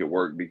couldn't make it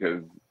work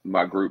because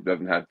my group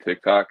doesn't have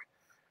TikTok.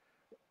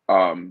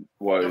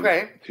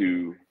 Was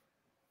to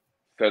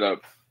set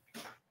up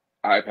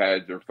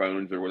iPads or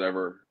phones or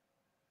whatever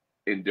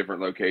in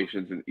different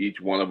locations, and each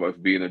one of us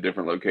be in a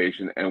different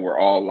location, and we're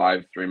all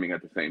live streaming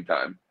at the same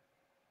time.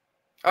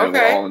 And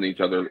we're all in each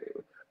other.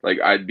 Like,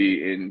 I'd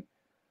be in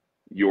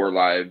your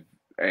live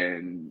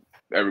and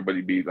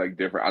everybody be like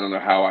different. I don't know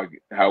how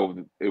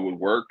it would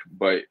work,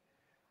 but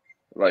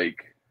like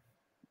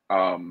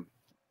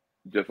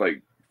just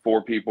like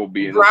 4 people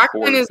being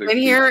Brockton is in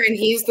here, and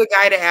he's the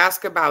guy to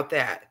ask about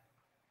that.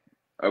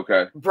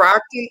 Okay.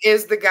 Brockton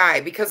is the guy,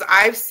 because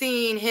I've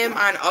seen him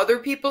on other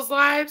people's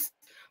lives,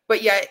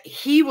 but yet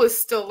he was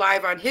still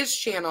live on his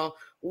channel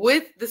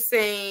with the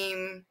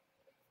same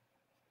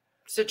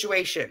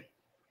situation.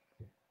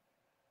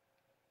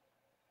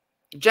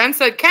 Jen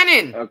said,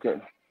 Kenan. Okay.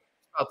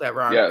 Spelled that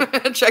wrong. Yeah.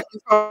 Check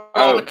your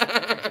phone.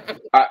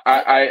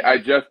 I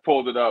just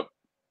pulled it up,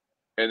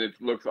 and it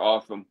looks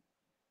awesome.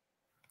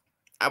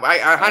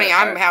 Honey,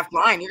 I'm half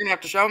blind. You're going to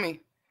have to show me.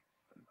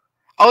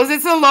 Oh, is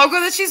it the logo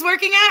that she's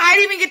working on? I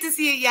didn't even get to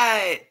see it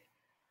yet.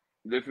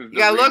 This is you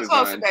gotta look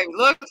closer, baby.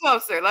 Look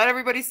closer. Let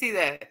everybody see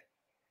that.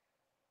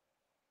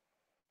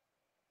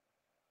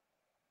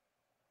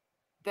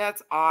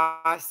 That's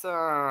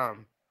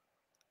awesome.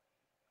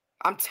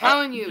 I'm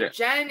telling you,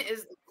 Jen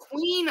is the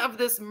queen of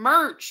this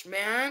merch,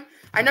 man.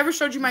 I never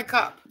showed you my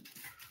cup.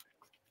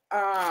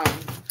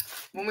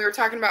 When we were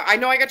talking about, I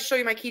know I got to show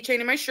you my keychain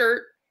and my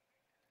shirt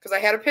because I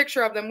had a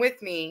picture of them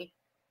with me,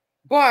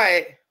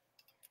 but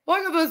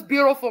look at this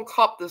beautiful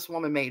cup this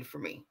woman made for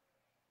me.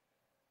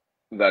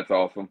 That's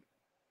awesome.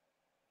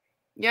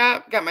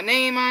 Yeah, got my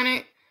name on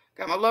it.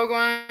 Got my logo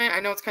on it. I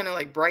know it's kind of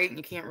like bright and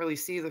you can't really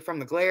see from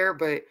the glare,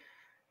 but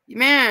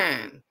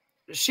man,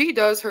 she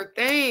does her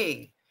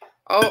thing.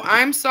 Oh,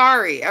 I'm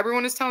sorry.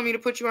 Everyone is telling me to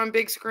put you on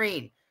big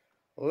screen.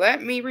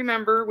 Let me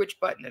remember which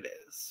button it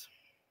is.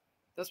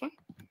 This one?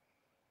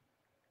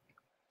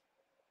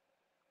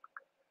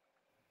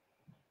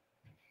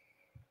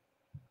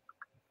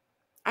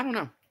 I don't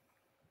know.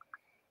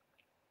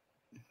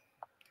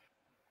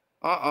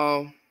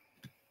 Uh-oh.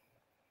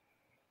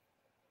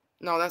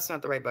 No, that's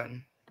not the right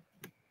button.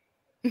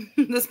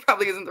 This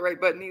probably isn't the right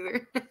button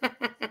either.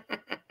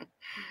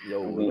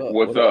 Yo,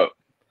 what's up?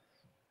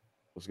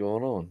 What's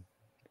going on?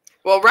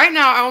 Well, right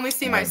now I only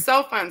see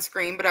myself on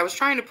screen, but I was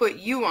trying to put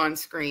you on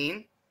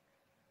screen.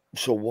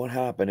 So what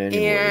happened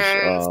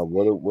anyways?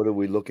 What are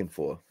we looking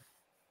for?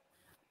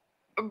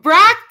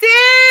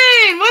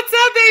 Brockton! What's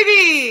up,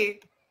 baby?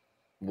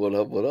 What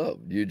up, what up?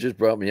 You just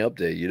brought me up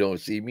there. You don't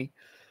see me?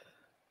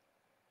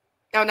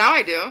 Oh, now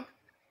I do.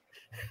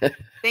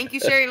 Thank you,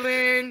 Sherry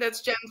Lynn.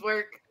 That's Jen's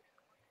work.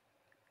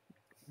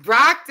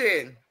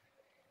 Brockton,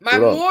 my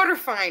water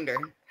finder.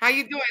 How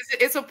you doing?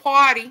 It's a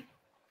party.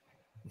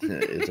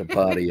 It's a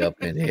party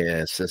up in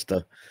here,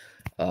 sister.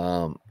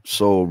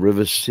 So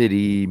River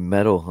City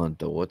Metal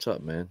Hunter, what's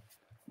up, man?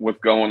 What's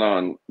going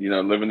on? You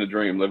know, living the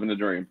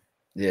dream.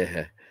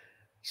 Yeah.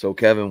 So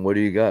Kevin, what do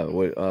you got?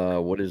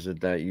 What is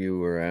it that you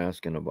were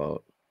asking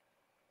about?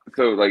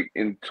 So like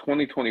in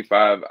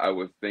 2025, I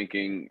was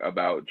thinking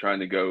about trying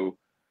to go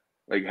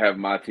like have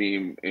my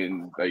team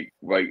in like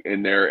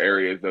in their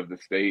areas of the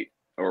state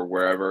or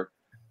wherever,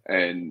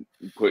 and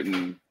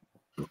putting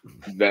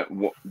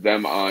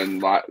them on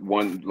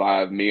one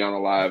live, me on a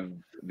live,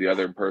 the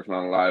other person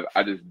on a live.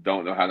 I just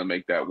don't know how to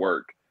make that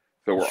work.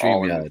 So we're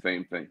all in the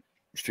same thing.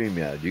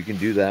 StreamYard, you can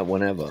do that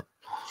whenever.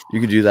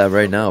 You can do that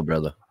right now,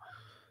 brother.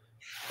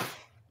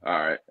 All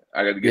right,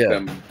 I got to get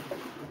them.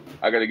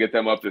 I got to get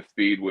them up to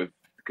speed with,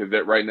 because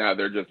right now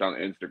they're just on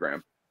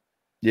Instagram.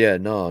 Yeah,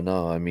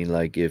 no. I mean,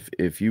 like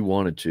if you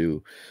wanted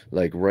to,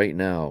 like right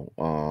now,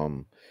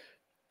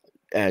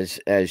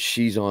 as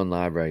she's on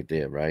live right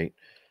there, right?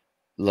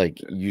 Like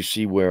you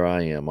see where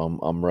I am.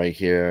 I'm right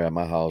here at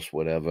my house,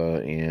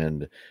 whatever,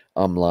 and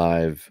I'm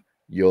live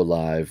you're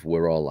live,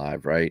 we're all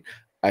live, right?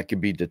 I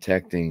could be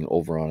detecting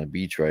over on a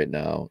beach right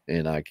now,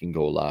 and I can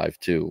go live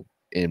too,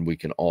 and we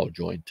can all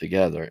join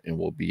together, and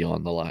we'll be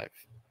on the live.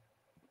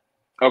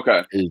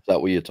 Okay. Is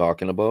that what you're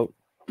talking about?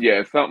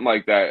 Yeah, something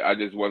like that. I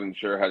just wasn't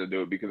sure how to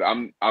do it because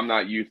I'm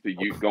not used to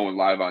you going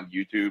live on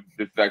YouTube.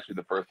 This is actually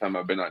the first time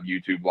I've been on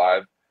YouTube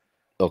live.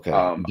 Okay.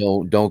 Um,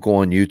 Don't go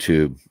on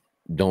YouTube.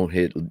 Don't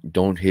hit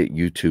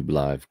YouTube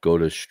live. Go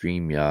to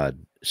StreamYard.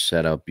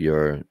 Set up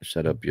your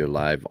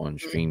live on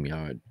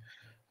StreamYard.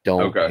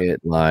 Don't okay.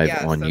 hit live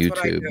Yes, on that's what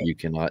I YouTube. do. You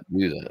cannot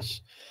do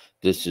this.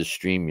 This is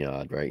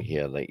StreamYard right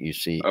here that you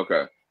see.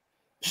 Okay.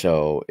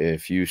 So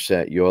if you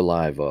set your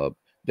live up,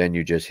 then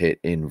you just hit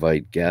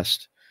invite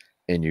guest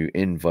and you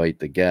invite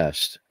the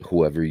guest,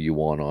 whoever you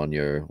want on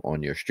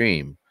your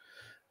stream,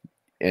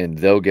 and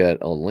they'll get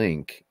a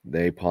link.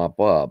 They pop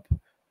up,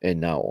 and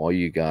now all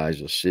you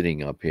guys are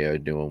sitting up here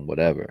doing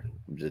whatever,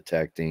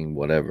 detecting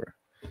whatever.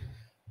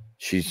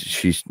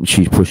 She's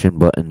pushing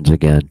buttons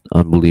again.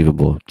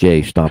 Unbelievable.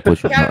 Jay, stop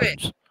pushing Kevin,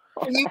 buttons.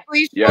 can you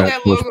please show Yeah. that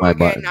Don't push logo my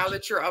again now buttons.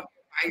 that you're up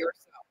by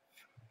yourself?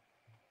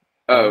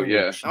 Oh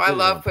yeah. She Oh, I did it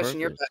love on pushing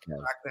your purpose,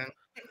 button,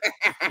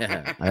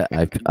 Kev.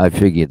 Brockton. I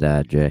figured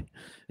that, Jay.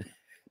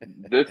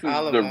 This is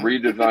All of the them.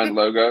 redesigned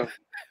logo.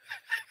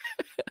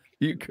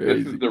 You This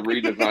is crazy. the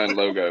redesigned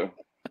logo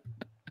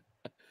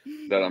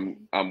that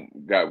I'm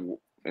got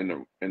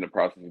in the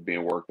process of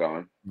being worked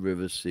on.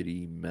 River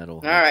City Metal.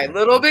 All right, a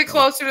little bit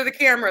closer to the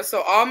camera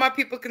so all my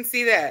people can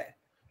see that.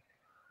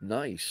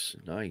 Nice.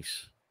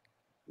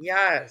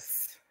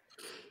 Yes.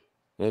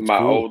 That's My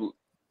cool. old.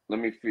 Let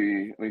me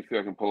see if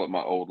I can pull up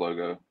my old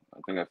logo. I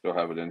think I still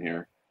have it in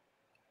here.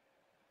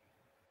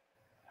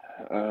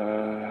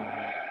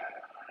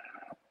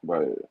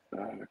 But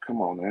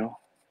come on now.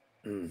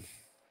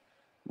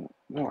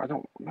 No, I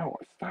don't. No,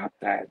 stop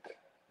that.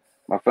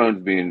 My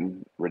phone's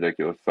being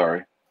ridiculous.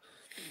 Sorry.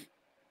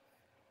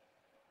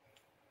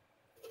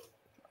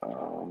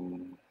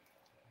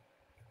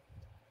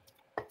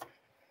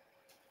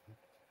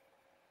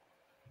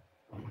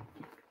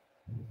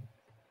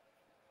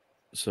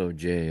 So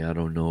Jay, I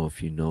don't know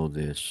if you know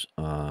this,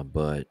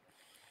 but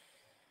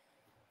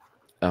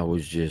I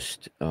was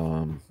just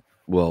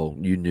well,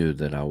 you knew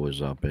that I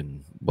was up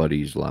in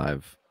Buddy's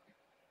live,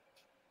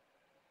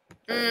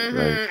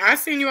 right? I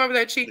seen you over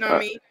there cheating on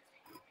me.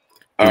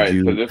 All Did right, so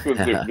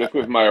you? this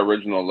was my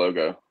original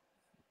logo.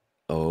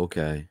 Oh,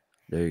 okay.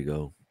 There you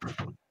go.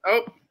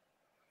 Oh.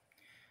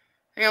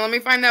 Hang on, let me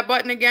find that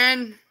button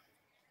again.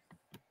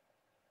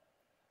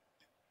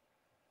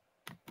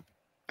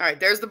 All right,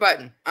 there's the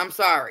button. I'm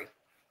sorry.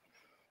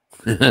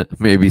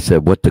 Maybe he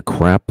said, "What the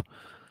crap?"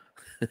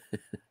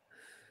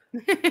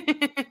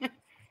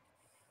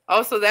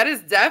 Oh, so that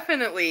is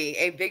definitely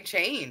a big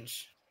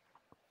change.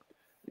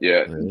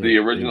 Yeah, Yeah, the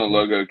original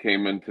there you logo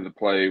came into the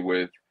play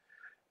with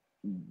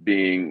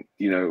being,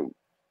 in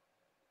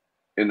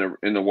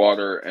the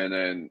water, and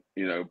then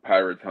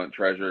pirates hunt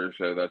treasure.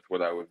 So that's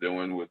what I was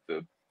doing with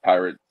the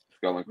pirate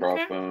skull and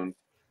crossbones.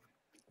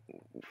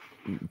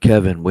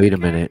 Kevin, wait a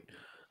minute.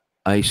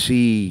 I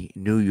see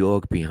New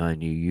York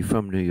behind you. You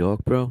from New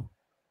York, bro?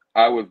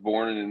 I was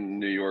born in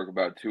New York,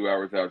 about 2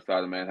 hours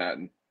outside of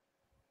Manhattan.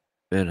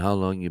 And how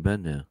long you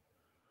been there?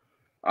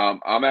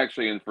 I'm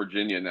actually in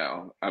Virginia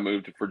now. I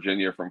moved to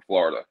Virginia from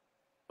Florida.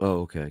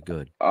 Oh, okay,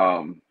 good.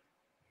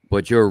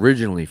 But you're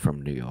originally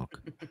from New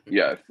York.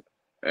 Yes,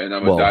 and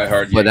I'm well, a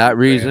diehard for that Yankees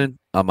reason,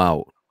 I'm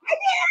out.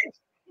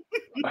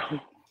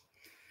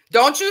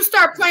 Don't you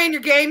start playing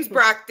your games,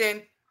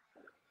 Brockton.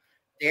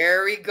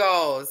 There he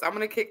goes. I'm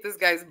going to kick this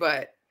guy's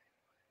butt.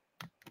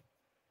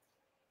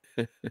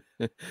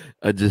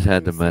 I just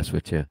had to mess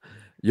with you.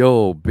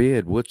 Yo,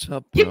 Beard, what's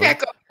up, bro? Get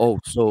back up. Oh,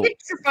 so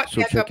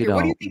check it out.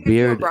 What do you think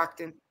Beard, doing,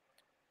 Brockton?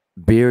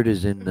 Beard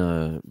is in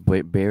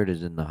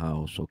the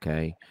house,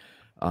 okay?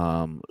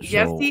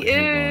 Yes, he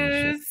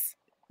is.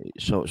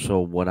 So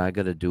what I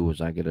gotta do is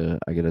I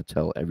gotta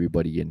tell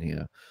everybody in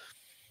here.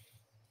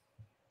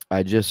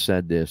 I just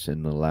said this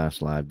in the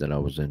last live that I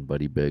was in,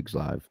 Buddy Big's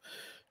live.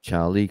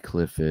 Charlie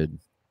Clifford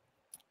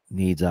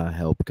needs our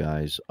help,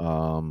 guys.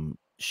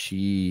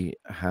 She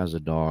has a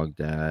dog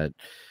that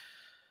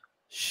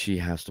she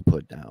has to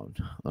put down.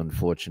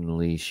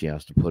 Unfortunately, she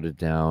has to put it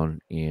down,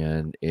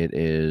 and it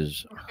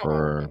is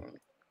her.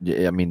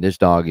 I mean, this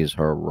dog is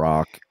her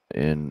rock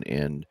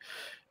and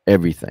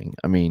everything.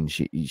 I mean,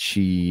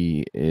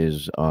 she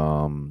is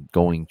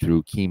going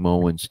through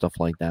chemo and stuff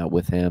like that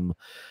with him,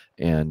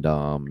 and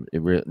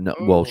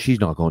well,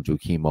 she's not going through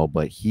chemo,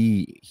 but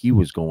he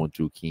was going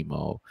through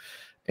chemo,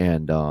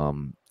 and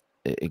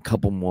a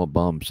couple more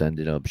bumps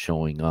ended up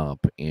showing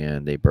up,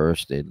 and they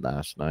bursted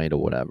last night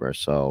or whatever.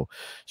 So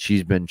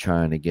she's been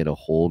trying to get a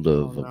hold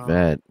of a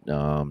vet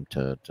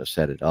to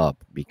set it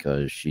up,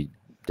 because she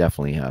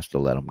definitely has to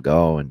let him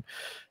go, and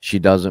she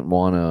doesn't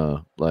want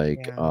to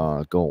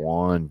go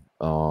on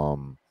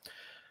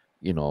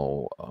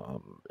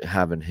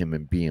having him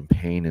and be in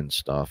pain and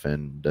stuff.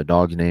 And the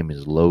dog's name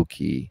is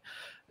Loki,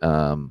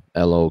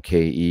 Loke,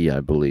 I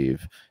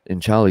believe.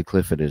 And Charlie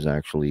Clifford is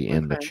actually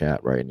in the Okay.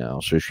 chat right now,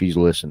 so she's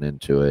listening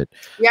to it.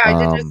 Yeah, I did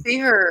just Um, see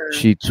her.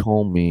 she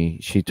told me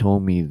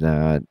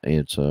that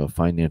it's a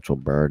financial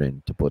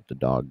burden to put the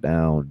dog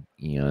down,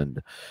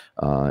 and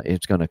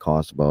it's going to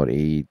cost about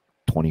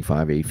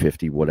 825,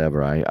 850,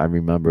 whatever. I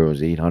remember it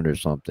was 800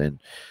 something.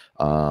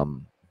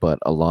 But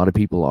a lot of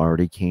people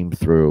already came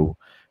through.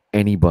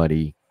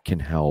 Anybody can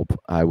help.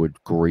 I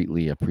would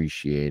greatly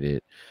appreciate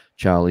it.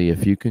 Charlie,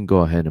 if you can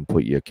go ahead and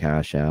put your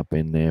Cash App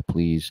in there,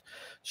 please.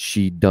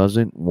 She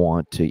doesn't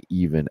want to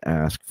even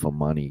ask for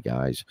money,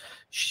 guys.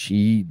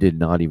 She did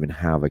not even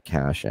have a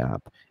Cash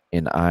App,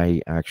 and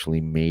I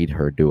actually made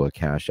her do a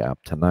Cash App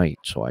tonight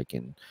so I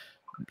can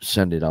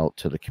send it out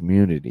to the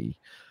community.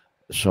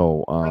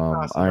 So, That's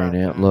awesome Iron about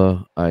that.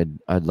 Antler,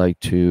 I'd like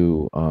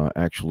to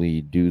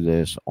actually do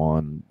this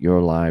on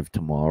your live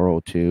tomorrow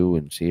too,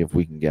 and see if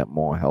we can get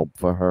more help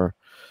for her.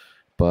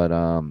 But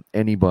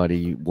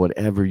anybody,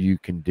 whatever you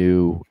can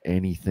do,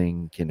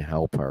 anything can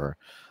help her,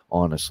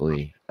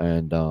 honestly.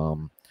 And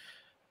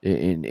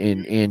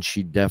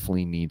she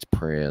definitely needs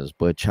prayers.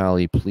 But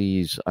Charlie,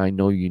 please, I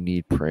know you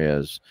need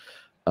prayers.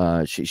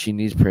 She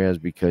needs prayers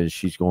because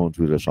she's going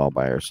through this all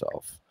by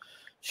herself.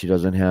 She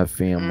doesn't have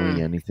family,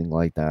 Mm. anything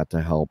like that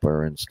to help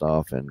her and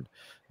stuff. And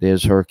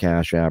there's her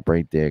Cash App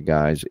right there,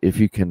 guys. If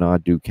you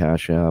cannot do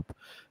Cash App,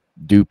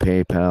 do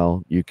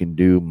PayPal. You can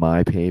do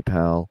my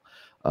PayPal.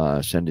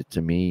 Send it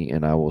to me,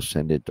 and I will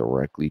send it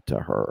directly to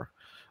her.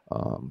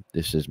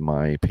 This is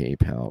my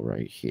PayPal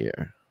right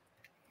here.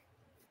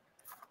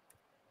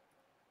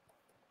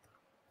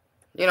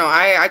 You know,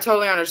 I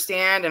totally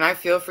understand and I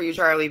feel for you,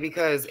 Charlie,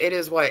 because it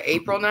is what,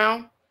 April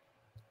now?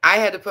 I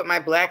had to put my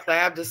black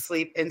lab to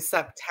sleep in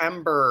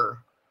September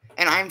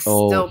and I'm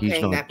Oh, still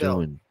paying that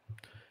bill.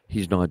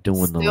 he's not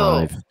doing the Still.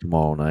 live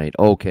tomorrow night.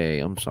 Okay,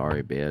 I'm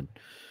sorry, bad.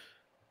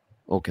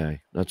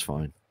 Okay, that's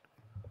fine.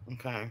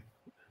 Okay.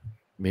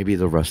 Maybe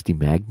the Rusty Yeah,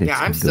 Magnets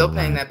I'm can go still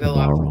paying live that bill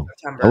off in tomorrow. That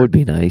September. would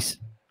be nice.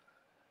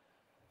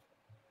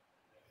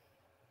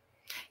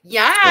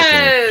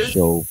 Okay, Yes.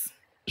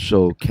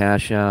 so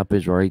Cash App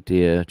is right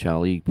there.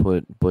 Charlie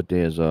put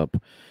theirs up.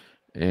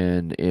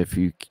 And if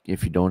you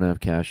don't have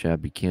Cash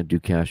App, you can't do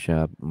Cash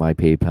App. My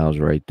PayPal's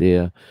right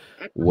there.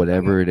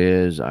 Whatever it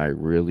is, I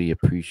really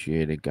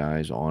appreciate it,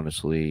 guys.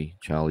 Honestly,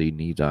 Charlie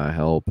needs our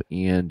help,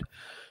 and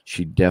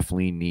she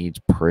definitely needs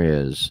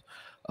prayers.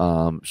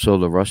 So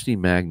the Rusty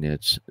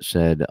Magnets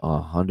said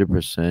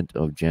 100%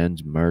 of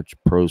Jen's merch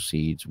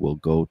proceeds will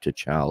go to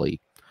Charlie.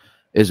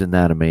 Isn't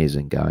that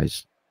amazing,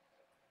 guys?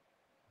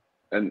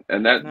 And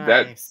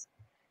Nice.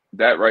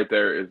 that right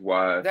there is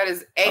why That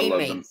is I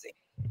love them. amazing.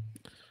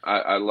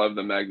 I love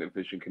the magnet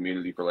fishing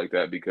community for like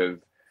that, because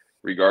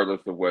regardless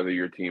of whether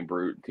you're Team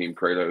Brute, Team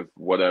Kratos,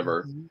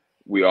 whatever, Mhm.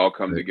 we all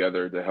come Right.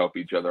 together to help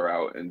each other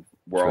out, and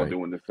we're That's all right.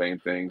 doing the same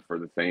thing for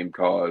the same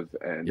cause.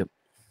 And Yep.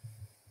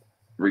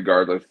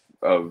 regardless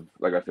of,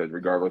 like I said,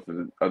 regardless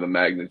of the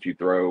magnets you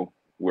throw,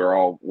 we're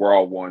all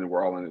one.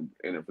 We're all in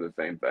it for the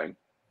same thing.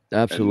 And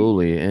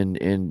Absolutely. And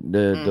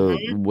the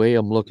Mhm. way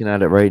I'm looking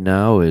at it right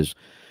now is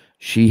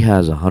she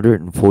has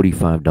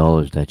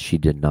 $145 that she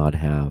did not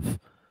have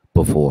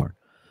before.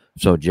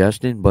 So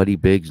just in Buddy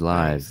Big's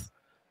live, Nice.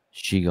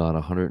 she got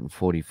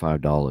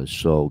 $145.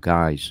 So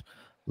guys,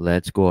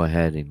 let's go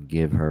ahead and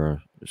give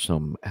her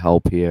some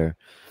help here.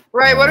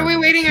 Right. What are we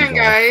waiting She's on,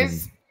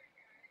 guys? awesome.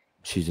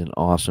 She's an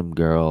awesome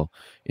girl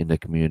in the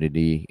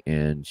community,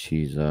 and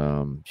she's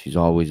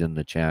always in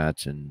the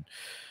chats, and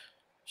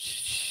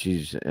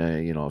she's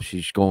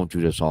she's going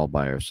through this all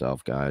by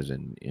herself, guys.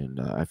 And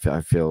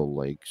I feel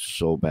like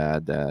so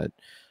bad that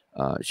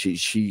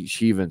she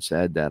even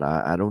said that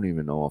I don't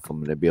even know if I'm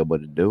going to be able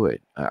to do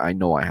it. I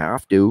know I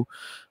have to,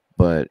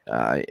 but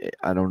I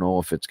don't know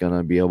if it's going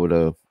to be able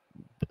to.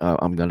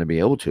 I'm going to be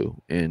able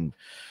to. And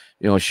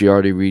she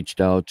already reached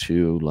out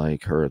to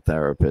like her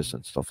therapist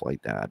and stuff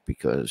like that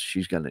because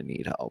she's going to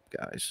need help,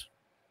 guys.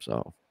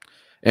 So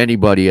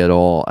anybody at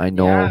all, I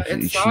know Yeah,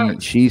 it she's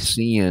sucks.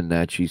 seeing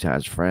that she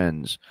has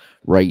friends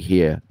right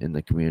here in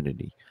the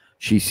community.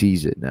 She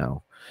sees it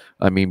now.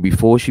 I mean,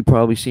 before she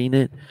probably seen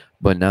it,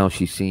 but now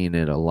she's seeing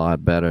it a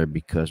lot better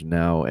because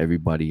now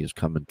everybody is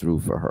coming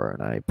through for her,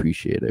 and I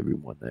appreciate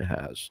everyone that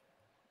has.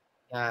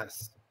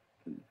 Yes.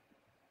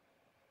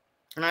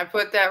 And I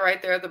put that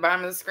right there at the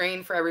bottom of the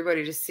screen for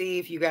everybody to see.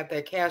 If you got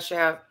that Cash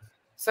App,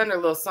 send her a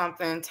little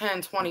something,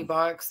 10, 20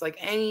 bucks. Like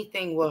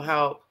anything will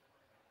help.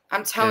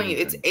 I'm telling you,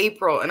 it's Anything.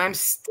 April and I'm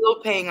still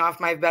paying off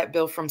my vet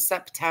bill from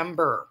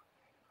September.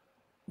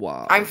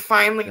 I'm Wow,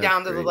 finally that's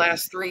down to the crazy.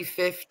 last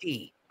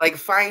 350. Like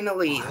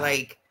finally, Wow.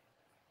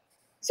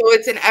 so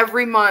it's in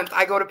every month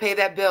I go to pay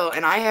that bill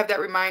and I have that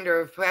reminder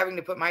of having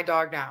to put my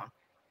dog down.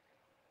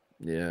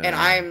 And Yeah,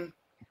 I'm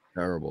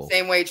terrible.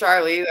 same way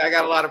Charlie. I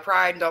got a lot of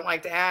pride and don't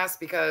like to ask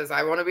because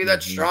I want to be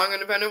that Hmm. strong,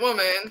 independent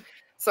woman.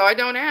 So I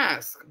don't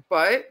ask.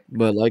 But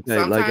But like I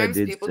sometimes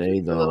did people do say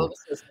need a little though,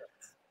 assistance.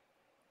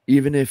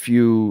 even if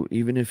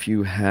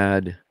you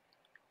had,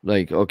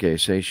 like, okay,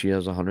 say she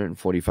has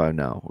 145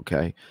 now,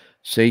 okay?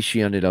 Say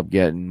she ended up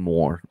getting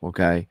more,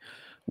 okay?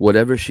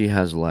 Whatever she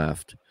has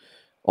left,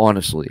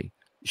 honestly,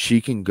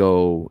 she can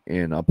go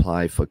and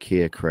apply for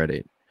care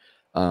credit.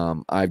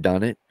 I've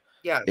done it,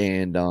 Yes.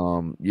 and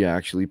you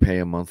actually pay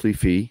a monthly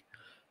fee,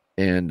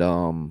 and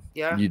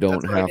Yeah, you that's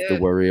don't what I have to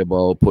did. worry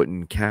about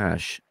putting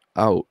cash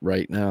out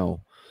right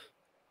now.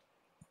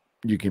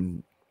 You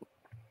can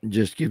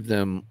just give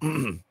them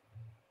the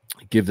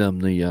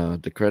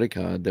credit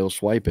card. They'll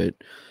swipe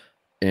it,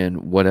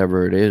 and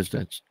whatever it is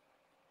that's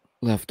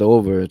left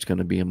over, it's going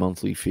to be a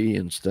monthly fee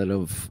instead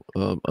of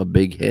a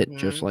big hit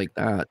just Hmm. like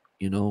that.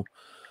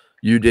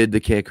 You did the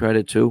care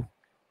credit too.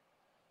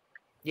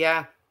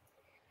 Yeah,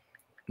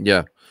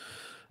 Yeah,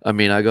 I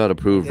mean, I got I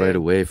approved right did.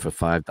 away for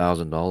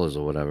 $5,000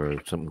 or whatever,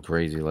 something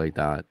crazy like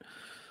that.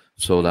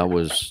 So that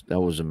was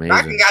Brockton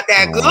amazing. got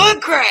that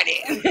good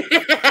credit.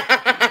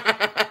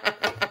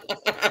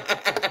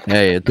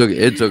 Hey, it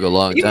took a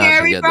long You time to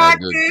married get that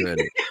good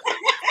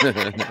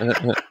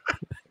Brockton? credit.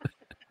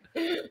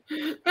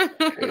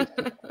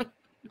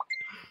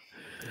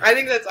 I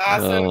think that's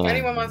awesome. If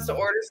anyone wants to um,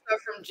 order stuff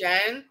from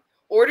Jen,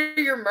 order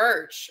your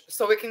merch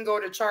so it can go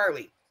to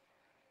Charlie.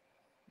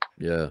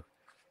 yeah,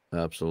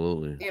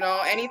 absolutely.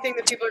 Anything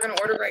that people are going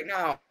to order right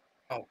now.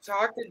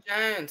 Talk to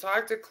Jen,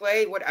 talk to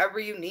Clay, whatever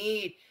you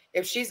need.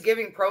 If she's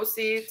giving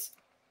proceeds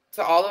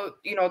to all of,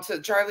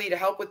 to Charlie to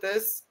help with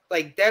this,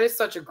 like that is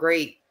such a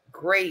great,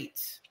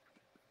 great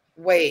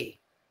way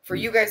for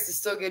you guys to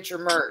still get your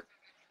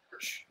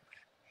merch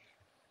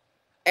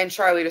and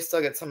Charlie to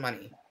still get some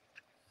money.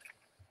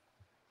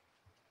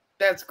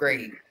 That's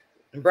great.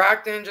 And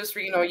Brockton, just for,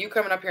 you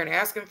coming up here and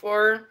asking for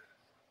her,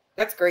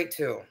 that's great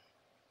too.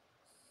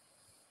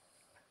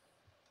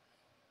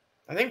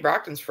 I think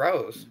Brockton's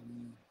froze.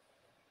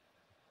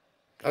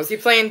 Oh, is he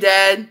playing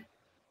dead?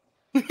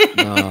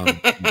 Um,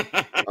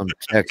 I'm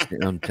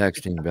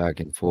texting back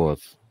and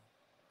forth.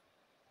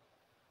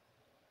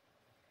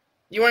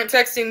 You weren't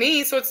texting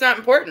me, so it's not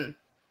important.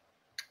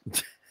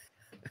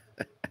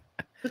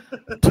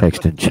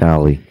 Texting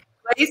Charlie.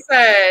 He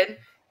said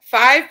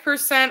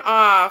 5%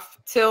 off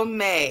till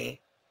May.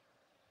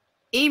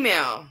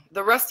 Email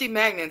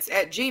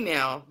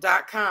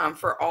therustymagnets@gmail.com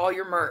for all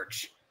your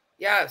merch.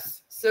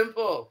 Yes,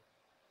 simple.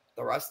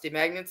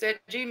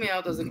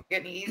 Therustymagnets@gmail. Does it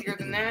get any easier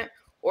than that?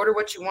 Order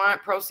what you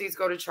want. Proceeds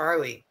go to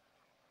Charlie.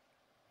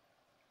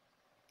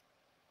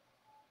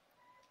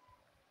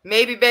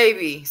 Maybe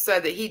Baby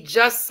said that he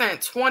just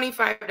sent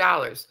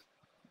 $25.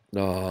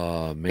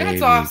 Oh, That's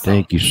maybe. awesome.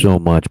 Thank you so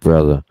much,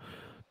 brother.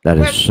 That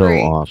is That's so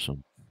great.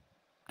 awesome.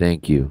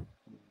 Thank you.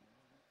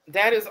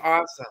 That is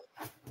awesome.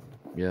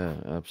 Yeah,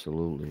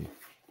 absolutely.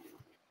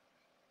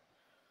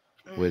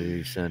 Where did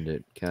he send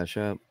it? Cash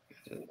App?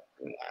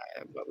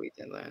 What we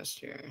did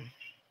last year.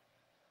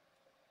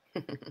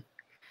 I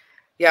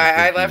Yeah,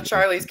 I think left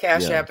Charlie's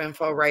Cash yeah. App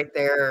info right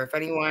there. If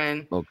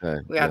anyone, Okay.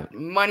 we Yeah. got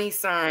money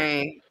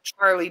sign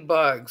Charlie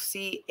Bugs,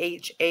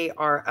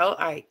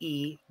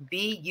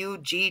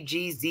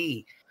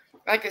 CharlieBuggz.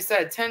 Like I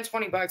said, 10,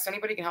 $20.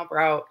 Anybody can help her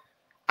out.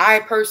 I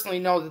personally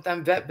know that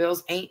them vet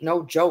bills ain't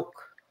no joke.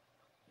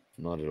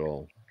 Not at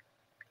all.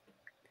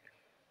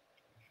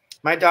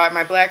 My dog,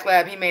 my black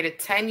lab, he made it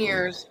 10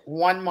 years,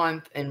 1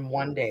 month, and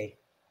 1 day.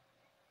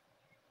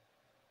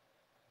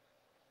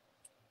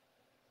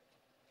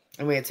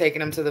 And we had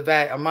taken him to the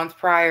vet a month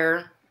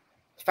prior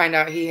to find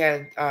out he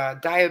had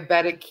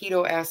diabetic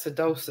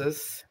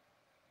ketoacidosis.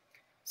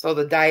 So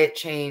the diet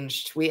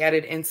changed. We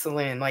added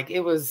insulin. Like it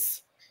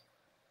was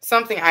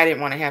something I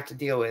didn't want to have to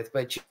deal with.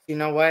 But you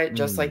know what?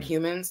 Just like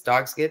humans,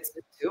 dogs get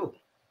sick too.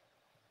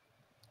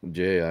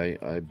 Jay,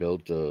 I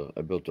built a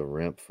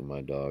ramp for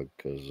my dog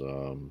because she's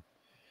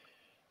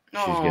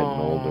getting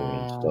older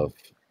and Oh. stuff.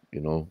 You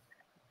know,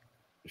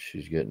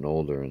 she's getting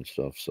older and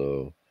stuff.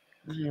 So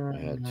I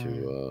had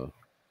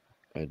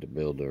to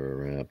build her a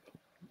ramp.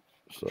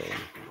 So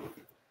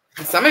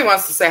Somebody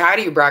wants to say hi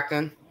to you,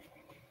 Brockton.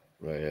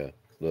 right here,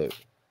 look,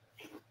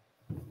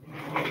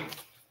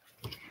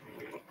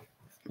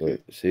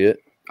 see it?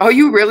 Oh,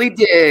 you really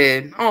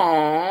did.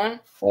 Oh.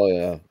 Oh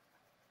yeah.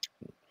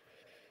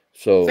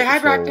 So Say hi,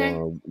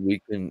 Brockton.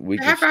 we Say can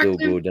hi, still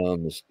go Brockton.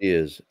 down the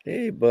stairs.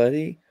 Hey,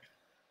 buddy.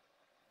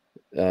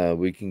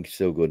 We can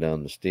still go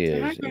down the Say hi,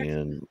 stairs, Brockton.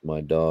 and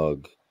my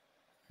dog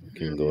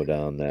can go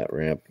down that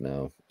ramp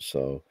now.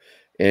 So,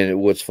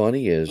 and what's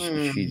funny is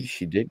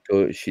she did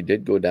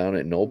go down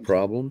it no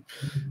problem,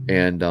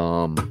 and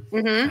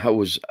Mm-hmm. I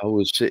was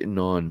sitting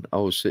on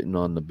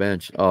the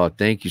bench. Oh,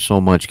 thank you so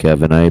much,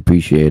 Kevin. I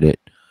appreciate it.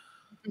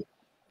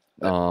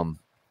 Um,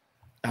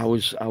 I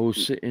was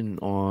sitting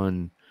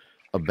on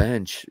a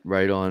bench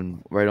right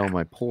on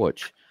my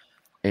porch,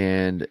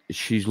 and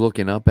she's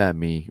looking up at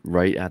me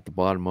right at the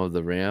bottom of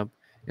the ramp,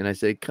 and I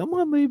say, "Come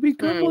on, baby,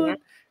 come Mm-hmm. on,"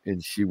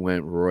 and she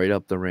went right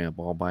up the ramp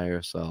all by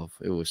herself.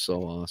 It was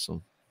so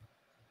awesome.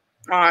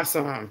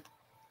 Awesome.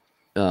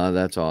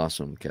 That's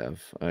awesome, Kev.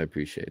 I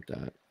appreciate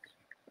that.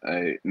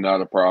 Hey,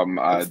 not a problem.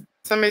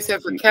 Somebody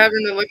said for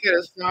Kevin to look at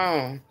his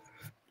phone.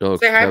 Oh,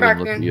 Say hi, Kevin,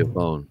 look at your Brockton.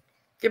 phone.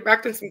 Give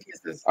Brockton some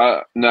kisses.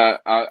 no,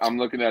 I'm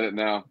looking at it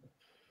now.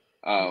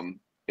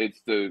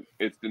 It's the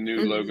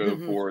new logo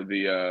for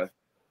the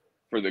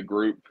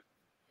group.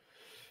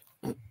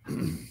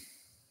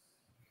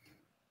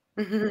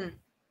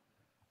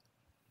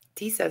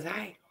 T says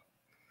hi.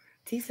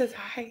 T says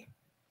hi.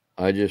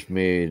 I just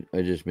made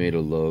a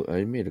logo.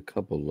 I made a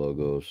couple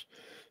logos.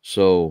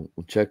 So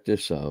check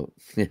this out.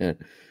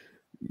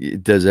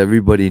 Does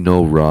everybody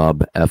know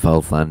Rob FL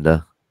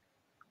Thunder?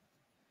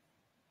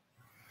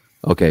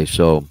 Okay,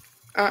 so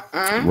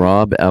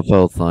Rob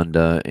FL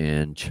Thunder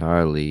and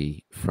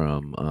Charlie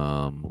from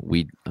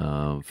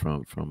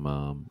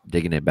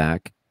Digging It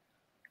Back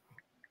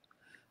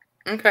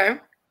Okay.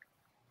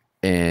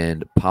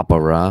 and Papa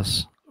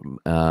Rouse,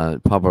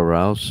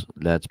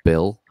 that's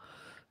Bill.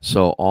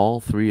 So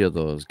all three of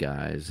those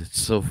guys, it's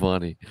so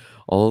funny.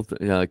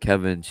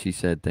 Kevin, she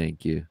said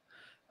thank you.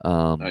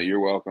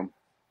 You're welcome.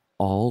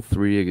 All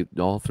three of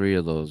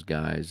those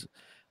guys.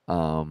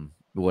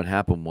 What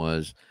happened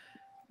was,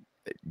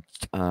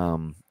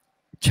 um,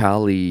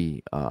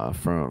 Charlie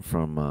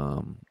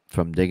from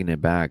Digging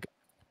It Back,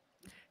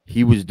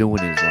 he was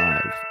doing his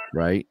live,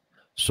 right?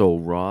 So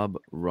Rob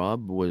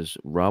was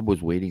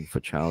waiting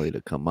for Charlie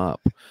to come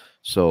up.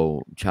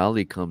 So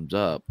Charlie comes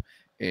up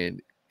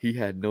and he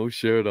had no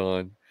shirt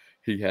on,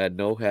 he had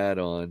no hat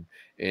on,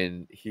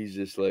 and he's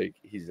just like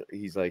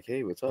he's like,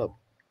 "Hey, what's up?"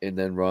 And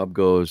then Rob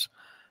goes,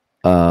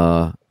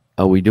 are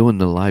we doing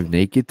the live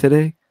naked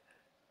today?"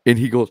 And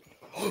he goes,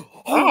 "Oh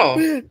Oh.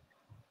 man."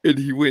 And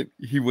he went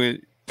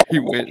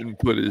and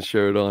put his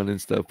shirt on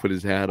and stuff, put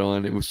his hat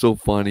on. It was so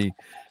funny.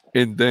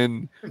 And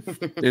then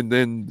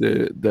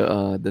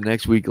the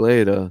next week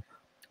later,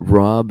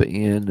 Rob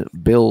and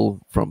Bill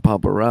from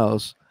Papa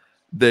Rouse,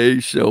 they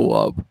show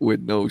up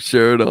with no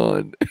shirt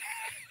on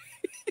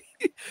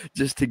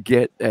just to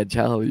get at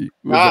Charlie.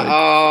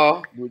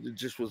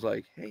 Just was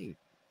like, "Hey,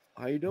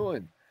 how you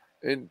doing?"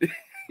 And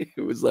it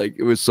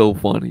was so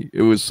funny.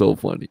 It was so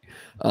funny.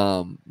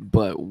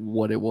 But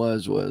what it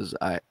was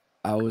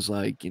I was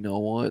like, you know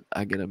what?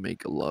 I gotta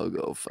make a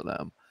logo for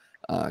them.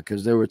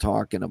 Because they were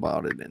talking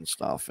about it and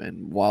stuff.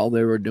 And while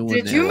they were doing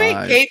Did their you make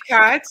live, Cape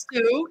Cods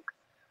too?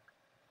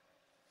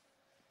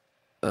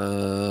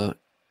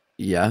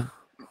 Yeah.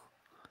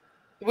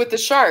 With the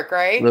shark,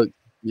 right? Look,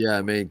 yeah,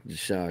 I made the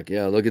shark.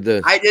 Yeah, look at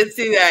this. I did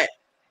see that.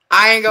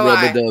 I ain't gonna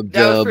lie. Rub-a-dub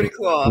That was dub, pretty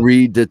cool.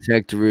 3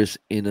 detectorists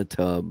in a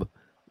tub.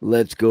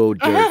 Let's go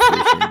dirt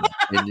fishing.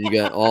 And you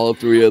got all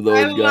 3 of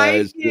those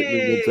guys sitting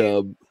in the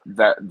tub.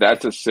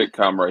 That's a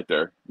sitcom right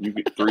there. You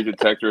get 3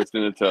 detectorists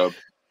in a tub.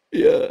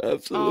 Yeah, Oh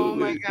absolutely.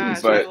 my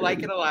gosh, But- I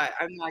like it a lot.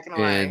 I'm not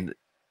gonna lie.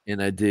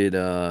 And I did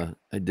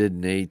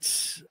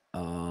Nate's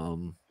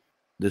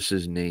this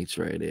is Nate's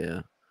right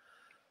here.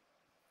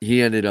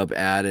 He ended up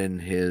adding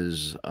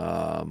his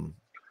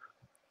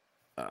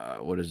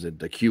what is it,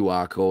 the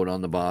QR code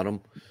on the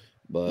bottom,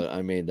 but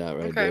I made that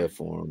right there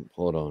for him.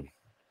 Hold on.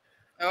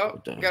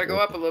 Oh, you gotta go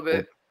up a little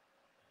bit.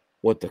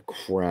 What the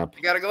crap?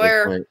 You gotta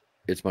glare.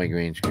 It's my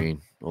green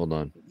screen. Hold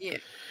on. Yeah.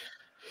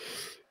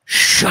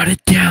 Shut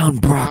it down,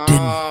 Brockton.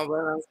 Oh,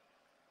 well.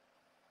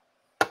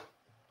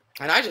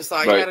 And I just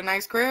thought you But- had a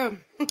nice crib.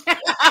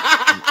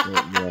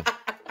 Yeah.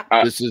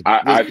 This is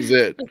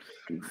it.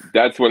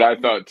 That's what I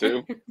thought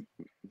too.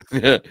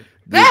 Dude,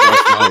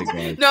 that's right,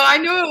 guys. No, I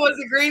knew it was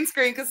a green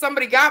screen because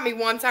somebody got me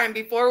one time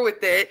before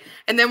with it,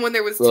 and then when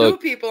there was Look,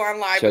 2 people on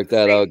live check with the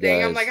that same out,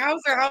 thing, I'm guys. like,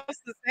 how's their house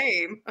the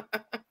same?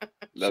 That's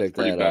Check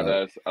pretty that out.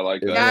 badass. I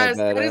like that. Isn't that Yes,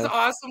 that is badass?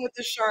 awesome with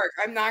the shark.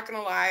 I'm not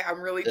gonna lie,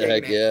 I'm really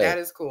Heck digging it. yeah. That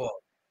is cool.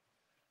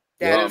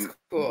 That is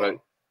cool.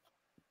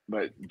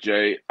 But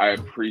Jay, I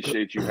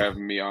appreciate you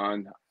having me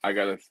on. I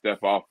gotta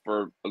step off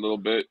for a little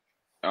bit.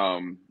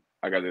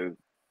 I gotta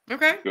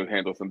Okay. go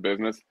handle some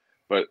business.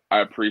 But I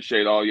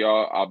appreciate all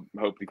y'all. I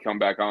hope to come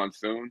back on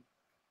soon,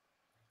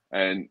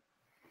 and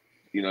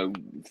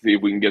see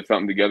if we can get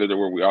something together to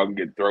where we all can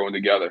get thrown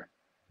together.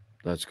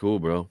 That's cool,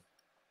 bro.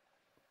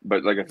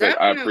 But like I said,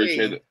 I appreciate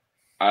Definitely. it.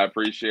 I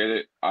appreciate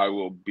it. I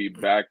will be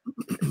back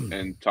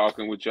and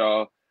talking with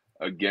y'all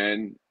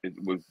again. It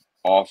was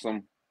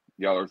awesome.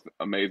 Y'all are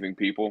amazing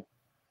people.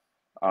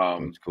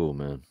 That's cool,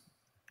 man.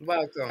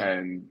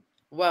 Welcome.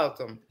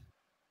 Welcome.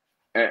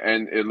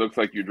 And it looks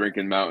like you're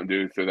drinking Mountain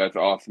Dew, so that's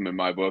awesome in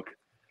my book.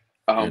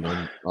 And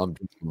I'm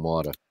drinking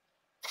water.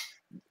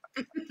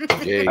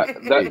 Jay,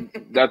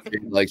 That's Jay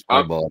likes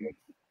my bottle.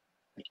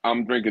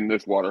 I'm drinking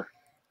this water.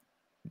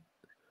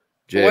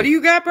 Jay, What do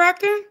you got,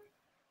 Brockton?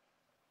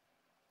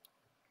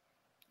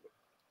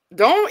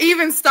 Don't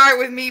even start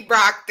with me,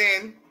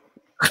 Brockton.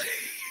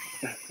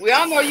 We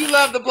all know you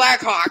love the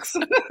Blackhawks.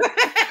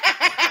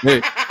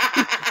 Hey.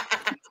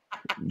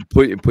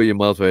 Put your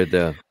mouth right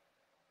there.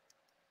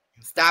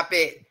 Stop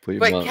it. Put your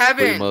But mouth,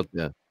 Kevin, put your mouth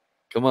there.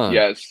 Come on.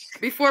 Yes.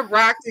 before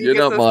Brockton You're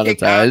gets not us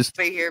kicked out monetized.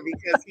 of here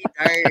because he's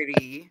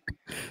dirty,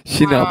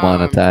 She not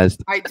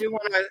monetized. I do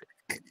want to.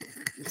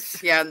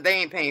 Yeah, they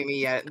ain't paying me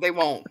yet. They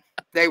won't.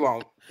 They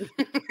won't.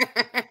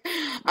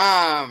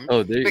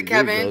 Oh, there But you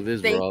Kevin, go.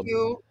 There's thank Rob.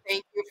 you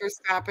for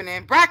stopping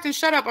in. Brockton,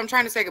 shut up. I'm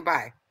trying to say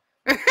goodbye.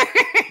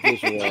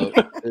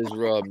 There's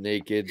Rob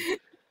naked.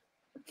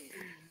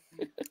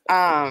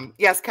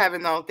 Yes,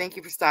 Kevin, though, thank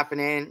you for stopping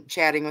in,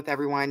 chatting with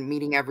everyone,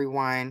 meeting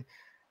everyone.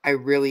 I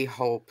really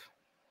hope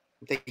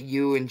that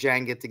you and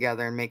Jen get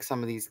together and make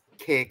some of these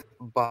kick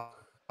butt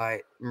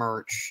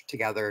merch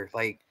together.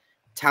 Like,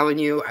 telling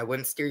you, I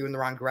wouldn't steer you in the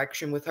wrong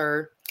direction with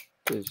her.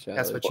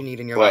 That's what you need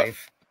in your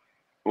life.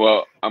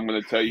 Well, I'm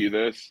going to tell you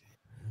this.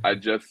 I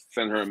just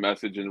sent her a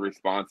message in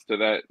response to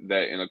that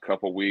in a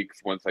couple weeks,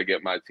 once I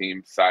get my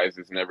team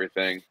sizes and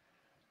everything,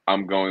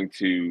 I'm going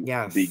to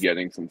be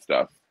getting some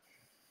stuff.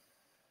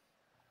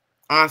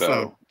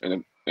 Awesome.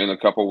 So in a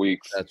couple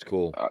weeks. That's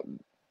cool.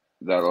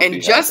 That'll and be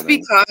just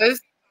happening.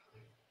 because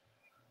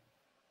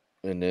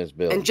And there's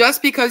Bill. And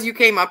just because you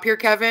came up here,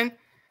 Kevin,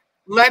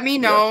 let me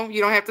know.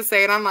 You don't have to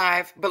say it on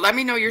live, but let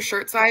me know your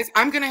shirt size.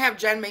 I'm going to have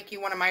Jen make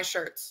you one of my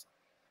shirts.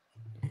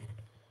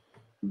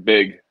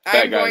 Big.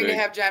 I'm going to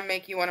have Jen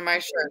make you one of my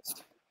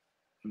shirts.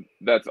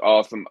 That's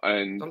awesome.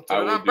 And I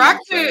will do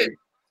Brockton, the same.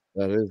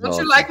 That is Don't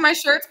awesome. you like my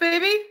shirts,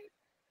 baby?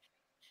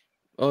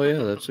 Oh,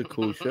 yeah, that's a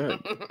cool shirt.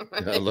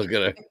 Look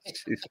at her.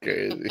 She's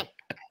crazy.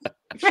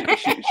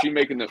 She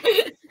making the...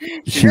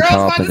 Girls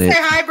want to say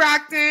hi,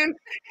 Brockton.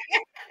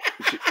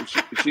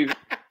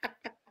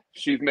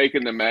 She's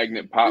making the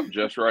magnet pop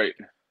just right.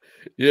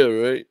 Yeah,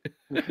 right.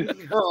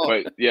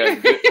 But yeah,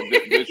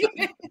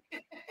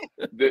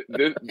 this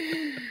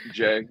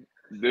Jay,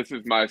 this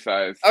is my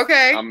size.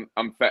 Okay. I'm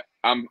fat.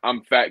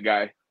 I'm fat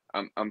guy.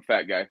 I'm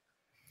fat guy.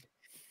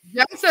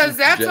 Jen says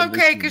that's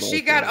okay because she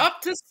got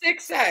up to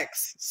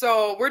 6X.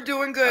 So we're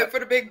doing good for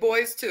the big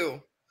boys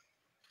too.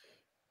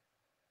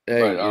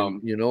 Hey, but,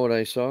 you know what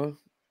I saw?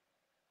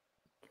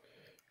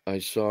 I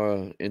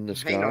saw in the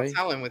sky. Ain't no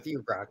telling with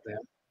you, Brockton.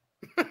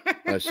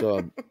 I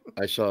saw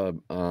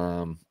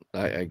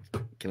I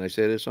can I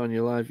say this on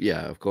your live?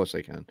 Yeah, of course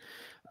I can.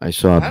 I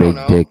saw big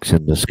dicks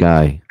in the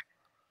sky.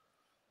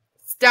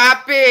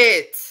 Stop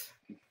it.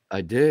 I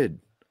did.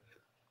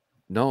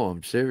 No,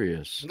 I'm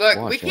serious.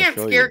 Look, we can't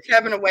scare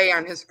Kevin away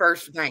on his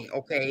first night,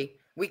 okay?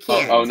 We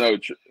can't. Oh no,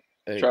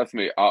 trust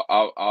me.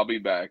 I'll be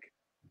back.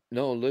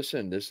 No,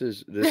 listen. This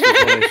is what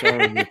I saw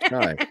in the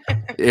sky.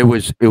 It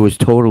was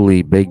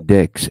totally big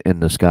dicks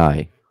in the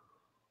sky.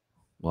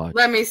 Watch.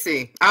 Let me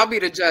see. I'll be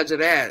the judge of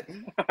that.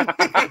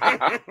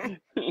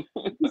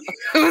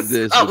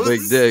 This so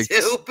big dicks.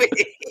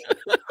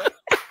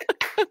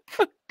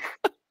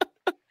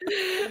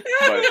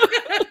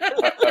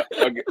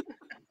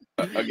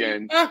 But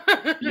again,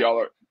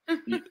 y'all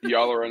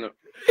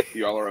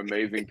are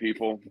amazing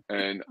people,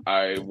 and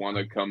I want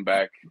to come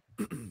back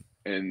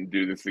and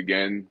do this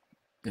again.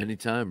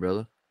 Anytime,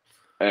 brother.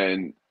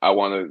 And I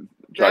want to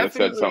try to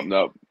set something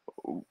up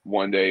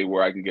one day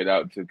where I can get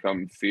out to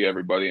come see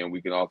everybody and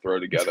we can all throw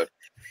together.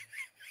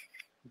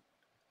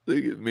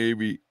 Look at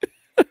maybe.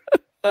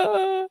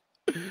 Yeah,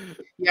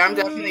 I'm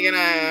definitely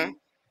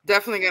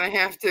gonna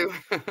have to.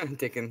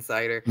 Dick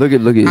Insider. Look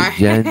at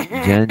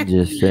Jen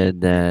just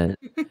said that.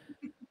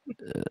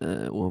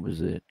 What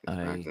was it?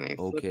 I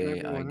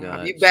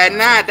got. You better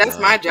not. That's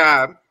my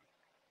job.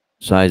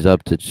 Size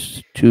up to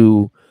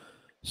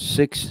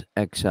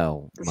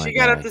 6XL. She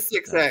got up to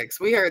 6X.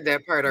 We heard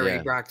that part already,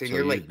 yeah, Brockton. So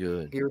you're late.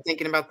 You were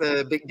thinking about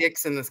the big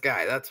dicks in the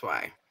sky. That's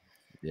why.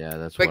 Yeah,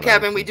 that's. But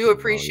Kevin, we do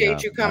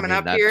appreciate you coming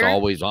up here. That's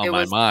always on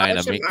my mind.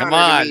 I mean, come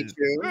on.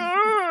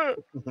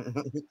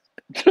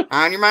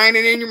 On your mind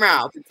and in your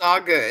mouth. It's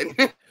all good.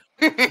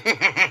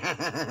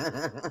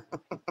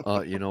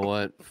 You know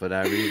what? For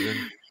that reason,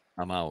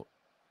 I'm out.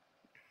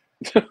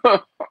 Oh,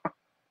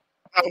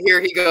 here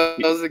he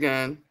goes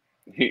again.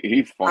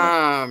 He's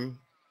funny.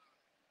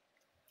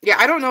 Yeah,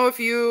 I don't know if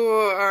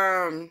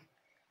you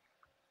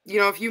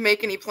if you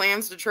make any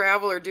plans to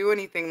travel or do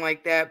anything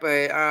like that,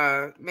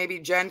 but maybe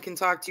Jen can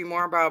talk to you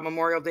more about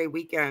Memorial Day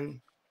weekend.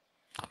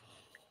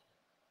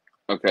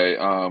 Okay,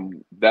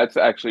 that's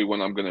actually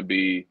when I'm going to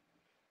be.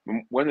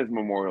 When is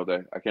Memorial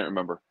Day? I can't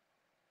remember.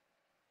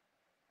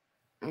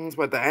 It's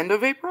what, the end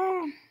of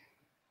April?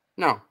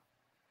 No.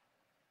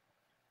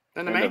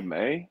 End of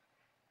May?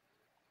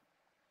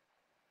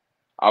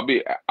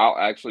 I'll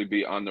actually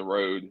be on the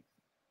road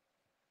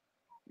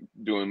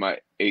doing my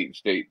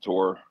 8-state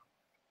tour.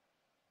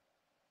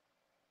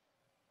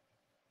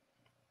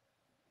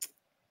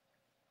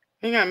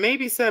 Hang on,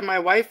 maybe said my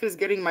wife is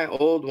getting my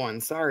old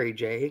one. Sorry,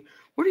 Jay.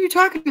 What are you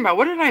talking about?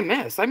 What did I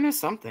miss? I missed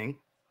something.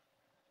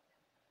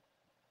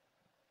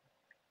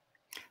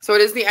 So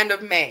it is the end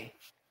of May.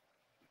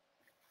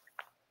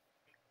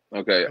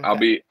 Okay.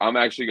 I'm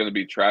actually going to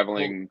be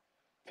traveling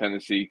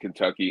Tennessee,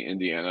 Kentucky,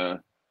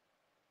 Indiana,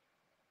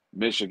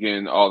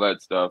 Michigan, all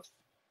that stuff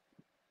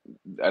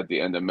at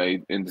the end of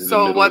May into the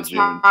middle of June. So what's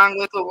wrong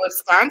with the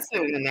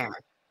Wisconsin in there?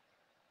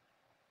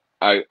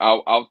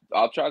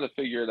 I'll try to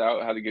figure it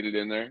out how to get it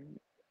in there.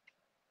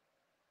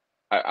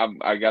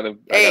 I gotta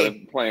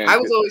plan. I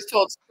was always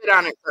told spit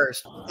on it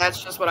first.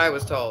 That's just what I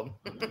was told.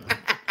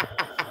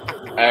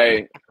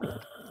 Hey,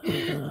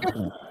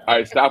 all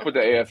right, stop with the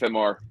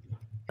ASMR.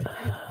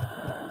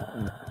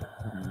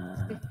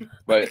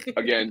 But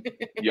again,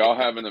 y'all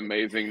have an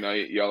amazing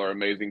night. Y'all are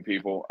amazing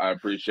people. I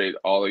appreciate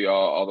all of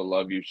y'all, all the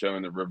love you've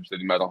shown the River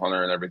City Metal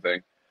Hunter and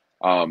everything.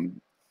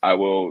 I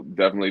will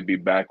definitely be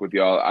back with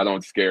y'all. I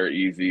don't scare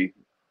easy.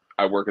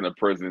 I work in a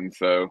prison,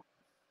 so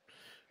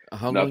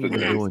How long you Nothing been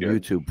tastes doing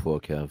good. YouTube for,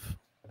 Kev?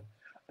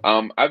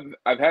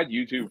 I've had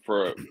YouTube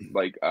for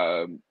like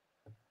a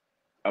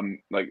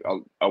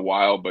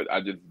while, but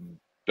I just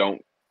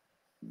don't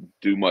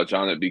do much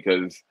on it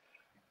because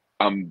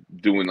I'm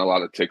doing a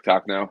lot of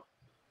TikTok now.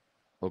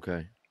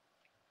 Okay.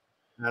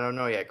 I don't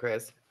know yet,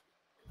 Chris.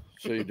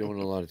 So you're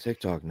doing a lot of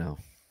TikTok now.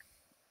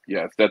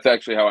 Yes, that's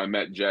actually how I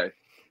met Jay.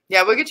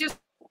 Yeah, we'll get you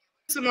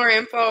some more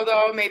info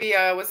though. Maybe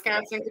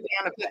Wisconsin could be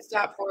on a pit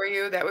stop for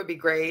you. That would be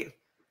great.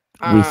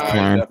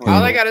 Wisconsin.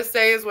 All I gotta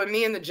say is when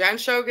me and the Jen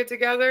show get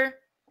together,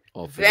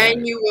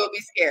 then you will be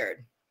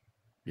scared.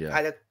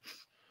 Yeah.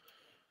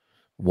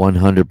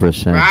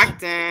 100%.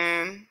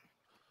 Brockton.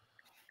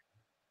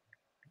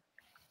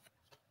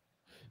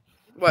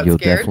 What, You'll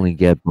scared? definitely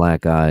get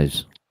black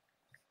eyes.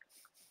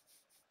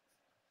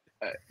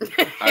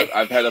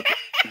 I've had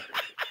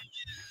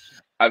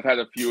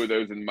a few of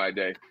those in my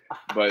day,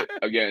 but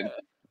again,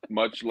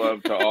 much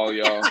love to all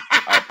y'all.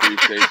 I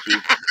appreciate you.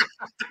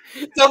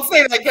 Don't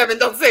say that, Kevin.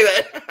 Don't say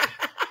that.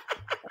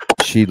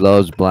 She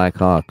loves Black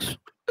Hawks.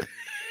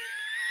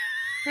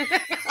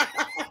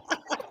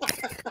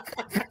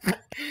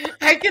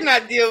 I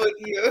cannot deal with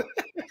you.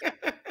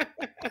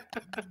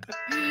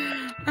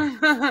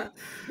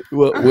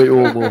 Wait,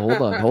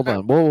 hold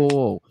on.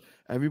 Whoa.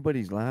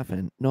 Everybody's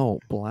laughing. No,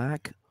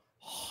 Black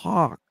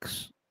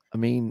Hawks. I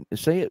mean,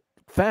 say it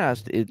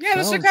fast. It Yeah,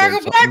 the sounds Chicago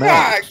like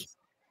Blackhawks.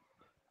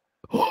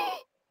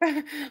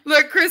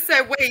 Look, Chris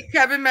said, wait,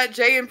 Kevin met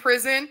Jay in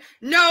prison.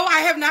 No, I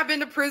have not been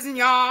to prison,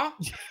 y'all.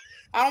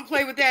 I don't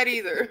play with that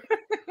either.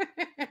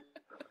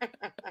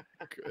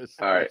 Chris,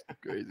 all right,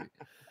 crazy.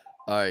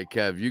 All right,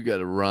 Kev, you got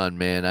to run,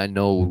 man. I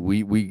know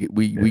we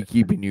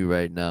keeping you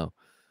right now.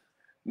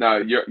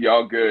 No,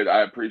 y'all good.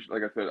 I appreciate,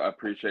 like I said, I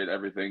appreciate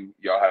everything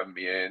y'all having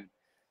me in.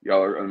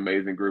 Y'all are an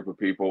amazing group of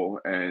people,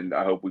 and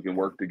I hope we can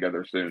work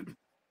together soon.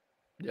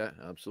 Yeah,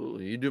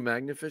 absolutely. You do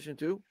magnet fishing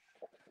too?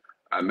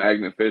 I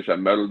magnet fish, I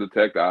metal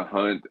detect, I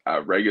hunt, I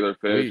regular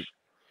fish.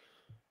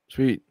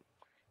 Sweet.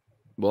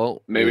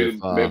 Well, maybe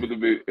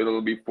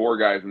it'll be 4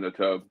 guys in the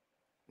tub.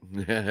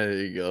 Yeah, there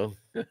you go.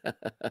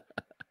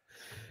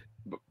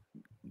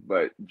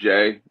 But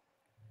Jay.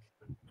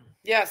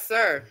 Yes,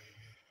 sir.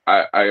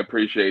 I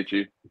appreciate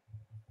you.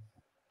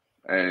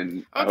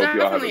 And I hope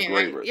y'all have a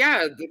great rest.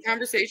 Yeah, the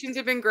conversations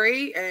have been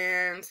great,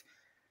 and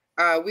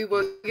we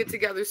will get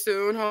together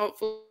soon,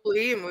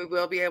 hopefully, and we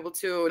will be able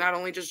to not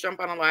only just jump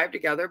on a live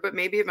together, but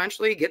maybe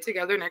eventually get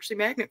together and actually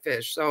magnet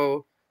fish.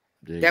 So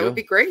that would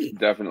be great.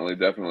 Definitely.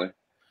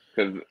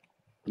 Because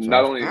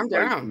not only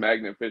like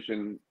magnet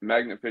fishing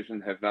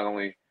has not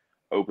only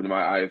opened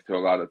my eyes to a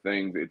lot of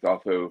things, it's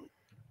also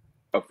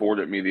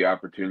afforded me the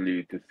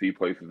opportunity to see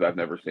places I've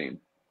never seen.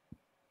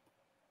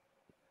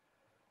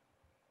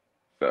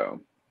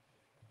 So,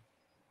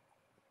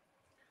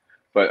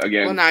 but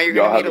again, well, now you're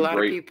going to meet a lot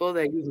of people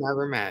that you've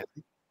never met.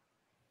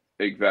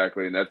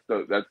 Exactly, and that's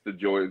the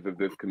joys of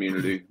this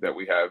community that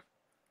we have.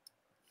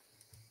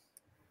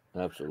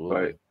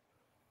 Absolutely. But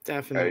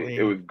definitely,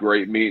 it was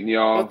great meeting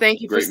y'all. Well,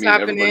 thank you great for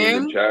stopping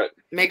in the chat.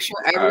 Make sure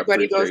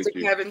everybody goes to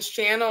Kevin's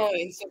channel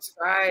and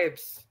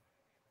subscribes.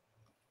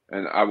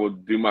 And I will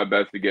do my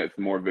best to get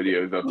some more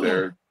videos up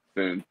there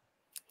soon.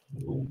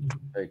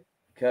 Hey,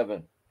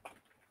 Kevin.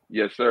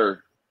 Yes,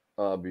 sir.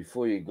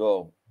 Before you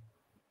go,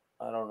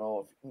 I don't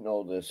know if you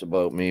know this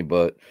about me,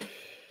 but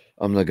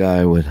I'm the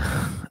guy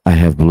I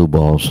have blue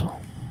balls.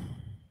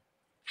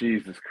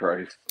 Jesus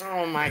Christ.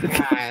 Oh my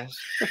gosh.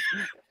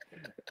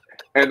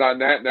 And on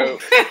that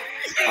note,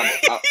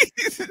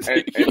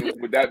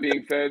 and with that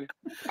being said,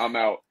 I'm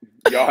out.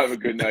 Y'all have a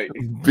good night.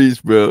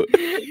 Peace, bro.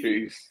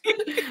 Peace.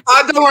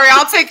 Don't worry,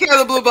 I'll take care of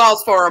the blue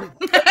balls for him.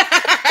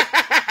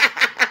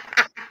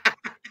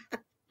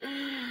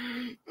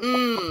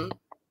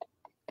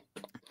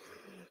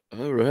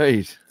 All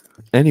right.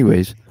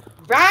 Anyways.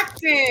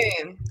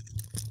 Brockton.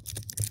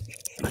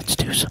 Let's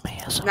do some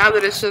ASMR. Now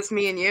that it's just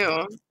me and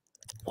you.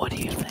 What do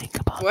you think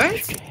about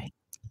this, Jay?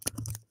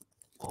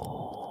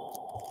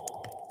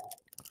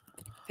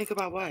 Think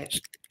about what?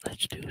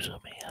 Let's do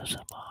some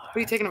ASMR. What are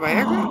you taking a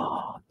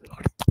Viagra?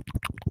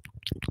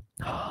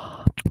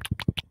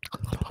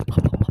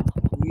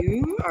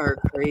 You are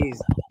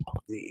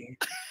crazy.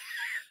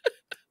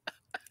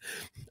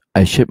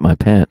 I shit my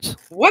pants.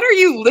 What are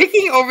you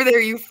licking over there,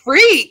 you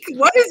freak?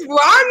 What is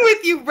wrong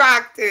with you,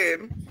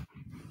 Brockton?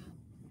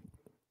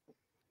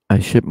 I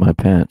shit my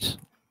pants.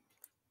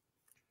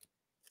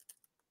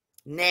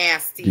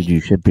 Nasty. Did you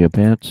shit your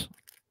pants?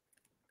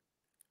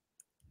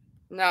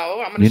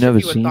 No, I'm going to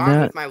ship you a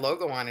thong with my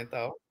logo on it,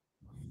 though.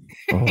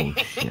 Oh,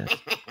 shit.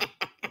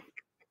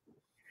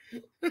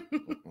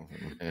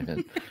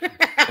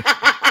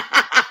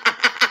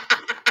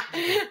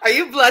 Are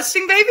you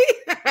blushing, baby?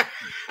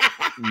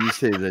 You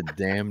say the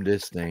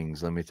damnedest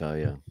things, let me tell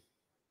you.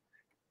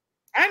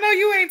 I know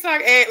you ain't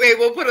talking. Hey, wait,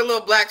 we'll put a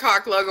little Black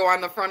Hawk logo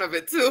on the front of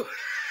it, too.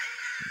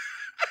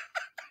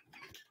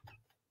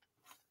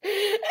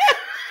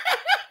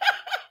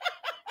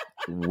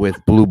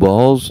 With blue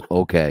balls?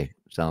 Okay,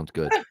 sounds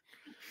good.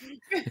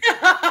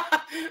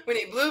 We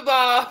need blue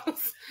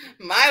balls,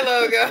 my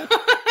logo.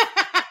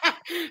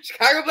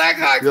 Chicago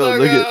Blackhawks Yo,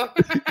 look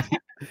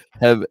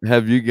logo.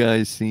 have you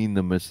guys seen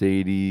the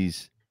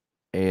Mercedes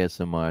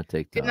ASMR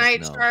TikTok? Good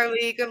night, No.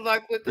 Charlie. Good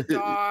luck with the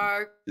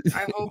dog.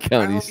 I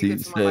County hope you get seat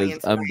some more money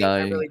says, into "I'm my hands. I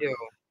dying." really do.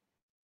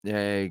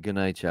 Hey, good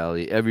night,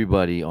 Charlie.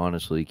 Everybody,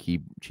 honestly,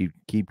 keep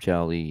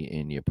Charlie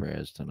in your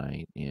prayers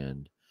tonight,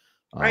 and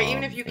Right,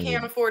 even if you and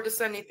can't then, afford to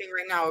send anything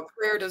right now, a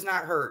prayer does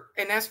not hurt,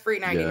 and that's free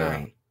yeah,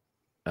 99.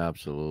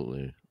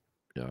 absolutely,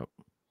 yeah.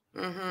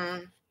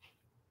 Mm-hmm.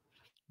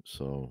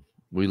 So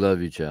we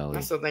love you, I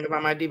Charlie. still think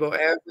about my Debo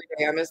every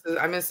day.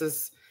 I miss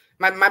this.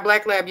 My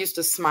black lab used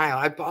to smile.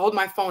 I'd hold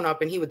my phone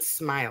up and he would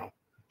smile.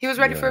 He was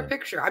ready for a Yeah,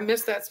 picture. I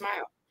miss that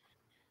smile.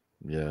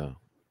 yeah,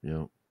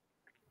 yeah.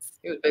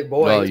 He was a big boy.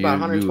 He Well, was about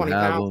you 120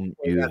 have pounds them,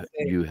 before he got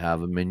sick. you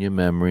have them in your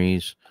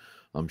memories.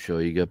 I'm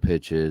sure you got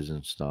pictures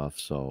and stuff.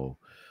 So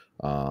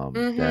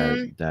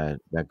Mm-hmm.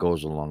 that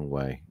goes a long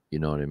way. You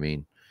know what I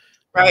mean?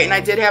 Right, and I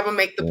did have him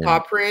make the paw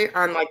And print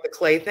on like the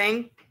clay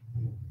thing.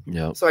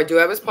 yep. So I do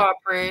have his paw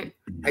print.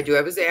 I do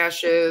have his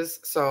ashes.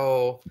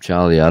 So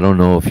Charlie, I don't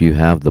know if you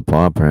have the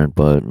paw print,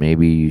 but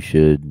maybe you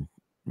should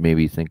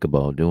maybe think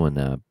about doing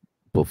that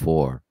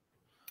before.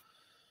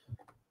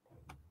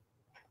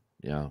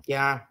 Yeah,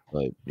 yeah.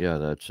 but yeah,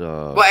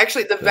 Well,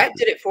 actually, the vet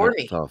did it for that's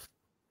me. tough.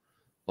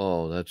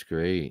 Oh, that's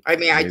great. I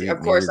mean, Maybe of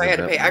course I the had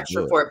to vet pay will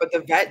extra do it. for it, but the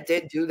vet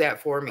did do that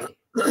for me.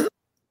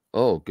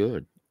 Oh,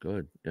 good,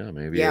 good. Yeah,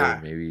 Yeah.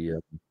 maybe.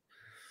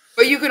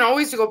 But you can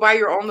always go buy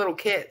your own little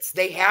kits.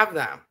 They have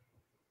them.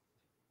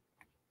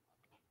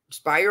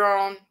 Just buy your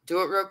own,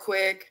 do it real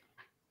quick.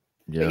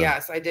 But Yeah.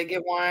 yes, I did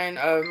get one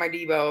of my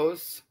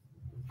Debos.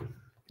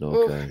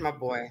 Okay. Oof, my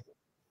boy.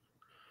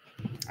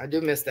 I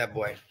do miss that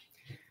boy.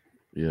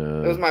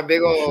 Yeah. It was my big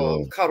for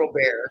old cuddle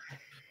bear.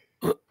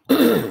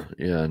 sure.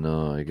 Yeah.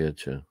 No, I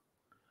get you.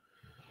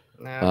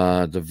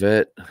 Yeah. The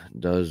vet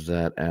does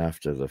that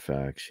after the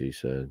fact. She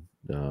said.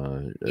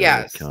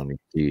 Yes. County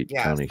Yes. seats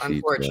vet.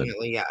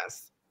 Unfortunately,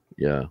 yes.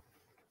 Yeah.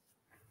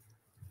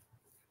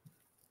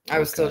 I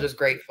was still Okay. just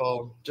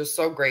grateful. Just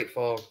so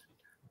grateful.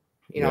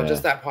 You know, Yeah.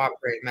 just that paw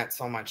print meant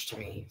so much to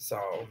me.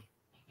 So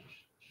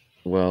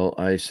Well,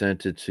 I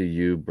sent it to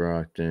you,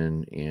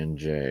 Brockton, and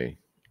Jay.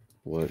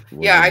 What do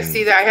yeah, you I see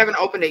need? that. I haven't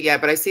opened it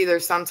yet, but I see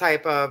there's some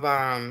type of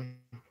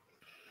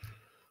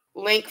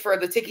link for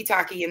the Tiki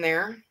Taki in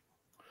there.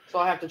 So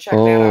I'll have to check that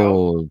out.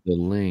 Oh, the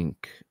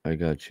link. I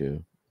got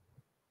you.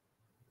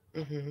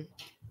 Mm-hmm.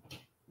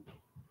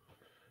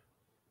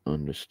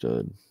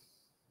 Understood.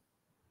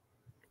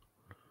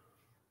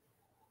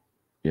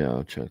 Yeah,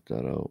 I'll check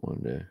that out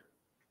one day.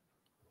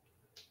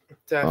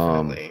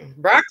 Definitely.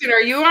 Brockton,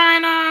 are you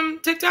on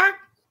TikTok?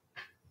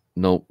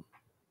 Nope.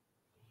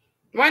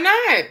 Why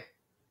not?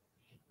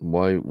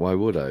 Why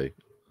would I?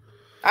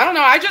 I don't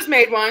know. I just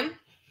made one.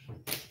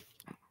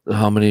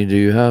 How many do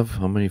you have?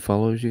 How many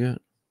followers you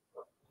got?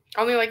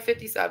 Only like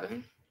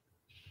 57.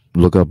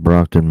 Look up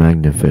Brockton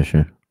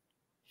Magnifisher.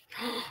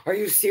 Are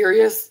you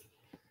serious?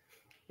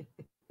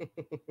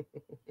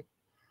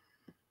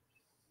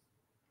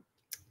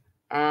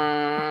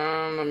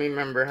 Let me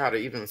remember how to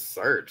even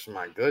search.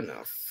 My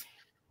goodness.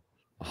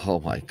 Oh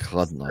my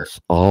goodness.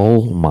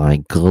 Oh my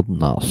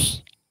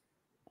goodness.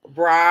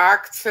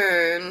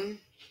 Brockton.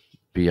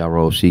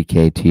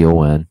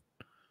 BROCKTON.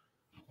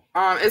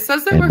 It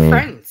says that we're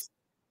friends.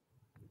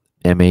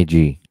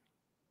 MAG.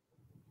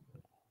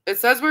 It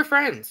says we're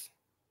friends.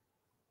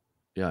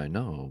 Yeah, I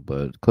know,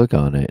 but click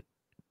on it.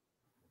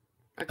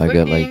 I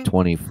got like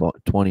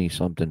 20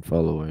 something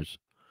followers.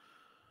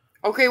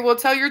 Okay, well,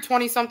 tell your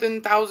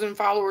 20-something thousand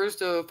followers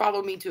to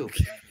follow me too.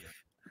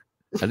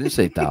 I didn't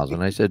say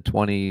 1,000. I said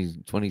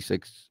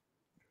 26.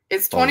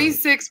 It's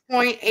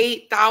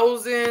 26.8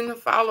 thousand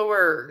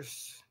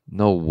followers.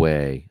 No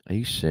way. Are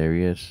you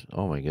serious?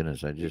 Oh my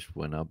goodness. I just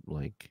went up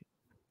like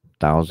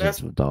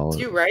thousands of dollars.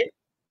 That's you, right?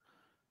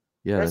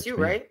 Yeah, that's you,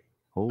 me. right?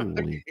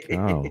 Holy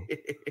cow.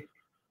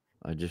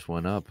 I just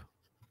went up.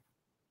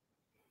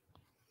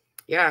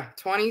 Yeah,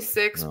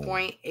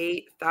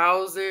 26.8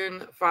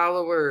 thousand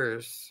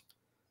followers.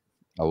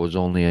 I was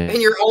only at,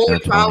 and you're only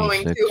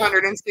following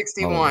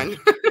 261.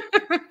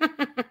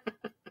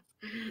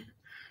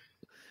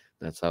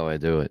 That's how I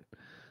do it.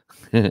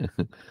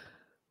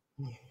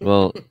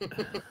 Well,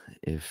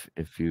 if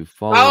you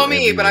follow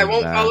me, but I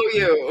won't back, follow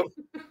you.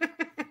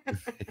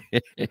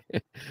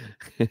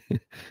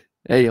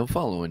 Hey, I'm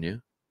following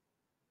you.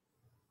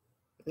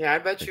 Yeah, I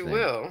bet you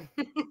will.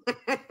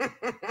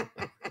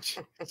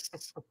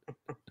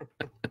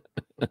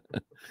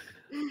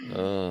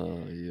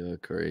 Oh, you're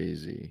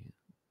crazy.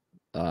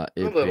 A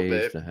It little pays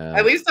bit. to have.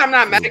 At least I'm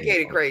not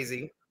medicated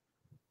crazy.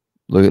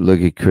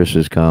 Look at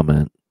Chris's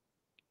comment.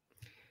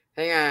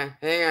 Hang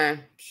on.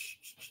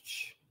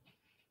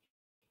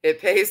 It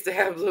pays to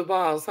have blue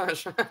balls, huh?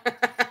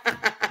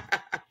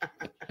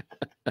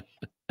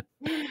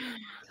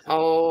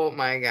 Oh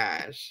my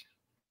gosh.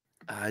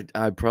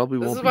 I probably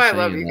won't be why I saying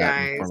love you that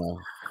guys. in front of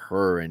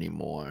her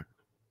anymore.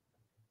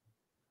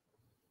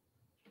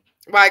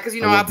 Why? Because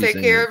you know I'll take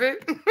care of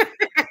it.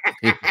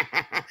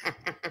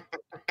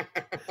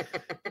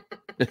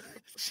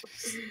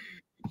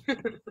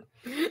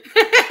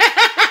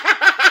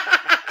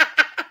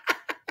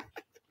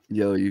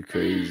 Yo, you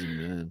crazy,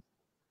 man.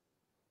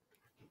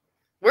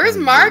 Where's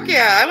Mark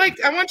Unbelievable.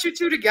 at? I want you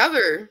two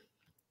together.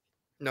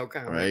 No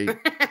comment.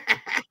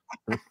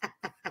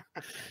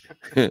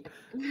 Right?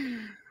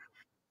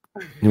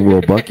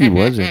 Well, Bucky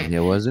was in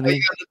here, wasn't Oh, you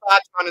he? got the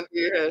thoughts running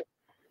through your head.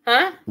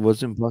 Huh?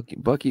 Wasn't Bucky?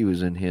 Bucky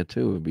was in here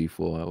too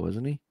before,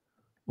 wasn't he?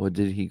 Or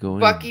did he go in?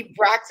 Bucky,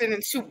 Braxton,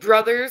 and two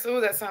brothers. Oh,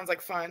 that sounds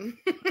like fun.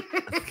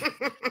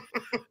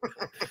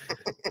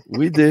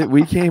 We did.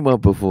 We came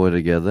up before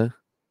together.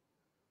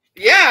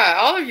 Yeah,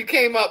 all of you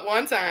came up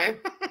one time.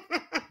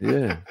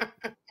 Yeah.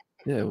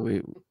 Yeah,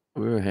 we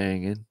were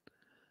hanging.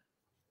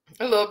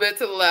 A little bit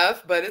to the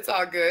left, but it's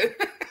all good.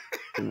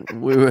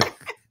 We were.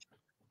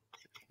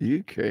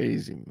 You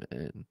crazy,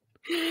 man.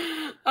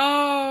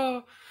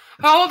 Oh,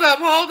 hold up.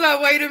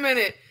 Wait a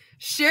minute.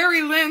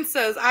 Sherry Lynn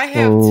says, I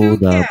have two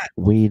Hold up. cats.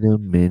 Wait a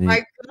minute.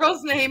 My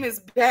girl's name is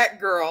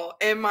Batgirl,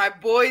 and my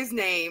boy's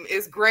name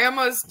is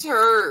Grandma's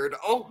Turd.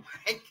 Oh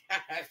my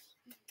gosh.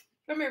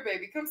 Come here,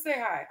 baby. Come say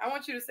hi. I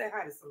want you to say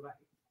hi to somebody.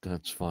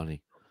 That's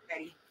funny.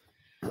 Ready?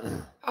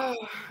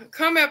 Oh,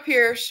 come up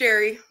here,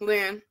 Sherry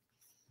Lynn.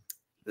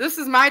 This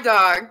is my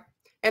dog,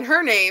 and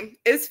her name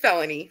is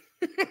Felony.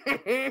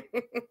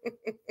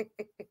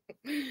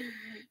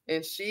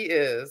 And she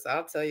is,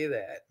 I'll tell you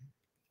that.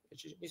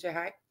 You say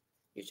hi?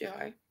 You say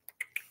hi?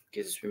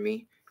 Kisses for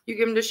me? You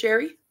give them to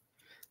Sherry?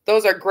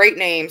 Those are great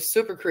names.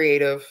 Super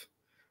creative.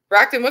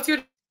 Brockton, what's your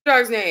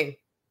dog's name?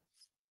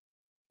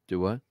 Do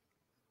what?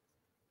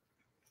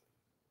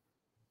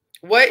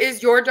 What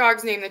is your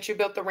dog's name that you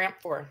built the ramp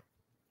for?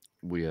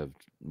 We have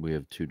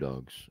two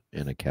dogs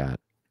and a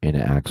cat and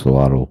an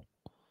axolotl.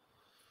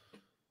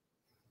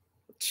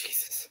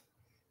 Jesus.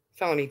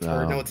 Felony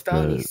Turd. No, it's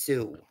Felony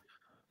Sue.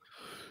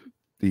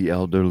 The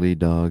elderly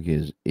dog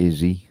is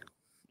Izzy.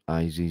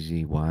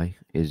 Izzy.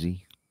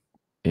 Izzy.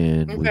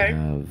 And we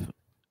have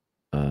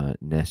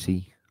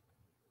Nessie.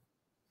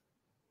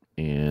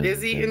 And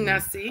Izzy and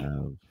Nessie.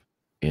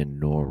 And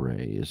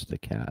Norway is the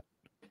cat.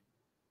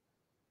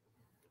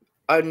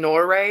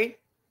 Norway?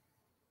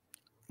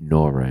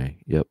 Norway,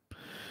 yep.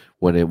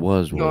 What it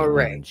was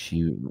Norway.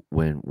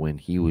 when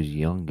he was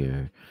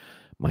younger,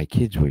 my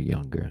kids were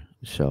younger,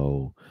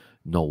 so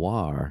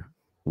Noir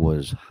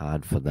was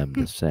hard for them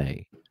to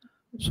say.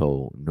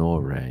 So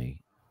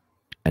Norway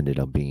ended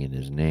up being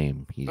his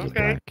name. He's a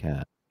black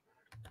cat.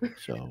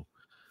 So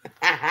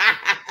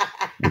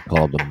we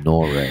called him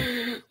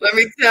Norway. Let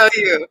me tell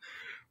you,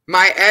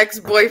 my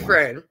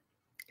ex-boyfriend,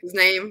 his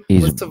name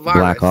was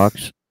Tavares.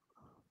 Blackhawks?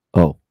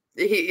 Oh.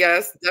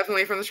 Yes,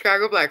 definitely from the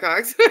Chicago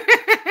Blackhawks.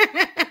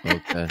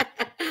 Okay.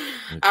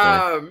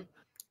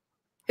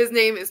 His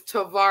name is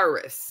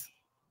Tavares.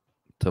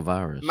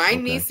 Tavares. My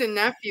niece and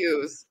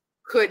nephews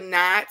could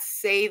not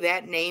say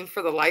that name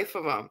for the life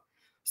of them.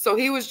 So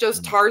he was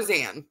just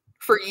Tarzan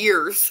for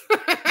years.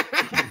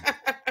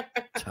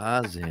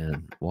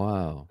 Tarzan.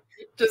 Wow.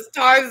 Just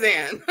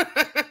Tarzan.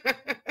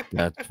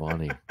 That's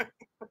funny.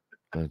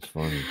 That's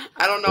funny.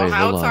 I don't know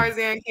how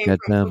Tarzan came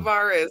from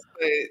Tavares,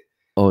 but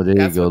oh,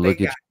 there you go.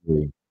 Look at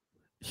Sherry.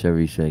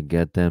 Sherry said,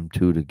 "Get them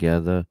two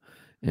together,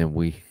 and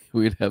we'd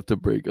have to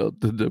break up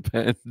the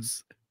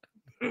Depends."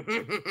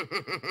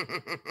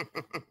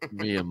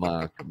 Me and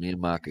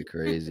Mark are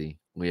crazy.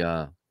 We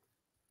are.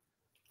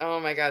 Oh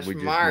my gosh,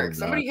 Mark!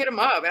 Somebody hit him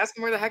up. Ask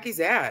him where the heck he's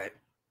at.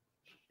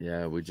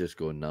 Yeah, we just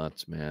go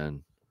nuts,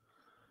 man.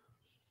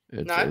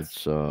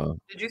 Nuts?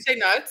 Did you say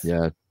nuts?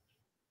 Yeah.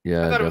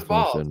 I thought it was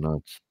balls. Said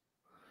nuts.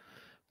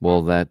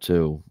 Well, that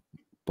too,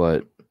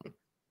 but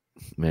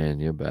man,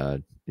 you're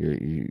bad.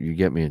 You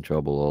get me in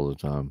trouble all the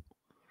time.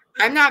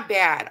 I'm not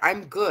bad.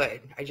 I'm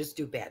good. I just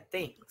do bad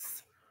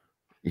things.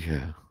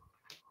 Yeah.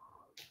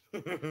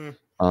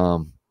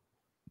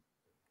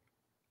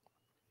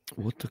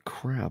 What the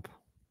crap?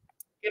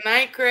 Good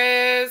night,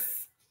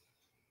 Chris.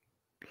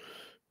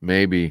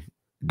 Maybe.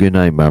 Good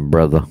night, my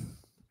brother.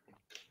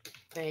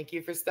 Thank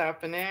you for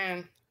stopping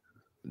in.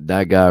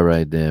 That guy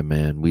right there,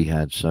 man. We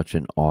had such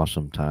an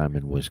awesome time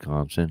in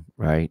Wisconsin,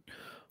 right?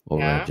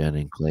 Over at Jen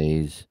and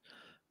Clay's.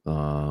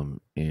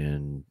 And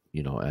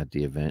at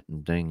the event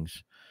and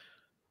things.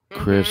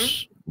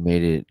 Chris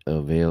made it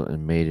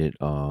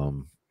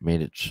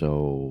made it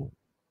so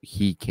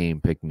he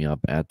came pick me up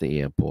at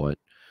the airport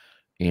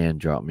and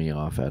dropped me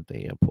off at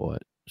the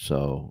airport.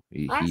 So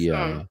he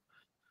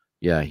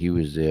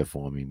was there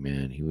for me,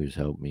 man. He was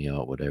helping me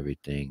out with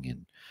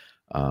everything.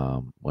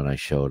 And when I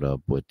showed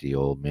up with the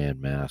old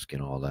man mask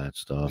and all that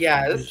stuff,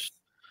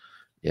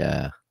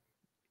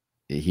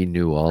 he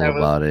knew all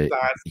about it.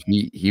 Awesome.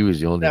 He was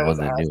the only one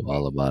that knew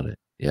all about it.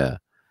 Yeah,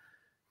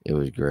 it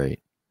was great.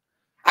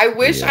 I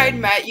wish I'd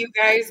met you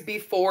guys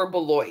before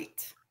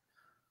Beloit.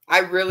 I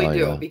really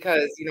do,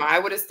 because I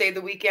would have stayed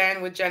the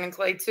weekend with Jen and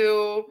Clay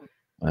too.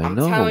 I'm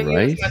telling you,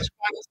 as much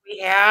fun as we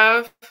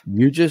have,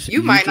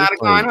 you might not have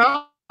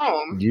gone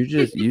home. You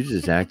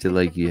just acted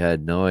like you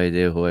had no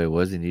idea who I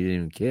was, and you didn't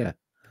even care.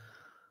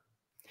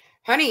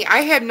 Honey, I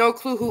had no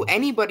clue who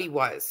anybody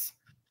was.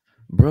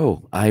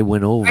 Bro, I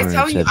went over and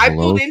said hello to you. I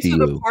pulled into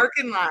the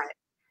parking lot.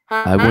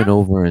 I went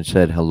over and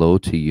said hello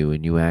to you,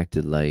 and you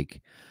acted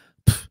like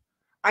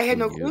I had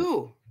for no you.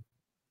 clue.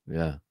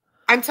 Yeah.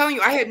 I'm telling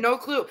you, I had no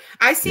clue.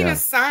 I seen Yeah. a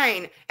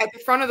sign at the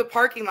front of the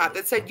parking lot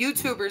that said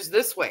YouTubers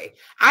this way.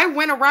 I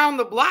went around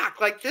the block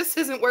like this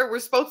isn't where we're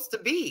supposed to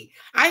be.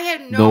 I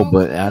had No, no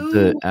but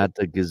clue. at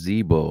the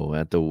gazebo,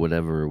 at the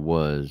whatever it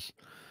was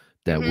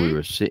that we Mm-hmm.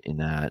 were sitting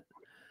at,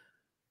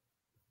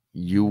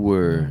 you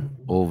were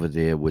over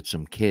there with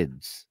some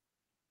kids.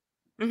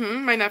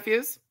 Mm-hmm. My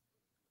nephews.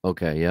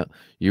 Okay, yeah.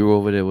 You were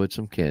over there with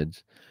some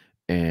kids,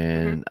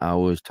 Mm-hmm. and I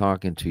was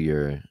talking to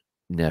your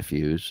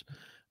nephews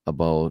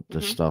about the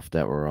Mm-hmm. stuff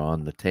that were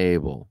on the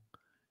table,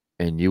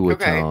 and Okay. you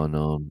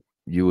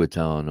were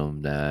telling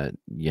them that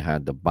you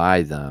had to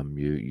buy them.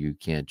 You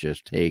can't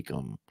just take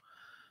them.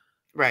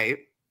 Right.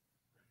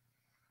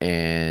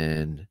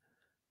 And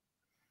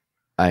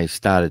I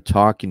started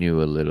talking to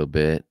you a little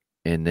bit,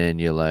 and then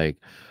you're like,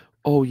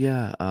 "Oh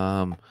yeah,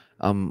 I'm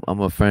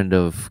a friend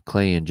of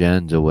Clay and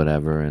Jen's or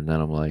whatever," and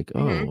then I'm like,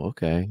 Mm-hmm. "Oh,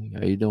 okay,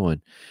 how you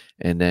doing?"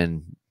 And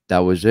then that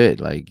was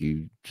it. Like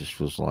you just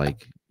was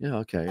like, "Yeah,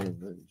 okay,"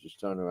 and then just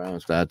turned around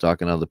and started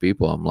talking to other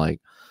people. I'm like,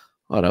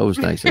 "Oh, that was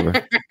nice of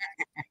her."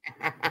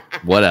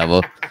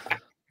 Whatever.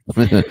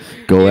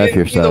 Go You f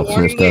didn't see the yourself,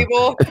 warning sister.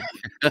 label.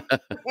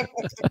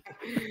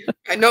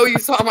 I know you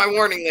saw my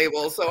warning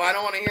label, so I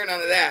don't want to hear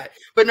none of that.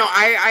 But no, Uh,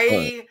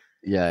 yeah,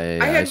 yeah, I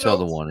yeah. I had saw no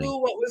the warning.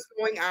 clue what was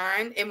going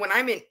on. And when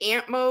I'm in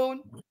ant mode,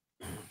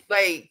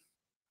 like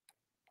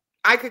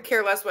I could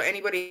care less what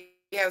anybody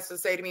has to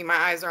say to me. My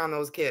eyes are on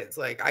those kids.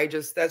 Like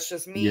that's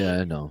just Yeah,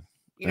 me, I know.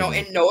 I know.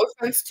 and no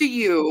offense to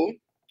you,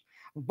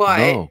 but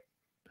No.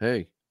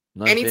 Hey,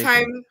 none anytime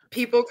taken.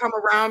 people come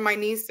around, my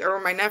niece or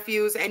my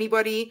nephews,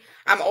 anybody,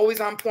 I'm always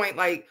on point.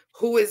 Like,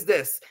 who is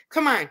this?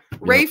 Come on. Yep.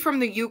 Ray from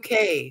the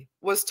UK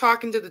was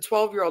talking to the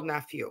 12-year-old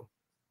nephew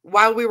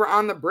while we were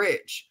on the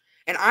bridge.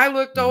 And I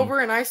looked Mhm. over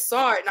and I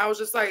saw it and I was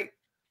just like,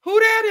 who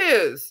that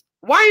is?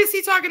 Why is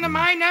he talking to Mm.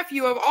 my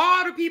nephew of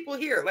all the people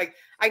here? Like,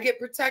 I get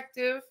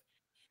protective.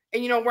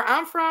 And where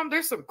I'm from,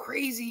 there's some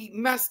crazy,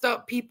 messed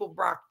up people,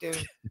 Brockton.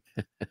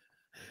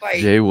 Like,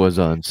 Jay was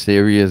on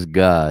Serious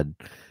God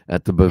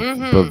at the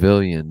mm-hmm.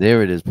 pavilion.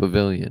 There it is,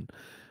 pavilion.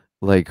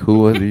 Like,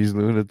 who are these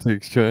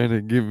lunatics trying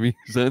to give me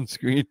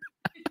sunscreen?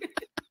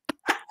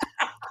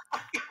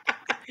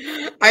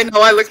 I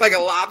know I looked like a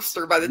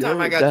lobster by the time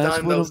I Yo, got that's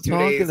done what those I'm 2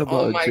 talking days. Oh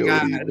about, my Jody,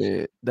 gosh.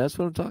 man. That's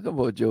what I'm talking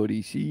about,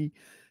 Jody. She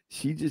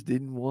just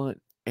didn't want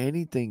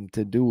anything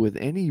to do with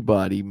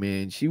anybody,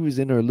 man. She was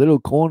in her little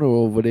corner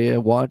over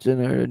there watching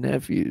her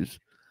nephews.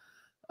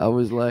 I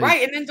was like,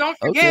 Right. And then don't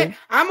forget, okay.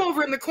 I'm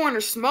over in the corner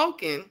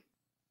smoking.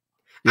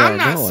 Yeah, I'm I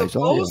not know. I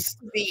saw you. supposed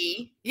to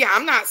be. Yeah,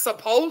 I'm not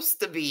supposed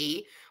to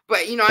be. But,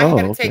 I had Oh,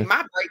 to take okay.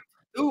 my break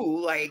too.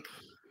 Like,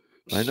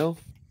 I know.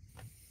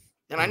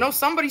 and I know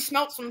somebody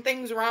smelt some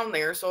things around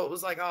there. So it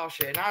was like, oh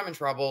shit, now I'm in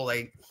trouble.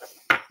 Like,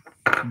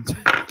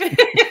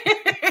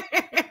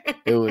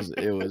 It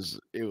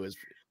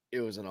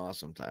was an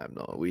awesome time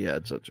though. We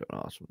had such an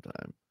awesome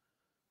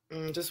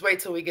time. just wait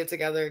till we get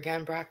together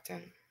again,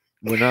 Brockton.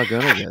 We're not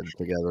gonna get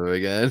together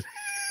again.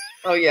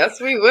 Oh, yes,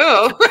 we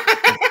will.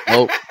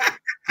 Nope,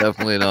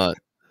 definitely not.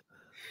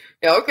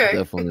 Yeah, okay.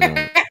 Definitely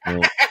not.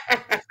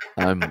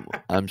 Nope.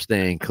 I'm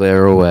staying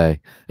clear away.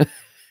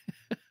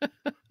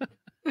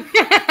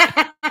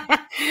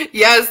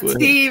 Yes, But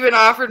T even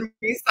offered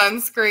me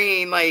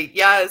sunscreen. Like,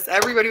 yes,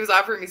 everybody was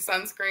offering me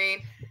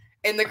sunscreen.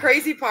 And the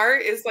crazy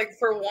part is, like,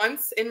 for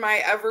once in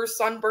my ever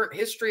sunburnt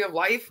history of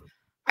life,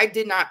 I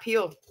did not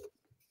peel.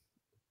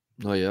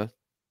 oh yeah.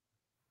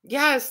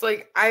 Yes,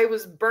 like I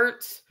was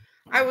burnt.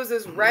 I was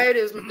as red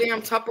as my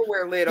damn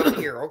Tupperware lid up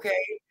here. Okay.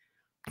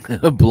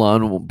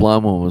 Blonde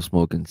one was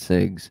smoking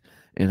cigs,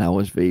 and I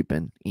was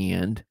vaping.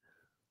 And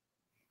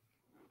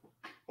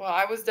Well,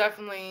 I was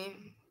definitely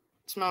yeah,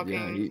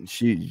 smoking.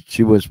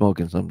 she was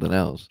smoking something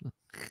else.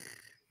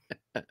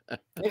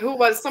 Who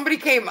was somebody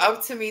came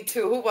up to me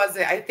too? Who was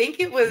it? I think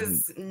it Mm.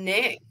 was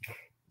Nick.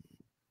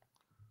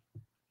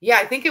 Yeah,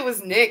 I think it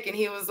was Nick, and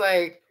he was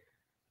like,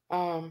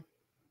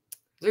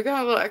 "You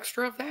got a little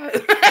extra of that?"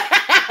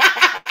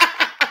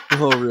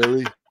 Oh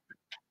really?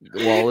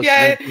 Wallace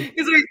Yeah, drinking?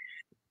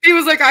 he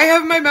was like, "I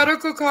have my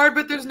medical card,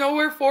 but there's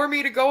nowhere for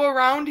me to go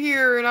around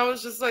here," and I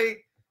was just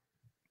like,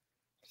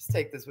 "Just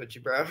take this with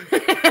you, bro."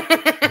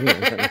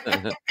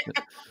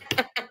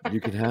 You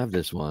can have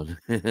this one.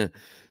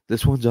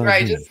 This one's on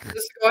Right, me. just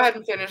go ahead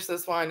and finish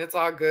this one. It's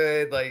all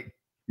good. Like,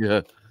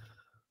 Yeah.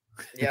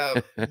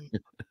 yeah.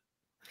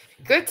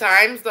 Good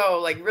times though,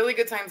 like really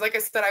good times. Like I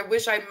said, I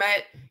wish I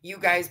met you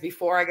guys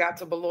before I got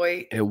to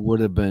Beloit. It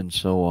would have been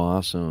so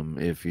awesome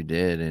if you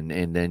did,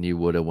 and then you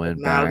would have But went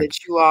now back.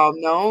 that you all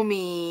know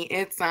me,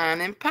 it's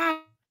on and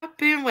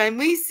popping when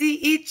we see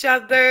each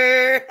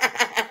other.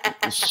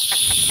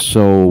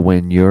 So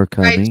when you're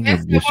Right, coming, Jen I'm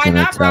said, just why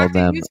gonna not, tell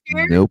Brockton? them You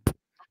scared? nope.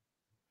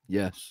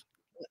 Yes.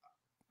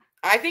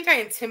 I think I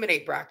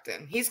intimidate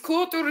Brockton. He's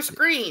cool through the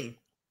screen.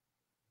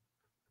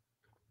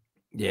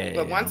 Yeah,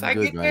 But once I'm I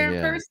good get right there in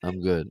here. person,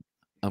 I'm good.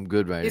 I'm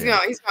good right he's here.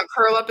 gonna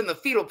curl up in the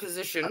fetal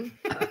position.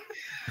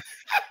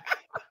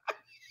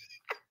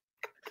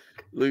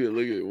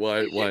 Look at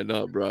why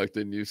not,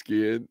 Brockton? You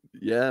scared?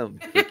 Yeah, I'm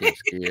freaking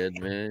scared,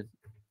 man.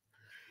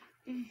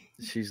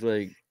 She's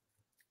like,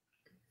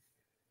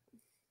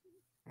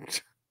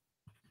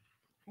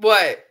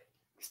 What?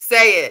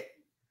 Say it.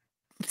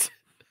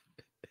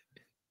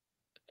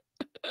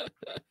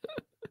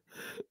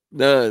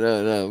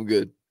 no, I'm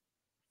good.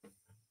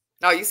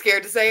 Oh, you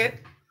scared to say it?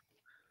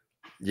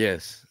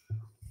 Yes.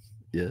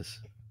 Yeah,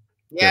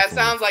 Definitely. it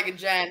sounds like a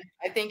Jen.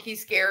 I think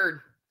he's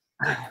scared.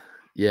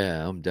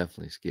 Yeah, I'm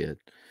definitely scared.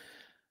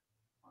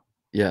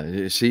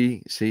 Yeah,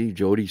 see,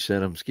 Jody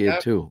said I'm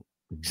scared too.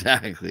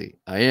 Exactly.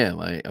 I am.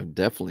 I'm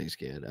definitely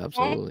scared.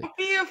 Absolutely. Don't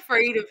be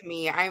afraid of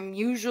me. I'm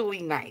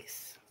usually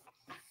nice.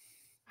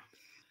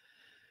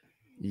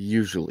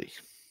 Usually.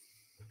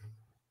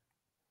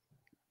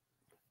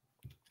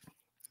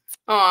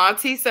 Aw,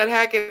 T said,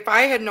 heck, if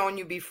I had known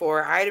you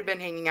before, I'd have been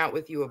hanging out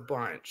with you a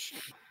bunch.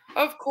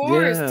 Of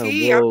course, Yeah,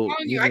 T. I'm well,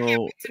 telling you, I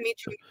can't wait to meet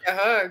you and get a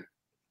hug.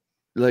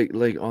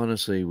 like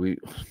honestly, we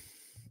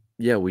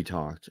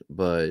talked,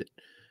 but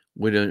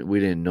we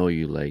didn't know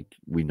you like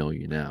we know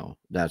you now.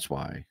 That's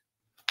why.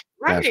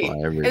 That's Right.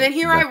 why And then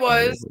here I that's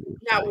why was, everybody was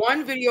that like,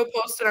 one video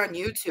posted on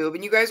YouTube,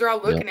 and you guys are all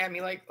Yep. looking at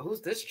me like,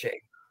 who's this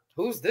chick?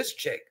 Who's this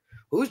chick?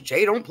 Who's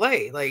Jay Don't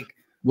Play? Like,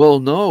 Well,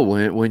 no,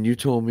 when you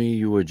told me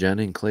you were Jen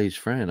and Clay's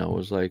friend, I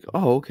was like,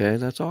 oh, okay,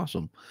 that's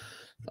awesome.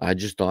 I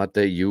just thought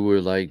that you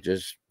were like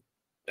just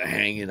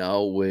hanging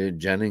out with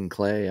Jen and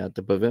Clay at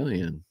the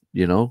pavilion.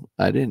 You know,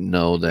 I didn't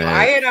know I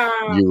that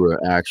had you were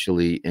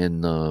actually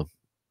in the.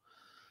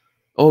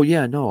 Oh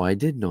yeah, no, I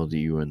did know that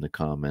you were in the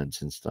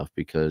comments and stuff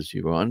because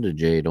you were under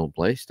Jay Don't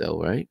Play still,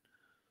 right?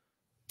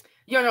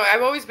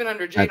 I've always been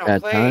under Jay At Don't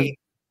that Play. time,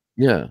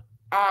 yeah.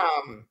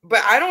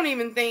 But I don't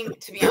even think,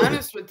 to be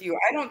honest with you,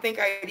 I don't think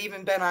I'd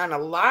even been on a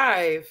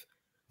live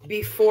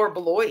before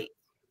Beloit.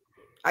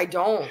 I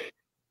don't.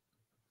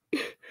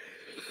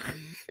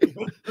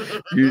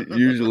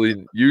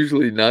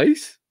 Usually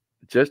nice.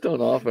 Just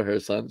don't offer her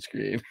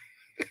sunscreen.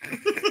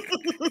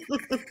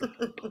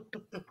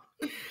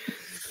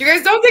 You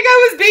guys don't think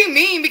I was being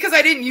mean because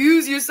I didn't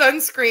use your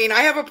sunscreen. I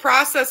have a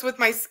process with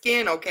my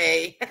skin,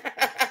 okay?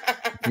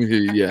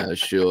 Yeah,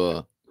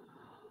 sure.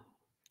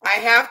 I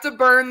have to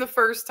burn the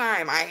first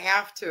time. I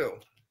have to.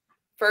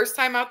 First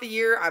time out the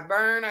year, I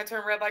burn, I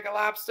turn red like a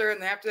lobster,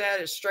 and then after that,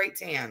 it's straight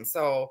tan.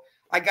 So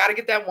I got to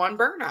get that one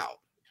burn out.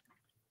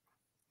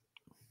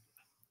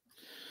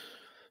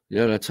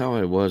 Yeah, that's how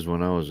I was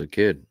when I was a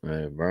kid.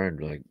 I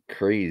burned like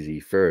crazy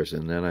first,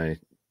 and then I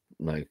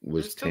like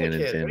was You're still a tanning,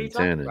 kid. What are you tanning,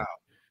 talking tanning. about?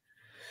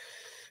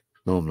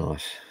 No, I'm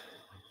not.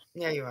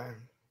 Yeah, you are.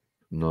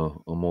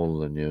 No, I'm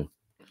older than you.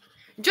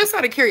 Just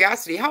out of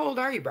curiosity, how old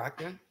are you,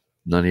 Brockton?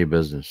 None of your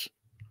business.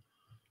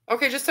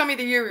 Okay, just tell me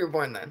the year you were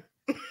born then.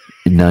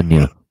 None of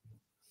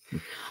you.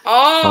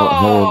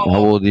 Oh. How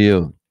old are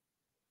you?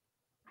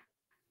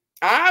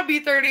 I'll be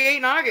 38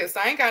 in August.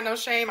 I ain't got no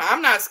shame.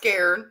 I'm not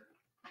scared.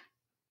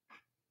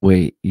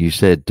 Wait, you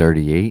said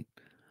 38?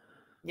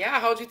 Yeah,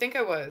 how'd you think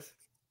I was?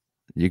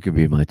 You could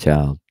be my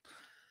child.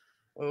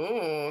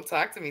 Oh,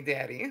 talk to me,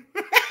 Daddy.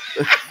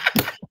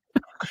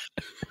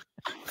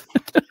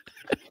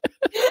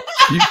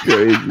 You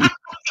crazy.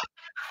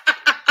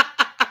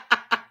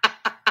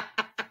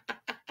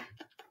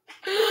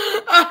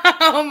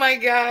 Oh my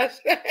gosh.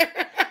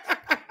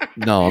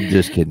 No, I'm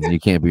just kidding. You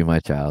can't be my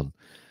child.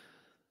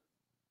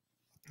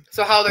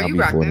 So how old are you,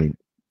 Brockton?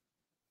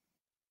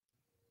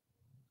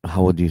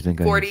 How old do you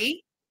think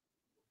 40?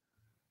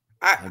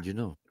 How'd you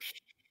know?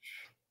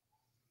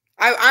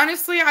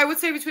 I would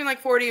say between like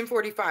 40 and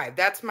 45.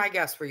 That's my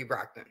guess for you,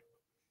 Brockton.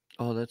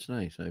 Oh, that's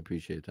nice. I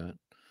appreciate that.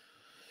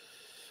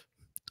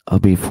 I'll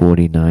be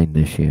 49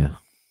 this year.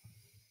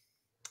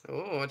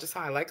 Oh, just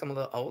how I like them a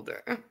little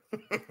older.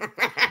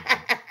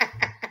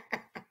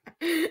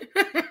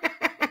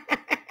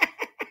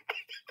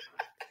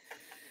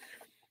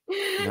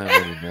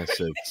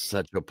 That's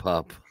such a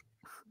pup.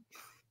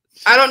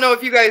 I don't know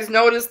if you guys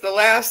noticed the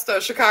last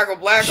Chicago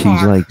Blackhawks.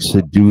 She's like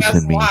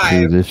seducing me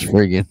through this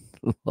friggin'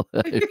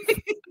 life.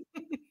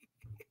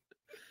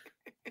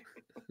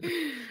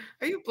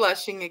 Are you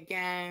blushing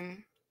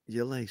again?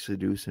 You're like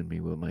seducing me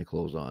with my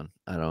clothes on.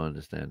 I don't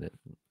understand it.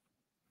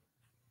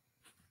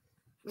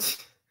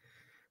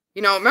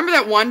 Remember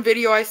that one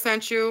video I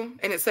sent you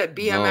and it said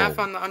BMF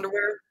No. on the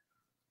underwear?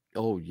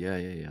 Oh yeah,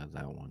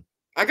 that one.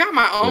 I got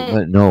my own.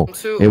 But no,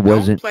 too. it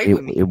wasn't.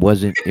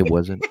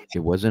 It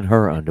wasn't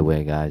her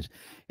underwear, guys.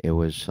 It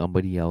was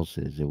somebody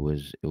else's. It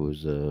was.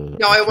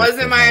 No, it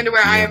wasn't my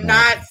underwear. I am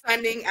not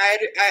sending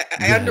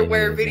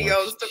underwear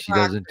videos to. She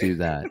doesn't do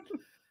that,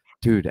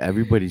 dude.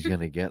 Everybody's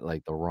gonna get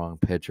like the wrong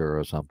picture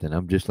or something.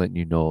 I'm just letting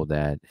you know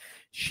that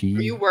she.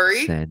 Are you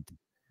worried?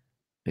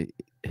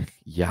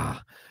 Yeah.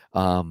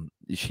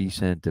 She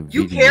sent a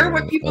video. You care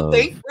what people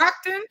think,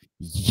 Brockton?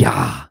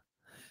 Yeah.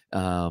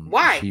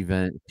 Why?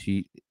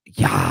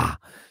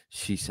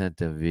 She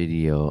sent a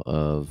video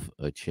of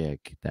a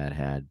chick that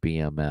had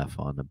BMF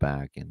on the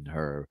back and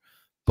her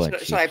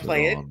butt. Should I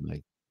play it?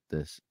 Like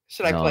this.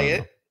 Should I play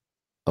it?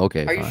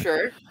 Okay. Are you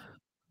sure?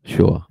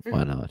 Sure.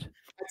 Why not?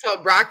 I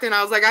tell Brockton,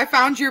 I was like, I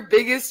found your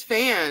biggest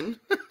fan.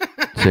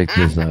 Check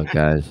this out,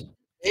 guys.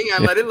 Hang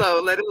on, let it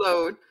load. Let it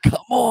load.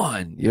 Come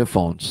on, your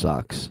phone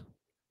sucks.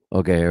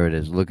 Okay, here it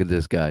is. Look at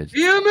this, guys.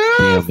 BMF.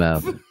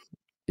 BMF.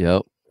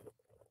 Yep.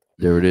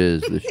 There it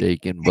is, the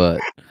shaking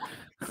butt.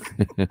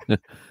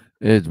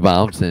 It's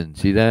bouncing.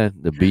 See that?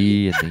 The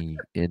B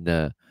and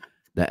the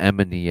M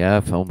and the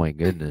F. Oh my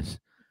goodness.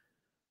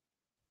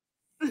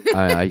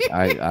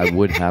 I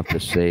would have to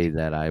say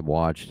that I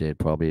watched it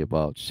probably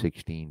about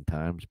 16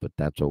 times, but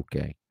that's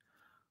okay.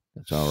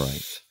 That's all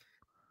right.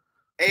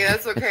 Hey,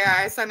 that's okay.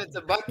 I sent it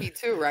to Bucky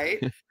too,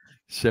 right?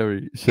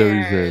 Sherry And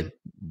said,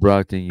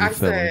 Brockton, you I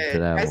fell into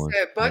said, that I one.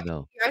 said, I Bucky,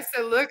 know. I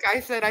said, look, I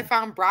said, I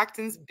found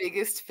Brockton's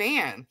biggest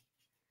fan.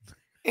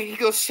 And he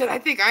goes, shit, I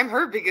think I'm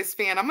her biggest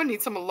fan. I'm going to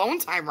need some alone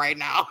time right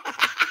now.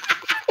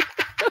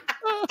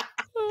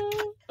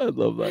 I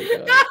love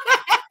that guy.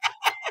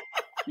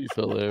 He's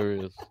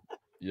hilarious.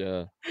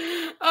 Yeah.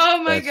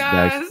 Oh my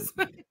gosh.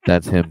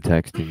 That's him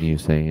texting you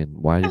saying,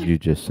 why did you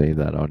just say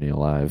that on your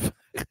live?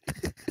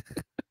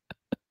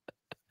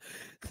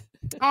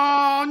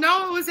 Oh,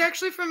 no, it was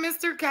actually from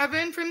Mr.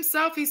 Kevin for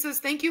himself. He says,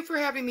 thank you for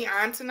having me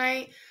on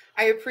tonight.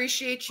 I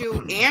appreciate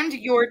you and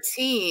your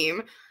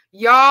team.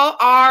 Y'all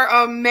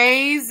are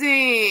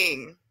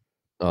amazing.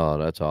 Oh,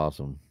 that's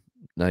awesome.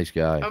 Nice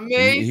guy.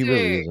 Amazing. He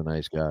really is a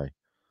nice guy.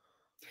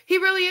 He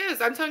really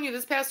is. I'm telling you,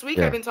 this past week,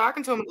 Yeah. I've been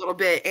talking to him a little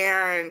bit.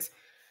 And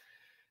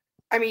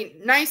I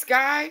mean, nice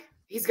guy.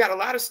 He's got a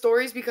lot of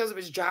stories because of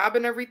his job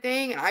and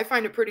everything. And I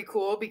find it pretty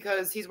cool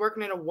because he's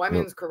working in a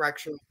women's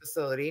correctional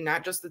facility,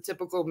 not just the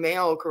typical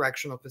male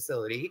correctional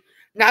facility.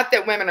 Not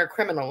that women are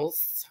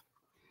criminals,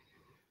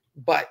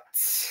 but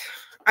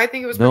I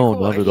think it was pretty cool.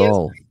 No, not at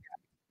all.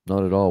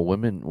 Not at all.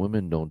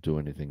 Women don't do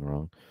anything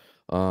wrong.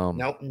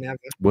 Nope, never.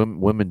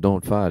 Women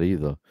don't fight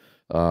either.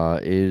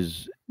 It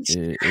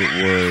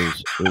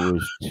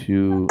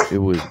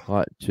was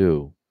hot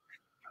too.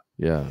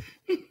 Yeah.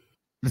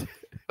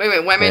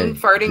 Wait, women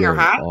farting are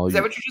hot? Is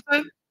that what you just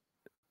said?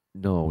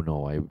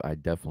 No, I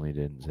definitely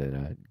didn't say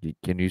that.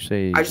 Can you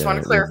say? I just want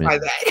to clarify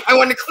that. I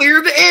want to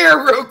clear the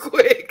air real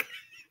quick.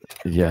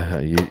 Yeah,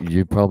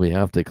 you probably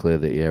have to clear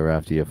the air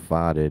after you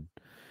farted.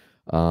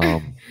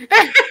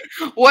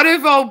 What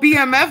if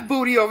BMF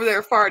booty over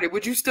there farted?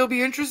 Would you still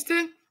be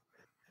interested?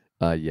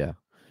 Yeah.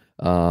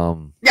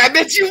 Yeah, I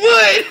bet you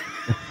would.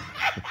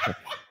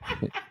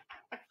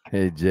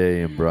 Hey,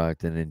 Jay and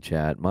Brockton in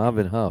chat.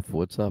 Marvin Huff,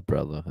 what's up,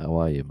 brother? How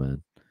are you,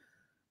 man?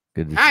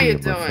 Good to How see you you,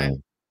 my doing?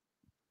 friend.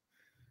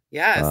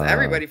 Yes,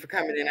 everybody for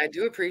coming in. I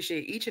do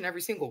appreciate each and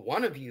every single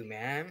one of you,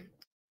 man.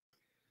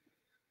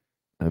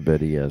 I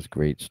bet he has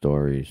great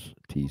stories,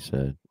 T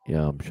said.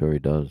 Yeah, I'm sure he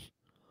does.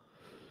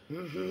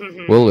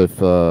 Well,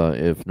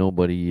 if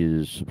nobody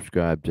is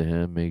subscribed to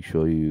him, make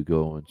sure you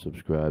go and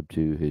subscribe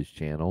to his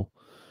channel.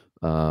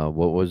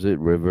 What was it?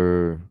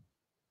 River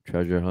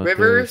Treasure Hunter?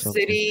 River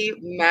City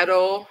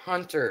Metal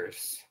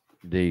Hunters.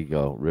 There you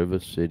go. River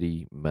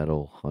City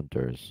Metal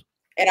Hunters.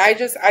 And I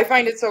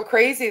find it so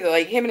crazy that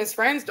like him and his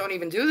friends don't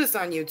even do this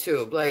on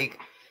YouTube. Like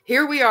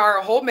here we are,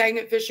 a whole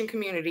magnet fishing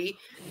community,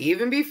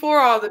 even before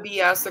all the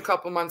BS a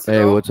couple months ago.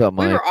 Hey, what's up,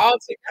 Mike? We were all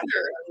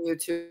together on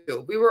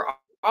YouTube. We were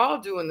all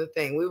doing the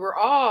thing. We were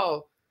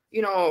all,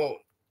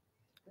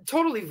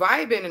 totally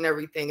vibing and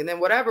everything. And then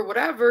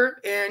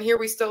whatever. And here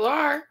we still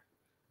are.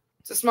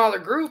 It's a smaller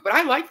group, but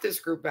I like this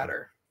group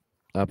better.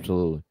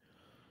 Absolutely.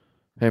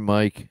 Hey,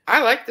 Mike.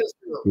 I like this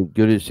group.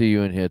 Good to see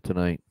you in here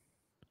tonight.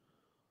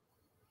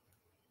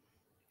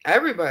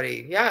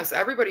 Everybody. Yes,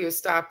 everybody who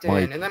stopped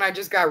Mike. in. And then I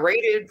just got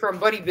raided from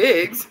Buddy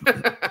Biggs.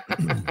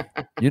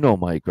 You know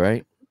Mike,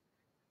 right?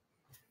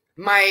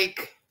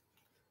 Mike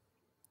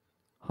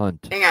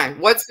Hunt. Hang on.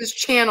 What's his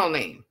channel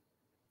name?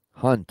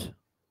 Hunt.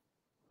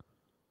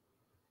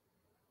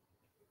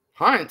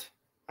 Hunt?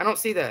 I don't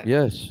see that.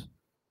 Yes.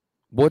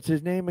 What's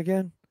his name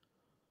again?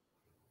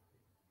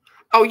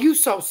 Oh, you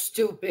so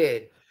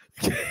stupid.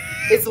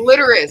 It's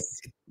Litterus.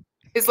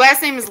 His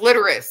last name is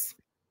Litterus.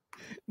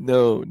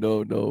 No.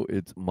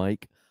 It's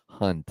Mike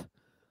Hunt.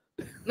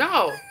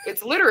 No,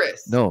 it's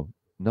Litterus. No.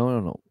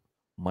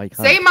 Mike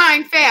Hunt. Say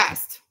mine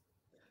fast.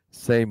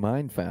 Say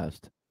mine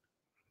fast.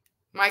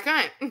 Mike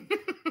Hunt.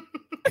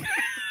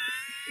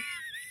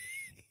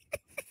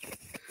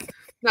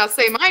 Now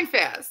say mine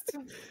fast.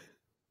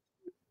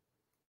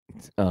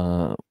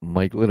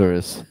 Mike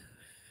Litterus.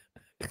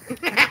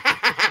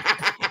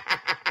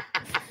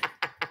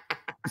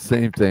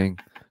 Same thing.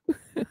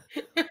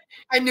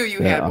 I knew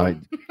you had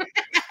one.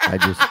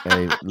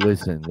 Hey,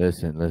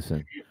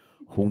 listen.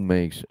 Who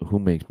makes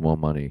more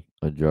money,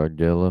 a drug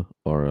dealer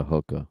or a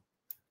hooker?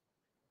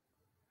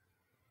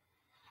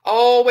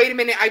 Oh, wait a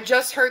minute. I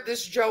just heard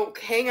this joke.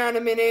 Hang on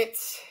a minute.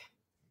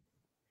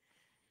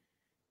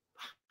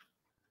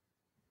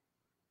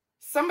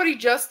 Somebody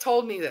just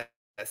told me this.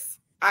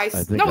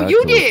 No,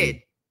 you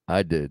did.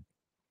 I did.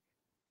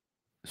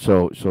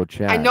 So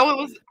chat. I know it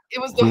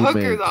was the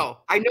hooker though.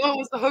 I know it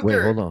was the hooker.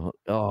 Wait, hold on.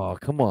 Oh,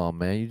 come on,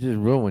 man. You just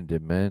ruined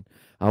it, man.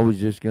 I was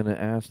just gonna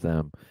ask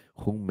them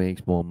who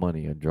makes more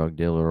money, a drug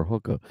dealer or a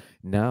hooker.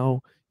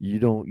 Now You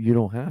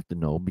don't have to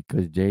know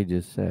because Jay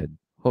just said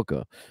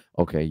hookah.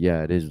 Okay,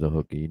 yeah, it is the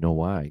hookah. You know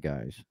why,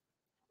 guys? I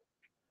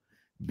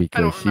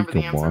Because don't she remember the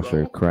can answer wash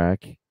her though.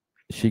 crack.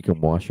 She can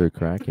wash her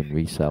crack and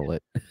resell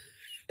it.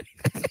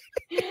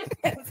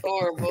 That's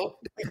horrible.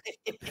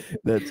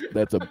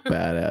 That's a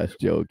badass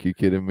joke. You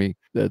kidding me?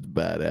 That's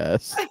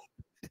badass.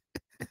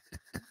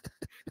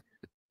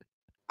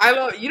 I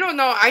love. You don't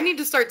know. I need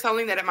to start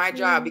telling that at my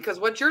job because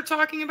what you're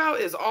talking about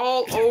is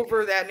all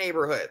over that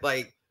neighborhood,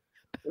 like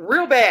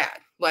real bad.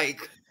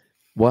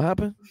 What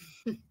happened?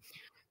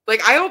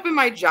 Like I open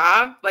my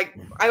job, like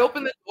I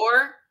open the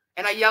door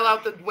and I yell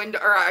out the window,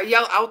 or I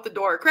yell out the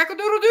door, crack a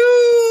doodle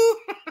doo.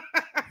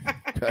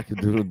 Crack a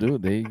doodle doo.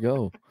 There you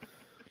go.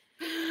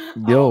 Oh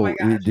my Yo,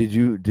 gosh. did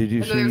you And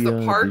then there's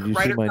a park did you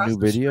right see my across new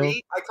the video?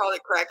 street. I call it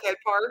Crackhead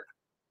Park.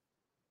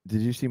 Did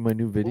you see my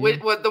new video?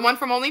 What, the one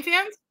from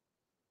OnlyFans?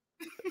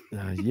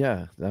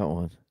 Yeah, that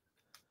one.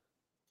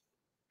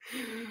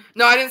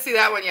 No, I didn't see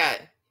that one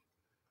yet.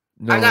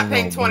 No, I'm not no,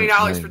 paying no,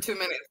 $20 for 2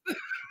 minutes.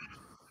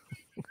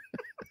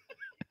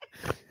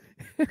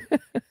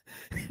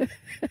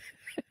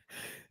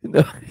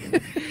 No.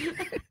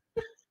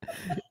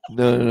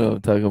 No.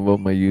 I'm talking about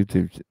my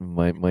YouTube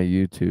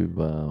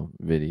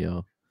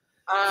video.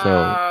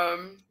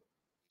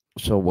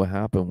 So what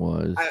happened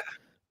was, I,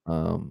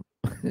 um,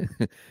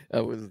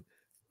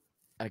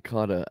 I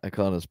caught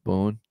a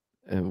spoon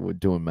and we're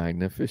doing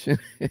magnet fishing.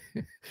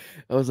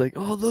 I was like,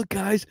 oh look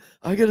guys,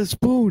 I got a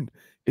spoon.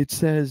 It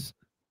says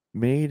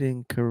made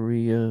in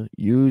Korea,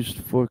 used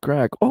for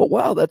crack. Oh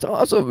wow, that's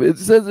awesome. It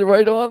says it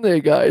right on there,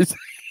 guys.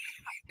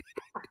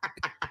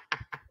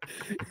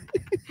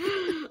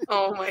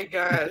 oh my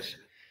gosh.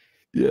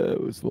 Yeah,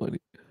 it was funny.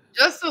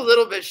 Just a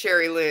little bit,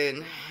 Sherry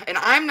Lynn. And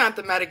I'm not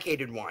the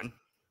medicated one.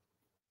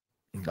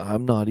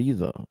 I'm not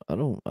either. I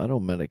don't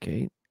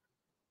medicate.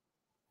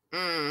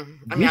 I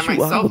At mean, I least you might are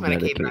the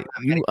self-medicate, but I'm medicated. not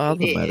You are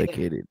the medicated.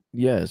 medicated.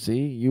 Yeah, see,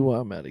 you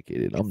are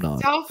medicated. I'm not.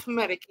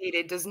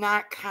 Self-medicated does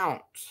not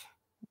count.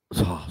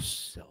 Oh,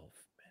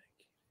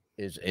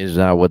 self-medicated. Is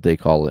that what they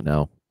call it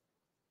now?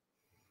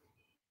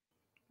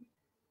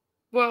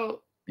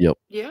 Well, Yep.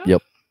 yeah.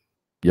 Yep.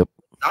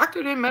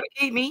 Doctor didn't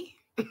medicate me.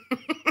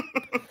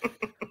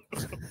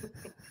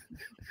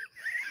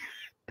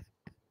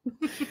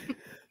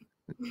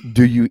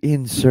 Do you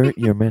insert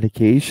your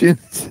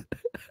medications?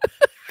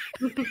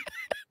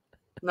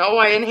 No,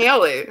 I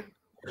inhale it.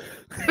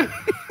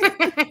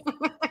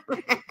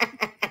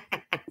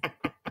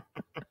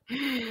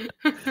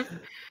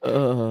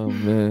 Oh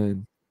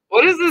man.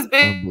 What is this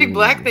big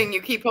black Unbelievable. thing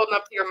you keep holding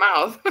up to your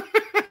mouth?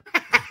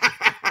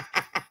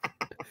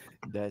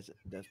 That's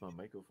my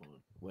microphone.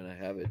 When I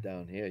have it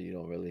down here, you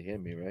don't really hear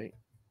me, right?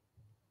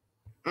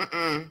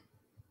 Mm-mm.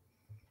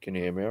 Can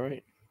you hear me all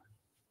right?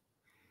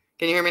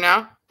 Can you hear me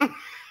now?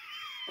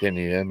 Can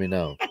you hear me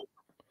now?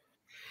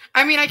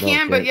 I mean, I No,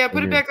 can, but yeah, can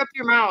put it you? back up to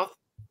your mouth.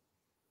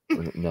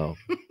 No.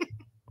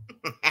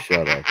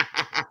 Shut up.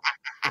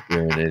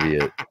 You're an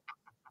idiot.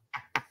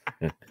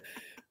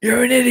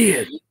 You're an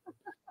idiot.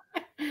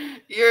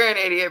 You're an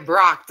idiot,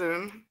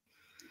 Brockton.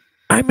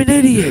 I'm an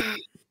idiot.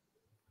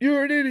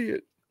 You're an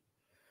idiot.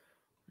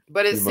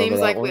 But it Remember seems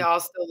that like we one? all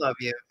still love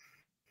you.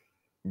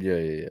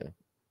 Yeah.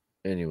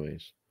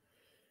 Anyways,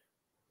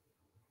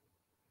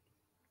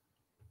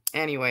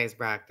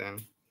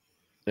 Brockton.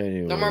 No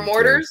more anyways,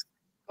 mortars?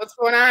 What's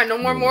going on? No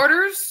more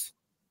mortars?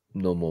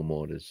 no more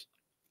mortars.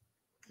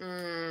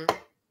 That's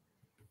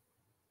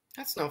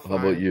no fun. How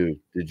about you?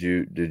 Did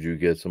you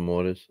get some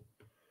mortars?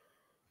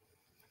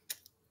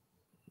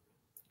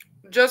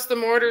 Just the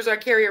mortars I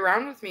carry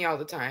around with me all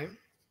the time.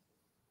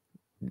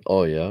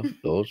 Oh yeah,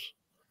 those.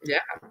 Yeah.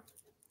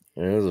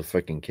 Yeah, those are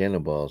freaking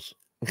cannonballs.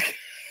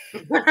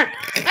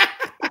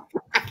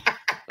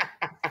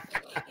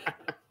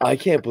 I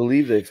can't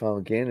believe they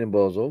found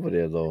cannonballs over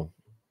there though.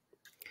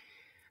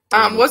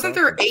 Wasn't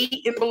there 8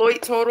 in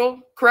Beloit total?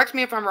 Correct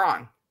me if I'm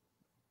wrong.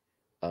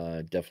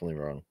 Definitely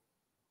wrong.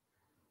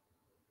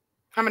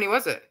 How many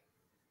was it?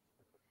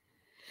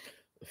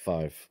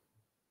 5.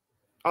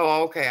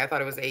 Oh, okay. I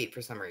thought it was 8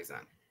 for some reason.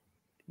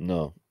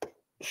 No.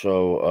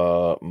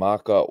 So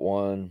Mark got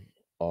 1.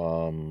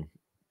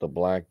 The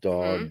Black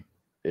Dog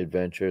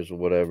Adventures or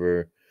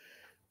whatever,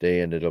 they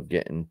ended up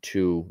getting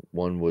 2.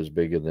 One was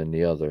bigger than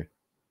the other.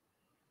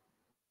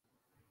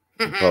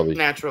 Probably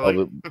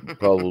naturally.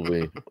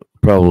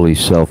 Probably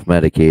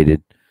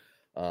self-medicated.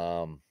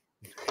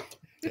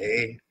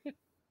 Hey.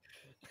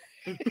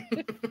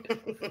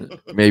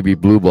 Maybe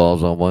blue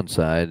balls on one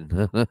side.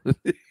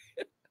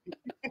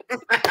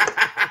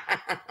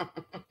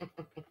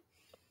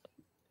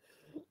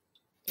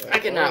 I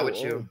cannot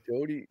with you.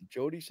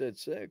 Jody said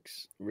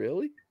 6.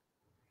 Really?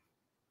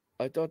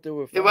 I thought there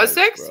were 5. It was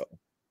 6? Bro.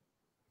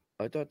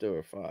 I thought there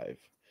were 5.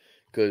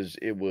 Because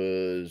it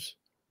was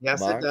Yes,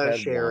 Mark it does, had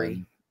Sherry.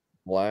 1,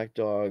 Black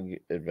Dog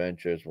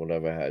Adventures,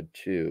 whatever, had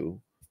 2.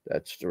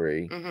 That's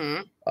 3.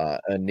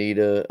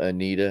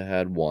 Anita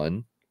had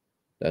 1.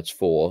 That's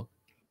 4.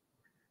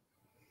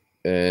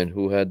 And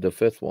who had the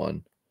 5th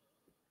one?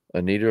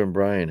 Anita and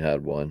Brian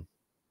had 1.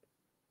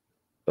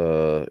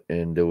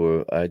 And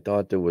I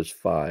thought there was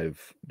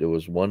 5. There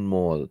was one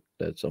more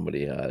that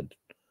somebody had.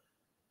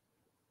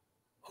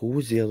 Who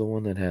was the other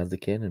one that had the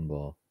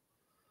cannonball?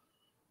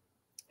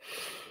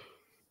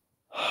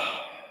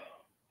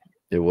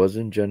 It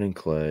wasn't Jen and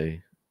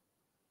Clay.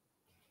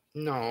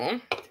 No.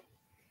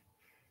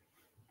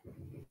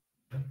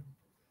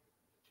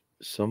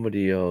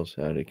 Somebody else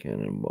had a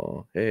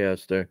cannonball. Hey,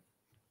 Esther.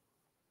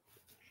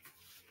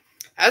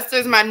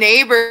 Esther's my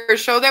neighbor.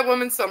 Show that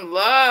woman some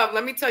love.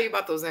 Let me tell you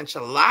about those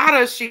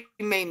enchiladas she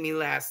made me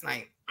last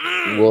night.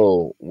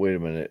 Whoa, wait a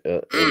minute.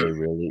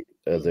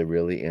 Are they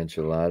really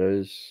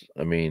enchiladas?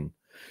 I mean,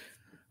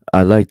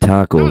 I like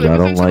tacos. No, I was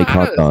don't like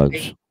hot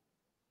enchiladas. dogs.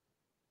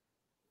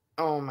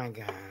 Oh my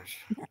gosh.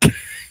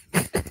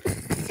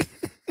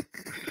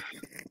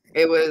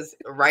 It was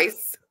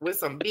rice with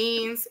some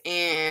beans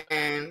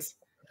and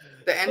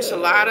the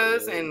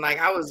enchiladas, and like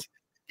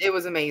it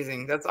was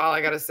amazing. That's all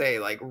I gotta say.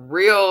 Like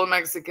real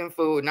Mexican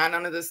food, not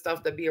none of this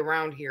stuff that be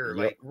around here. Yep.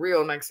 Like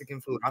real Mexican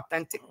food,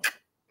 authentic.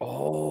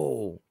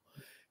 Oh,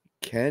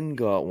 Ken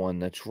got one.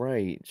 That's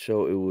right.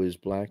 So it was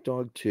Black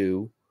Dog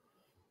 2.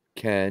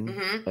 Ken,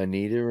 Mm-hmm.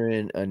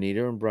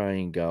 Anita and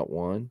Brian got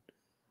one.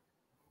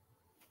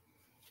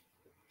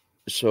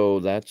 So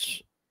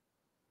that's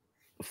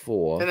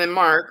 4. And then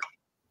Mark.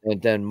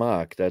 And then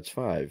Mark, that's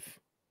 5.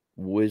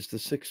 Where's the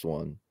 6th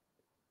one?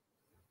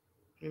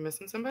 You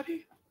missing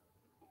somebody?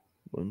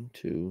 1,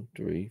 2,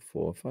 3,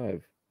 4,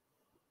 5.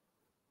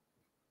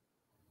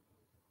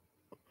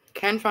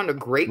 Ken found a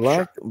great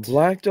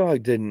Black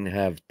Dog didn't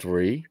have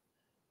 3.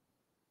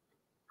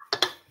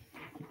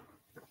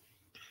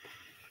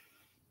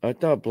 I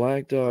thought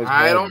Black Dog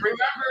I had don't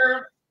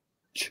remember.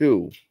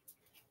 2.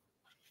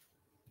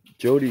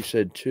 Jody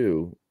said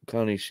 2.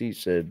 Connie C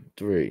said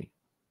 3.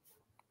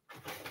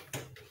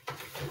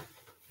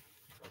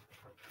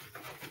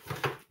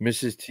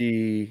 Mrs.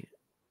 T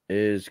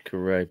is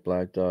correct.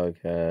 Black Dog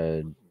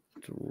had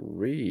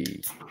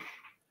 3.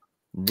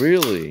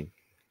 Really?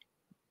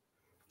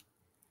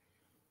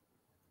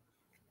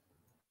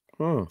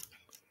 Huh.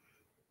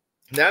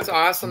 That's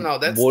awesome, though.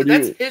 That's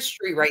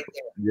history right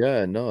there.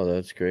 Yeah, no,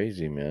 that's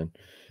crazy, man.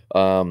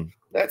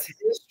 That's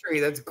history.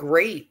 That's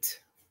great.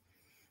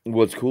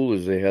 What's cool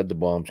is they had the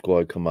bomb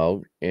squad come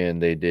out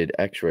and they did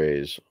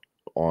x-rays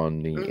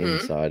on the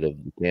inside of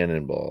the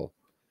cannonball.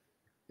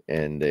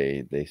 And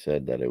they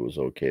said that it was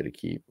okay to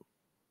keep.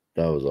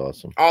 That was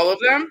awesome. All of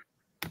them?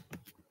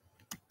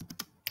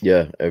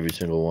 Yeah, every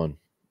single one.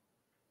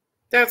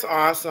 That's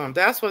awesome.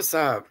 That's what's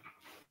up.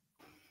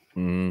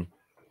 Mm-hmm.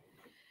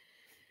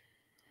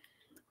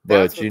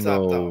 That's But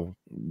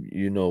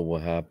you know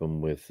what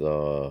happened with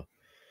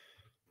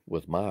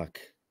Mark.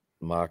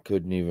 Mark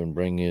couldn't even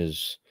bring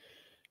his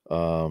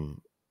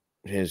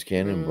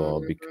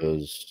cannonball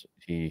because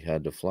he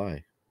had to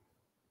fly.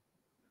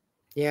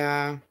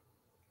 Yeah.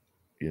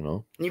 You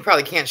know? You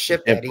probably can't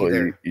ship that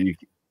either.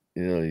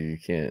 You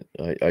can't.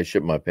 I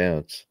ship my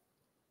pants.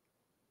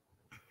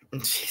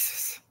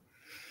 Jesus.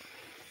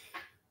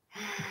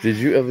 Did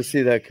you ever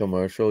see that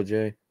commercial,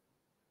 Jay?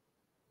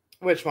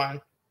 Which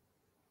one?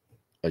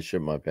 I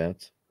ship my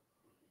pants?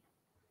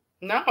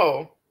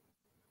 No.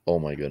 Oh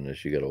my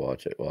goodness, you gotta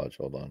watch it. Watch,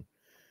 hold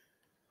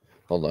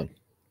on.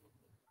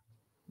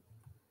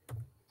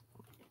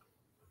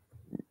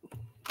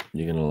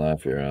 You're gonna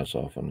laugh your ass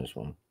off on this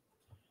one.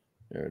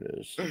 There it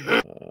is.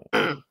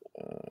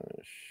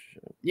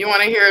 You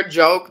want to hear a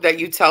joke that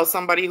you tell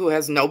somebody who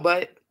has no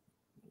butt?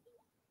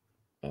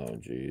 Oh,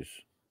 jeez.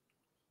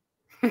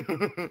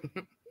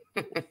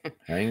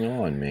 Hang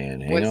on,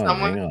 man. Hang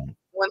on.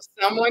 When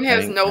someone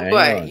has no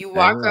butt, you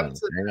walk up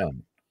to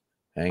them.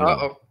 Hang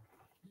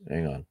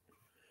on.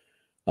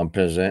 I'm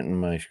presenting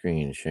my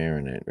screen,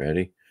 sharing it.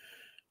 Ready?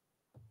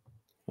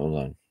 Hold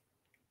on.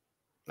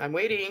 I'm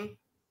waiting.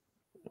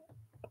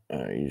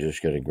 You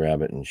just got to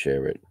grab it and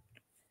share it.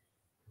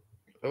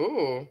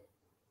 Ooh.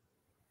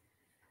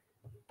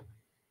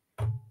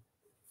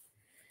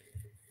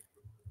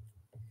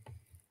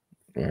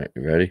 All right,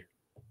 you ready?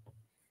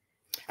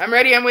 I'm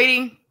ready. I'm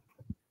waiting.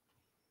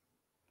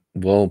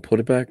 Well, put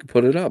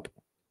it up.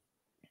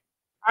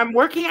 I'm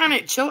working on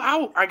it. Chill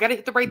out. I got to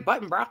hit the right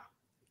button, bro.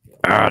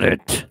 Got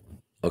it.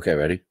 Okay,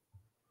 ready?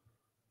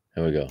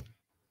 Here we go.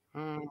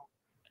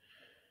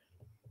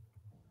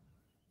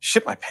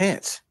 Ship my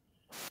pants.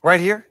 Right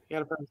here?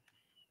 You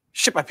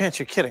Ship my pants?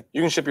 You're kidding.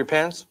 You can ship your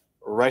pants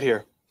right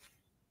here.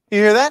 You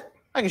hear that?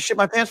 I can ship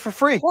my pants for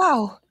free.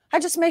 Wow. I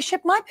just may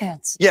ship my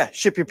pants. Yeah,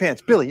 ship your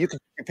pants. Billy, you can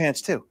ship your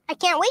pants too. I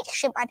can't wait to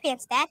ship my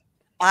pants, Dad.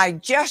 I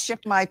just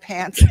shipped my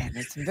pants, and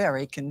it's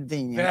very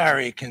convenient.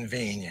 Very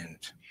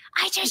convenient.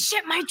 I just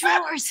shipped my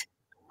drawers.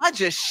 I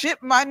just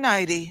shipped my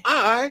nightie.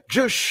 I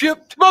just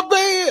shipped my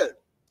bed.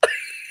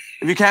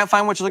 If you can't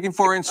find what you're looking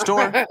for in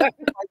store,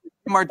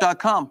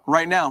 Mart.com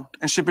right now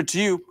and ship it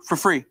to you for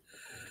free.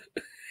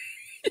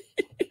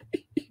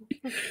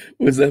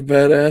 Was that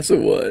badass or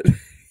what?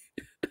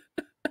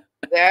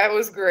 That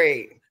was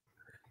great.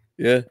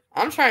 Yeah.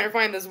 I'm trying to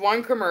find this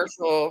one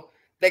commercial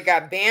that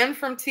got banned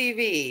from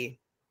TV,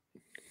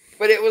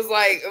 but it was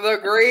like the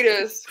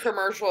greatest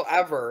commercial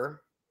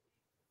ever.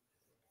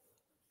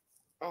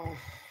 Oh.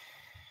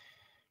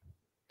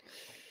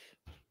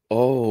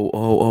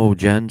 Oh,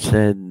 Jen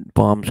said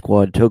Bomb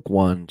Squad took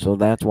one, so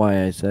that's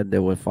why I said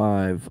there were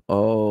 5.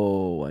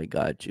 Oh, I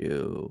got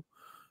you.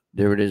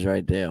 There it is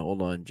right there.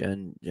 Hold on,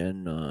 Jen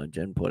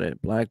put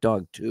it. Black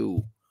Dog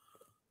 2.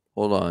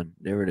 Hold on,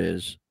 there it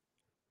is.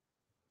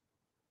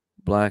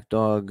 Black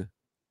Dog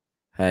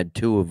had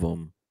 2 of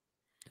them,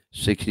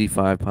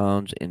 65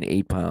 pounds and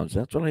 8 pounds.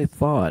 That's what I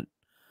thought.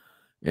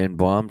 And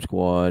Bomb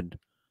Squad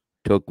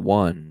took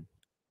 1.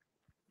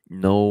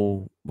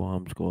 No,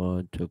 Bomb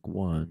Squad took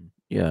 1.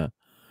 Yeah.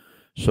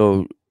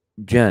 So,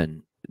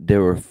 Jen,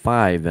 there were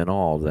 5 in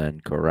all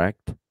then,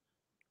 correct?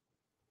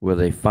 Were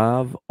they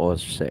 5 or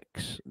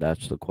 6?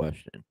 That's the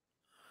question.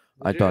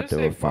 I Did you thought just there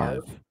say were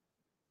 5.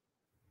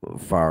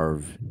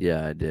 Farv.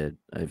 Yeah, I did.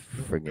 I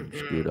friggin'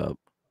 screwed up.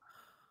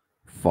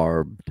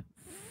 Farbed.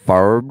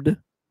 Farbed?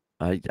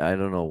 I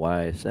don't know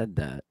why I said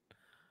that.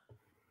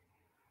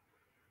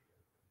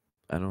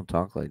 I don't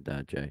talk like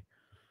that, Jay.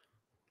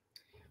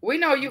 We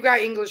know you got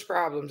English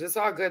problems. It's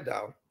all good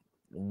though.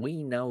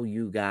 We know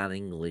you got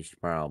English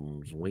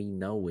problems. We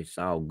know it's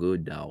all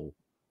good though.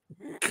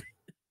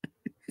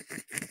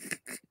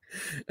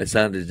 I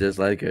sounded just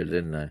like her,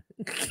 didn't I?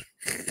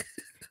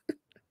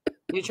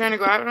 You trying to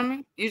go out on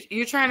me?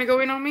 You trying to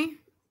go in on me?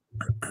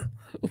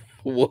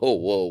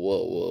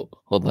 Whoa.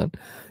 Hold on.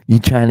 You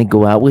trying to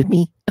go out with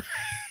me?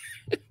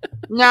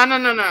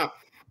 No.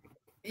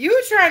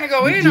 You trying to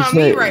go You in just on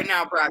me said- right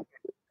now, Brock.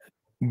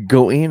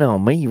 Go in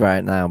on me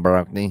right now,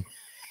 Brockney.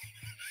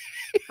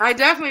 I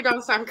definitely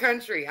don't sound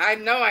country. I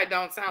know I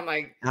don't sound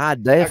like. I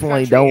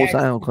definitely country don't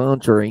accent. sound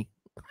country.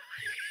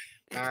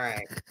 All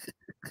right.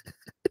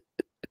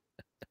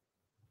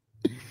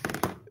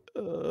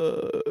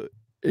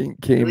 It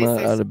At came least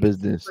I out of speak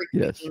business.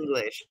 freaking Yes.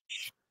 English.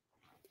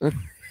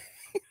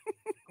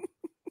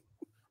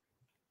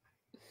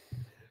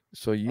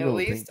 So you At don't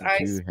least think that I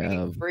you speak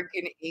have?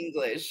 freaking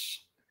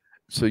English.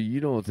 So you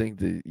don't think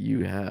that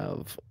you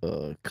have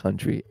a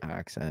country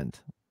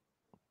accent?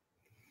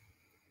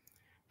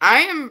 I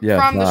am Yeah,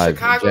 from the 5.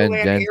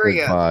 Chicagoland Jen said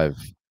area. 5.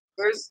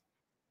 There's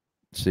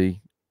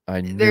See,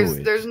 I knew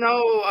it. there's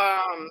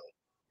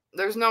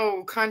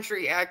no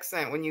country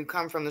accent when you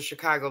come from the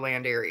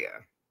Chicagoland area.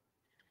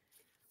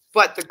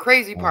 But the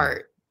crazy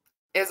part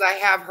is I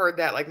have heard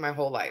that like my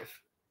whole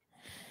life.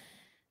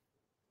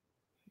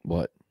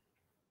 What?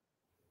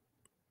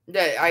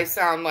 That I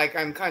sound like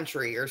I'm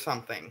country or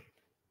something.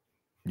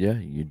 Yeah,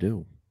 you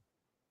do.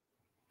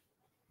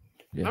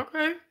 Yeah.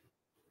 Okay.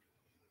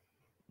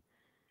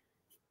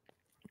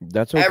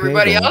 That's okay.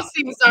 Everybody though. else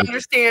seems to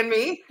understand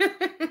me.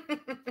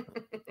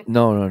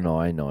 No.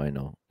 I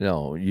know.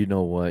 No, you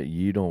know what?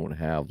 You don't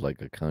have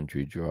like a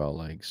country draw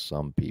like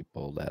some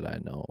people that I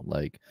know,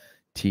 like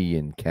T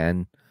and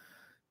Ken.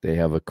 They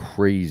have a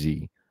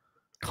crazy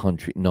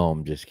country. No,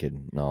 I'm just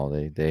kidding. No,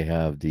 they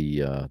have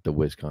the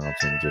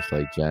Wisconsin, just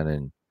like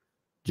Jen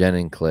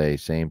and Clay,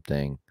 same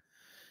thing.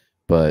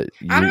 But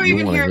I don't you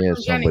even want to hear it hear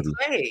from Jenny somebody?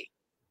 Clay.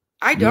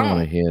 I You want to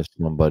don't. hear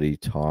somebody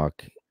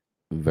talk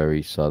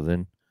very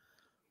southern?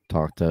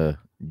 Talk to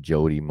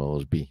Jody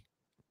Mosby.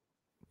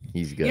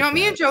 He's got You know,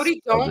 me and that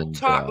Jody don't southern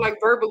talk drawl. like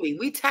verbally.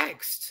 We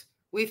text.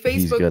 We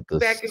He's Facebook got the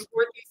back and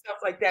forth and stuff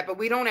like that, but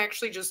we don't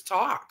actually just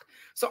talk.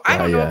 So I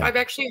don't know if yeah. I've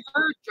actually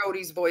heard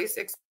Jody's voice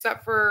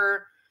except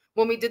for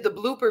when we did the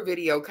blooper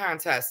video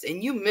contest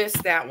and you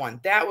missed that one.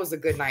 That was a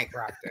good night,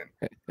 Brockton.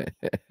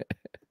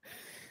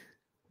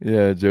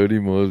 Yeah, Jody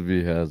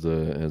Mosby has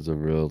a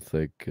real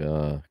thick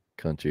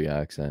country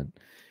accent.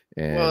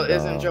 And Well,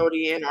 isn't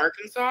Jody in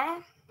Arkansas?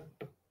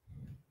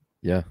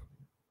 yeah.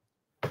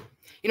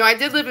 You know, I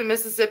did live in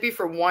Mississippi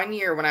for 1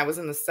 year when I was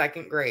in the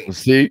 2nd grade.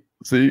 See,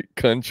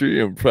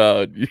 country and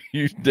proud.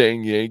 You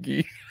dang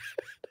Yankee.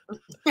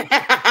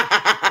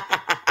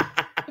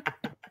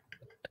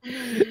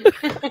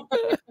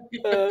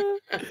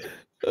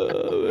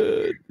 Oh,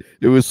 man.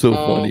 It was so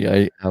funny.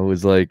 I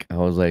was like,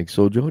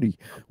 so Jody,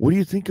 what do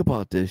you think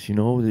about this? You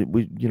know, that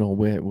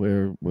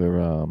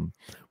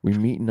we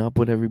meeting up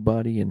with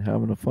everybody and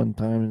having a fun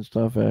time and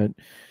stuff at,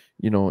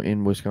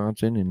 in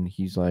Wisconsin. And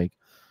he's like,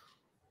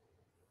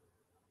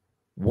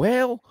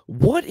 well,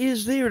 what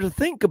is there to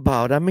think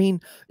about? I mean,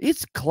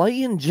 it's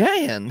Clay and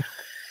Jan.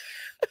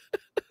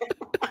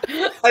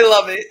 I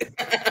love it.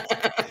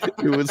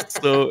 It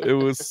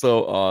was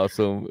so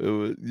awesome. It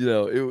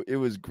was, it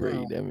was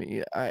great. I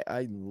mean, I I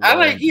like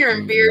loved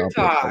hearing meeting Beard up with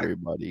talk.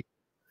 everybody.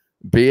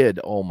 Beard,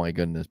 oh my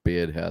goodness,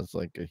 Beard has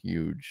like a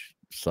huge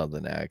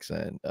southern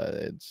accent.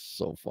 It's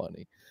so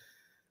funny.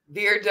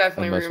 Beard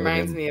definitely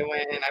reminds me of when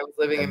I was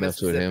living I in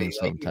mess with Mississippi. him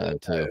sometime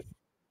too.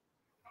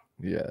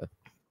 Yeah,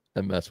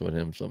 I mess with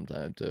him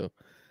sometime too.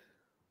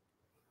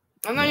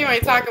 I know you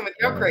ain't talking with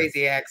your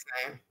crazy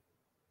accent.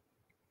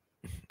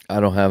 I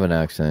don't have an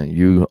accent.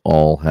 You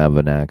all have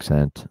an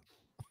accent.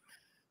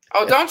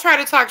 Oh, don't try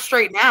to talk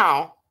straight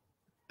now.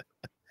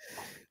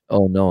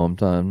 Oh no,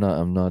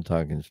 I'm not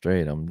talking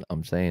straight.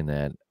 I'm saying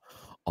that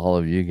all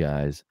of you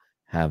guys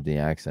have the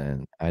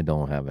accent. I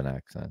don't have an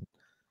accent.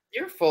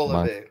 You're full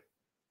of it.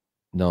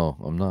 No,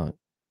 I'm not.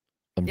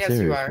 I'm Yes, you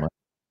serious. are.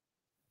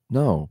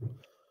 No.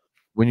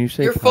 When you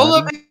say You're full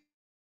of potty, it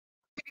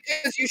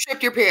because you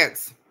shipped your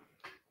pants.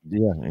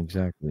 yeah,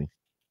 exactly.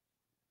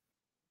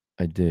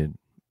 I did.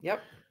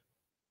 Yep.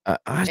 I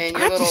And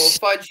your I little just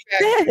fudge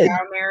factory said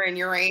down there in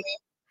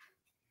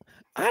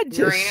I just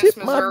Uranus, shit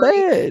my Missouri.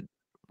 bed.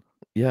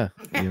 Yeah,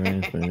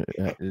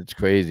 it's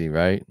crazy,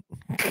 right?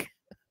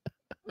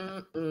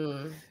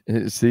 Mm-mm.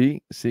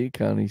 See,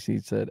 Connie, she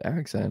said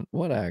accent.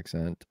 What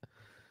accent?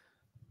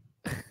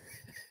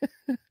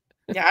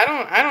 Yeah,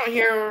 I don't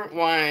hear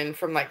one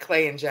from like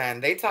Clay and Jen.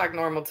 They talk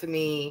normal to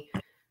me.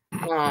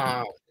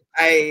 I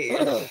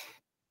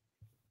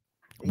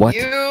What?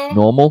 you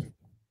Normal?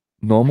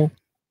 Normal?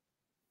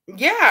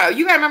 yeah,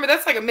 you gotta remember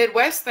that's like a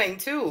Midwest thing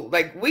too.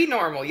 Like we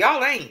normal,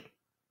 y'all ain't.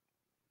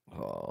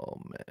 Oh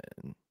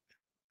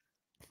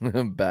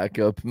man. Back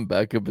up in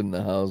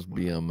the house,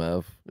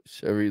 BMF.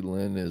 Sherry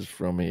Lynn is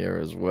from here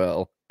as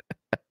well.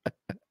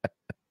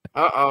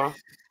 Uh-oh.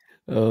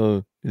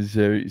 Oh,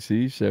 Sherry,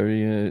 see,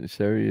 Sherry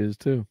is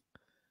too.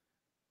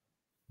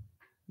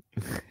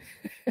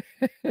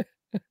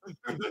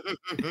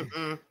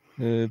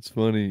 It's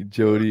funny.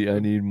 Jody, I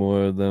need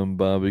more of them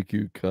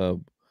barbecue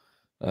cub.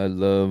 I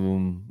love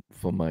them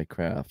for my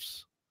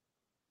crafts.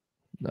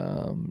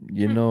 That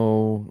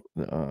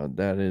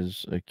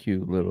is a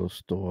cute little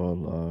store.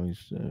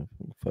 Logs,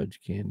 fudge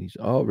candies.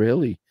 Oh,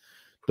 really?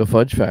 The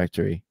Fudge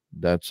Factory.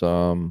 That's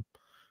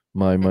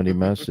my Muddy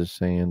Mess is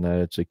saying that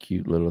it's a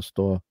cute little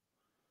store.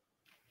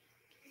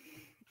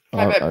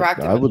 I bet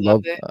Brockton I would would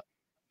love love. it.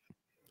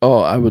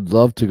 I would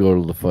love to go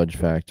to the Fudge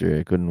Factory.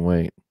 I couldn't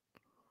wait.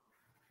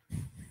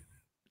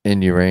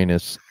 In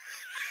Uranus.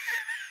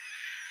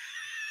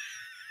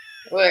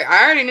 Look,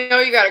 I already know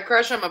you got a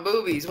crush on my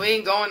boobies. We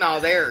ain't going all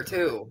there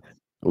too.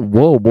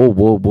 Whoa, whoa,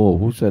 whoa, whoa!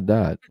 Who said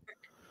that?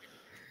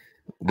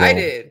 I Well,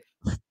 did.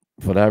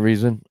 for that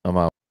reason, I'm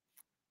out.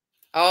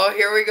 Oh,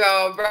 here we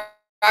go.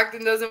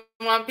 Brockton doesn't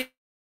want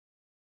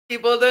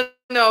people to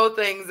know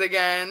things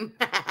again.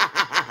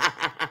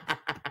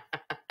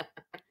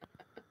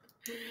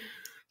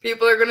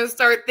 People are gonna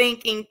start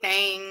thinking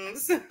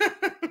things.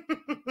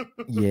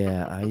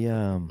 Yeah,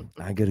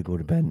 I gotta go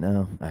to bed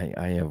now.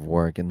 I have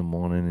work in the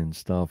morning and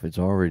stuff. It's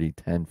already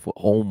 10.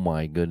 Oh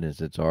my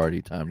goodness, it's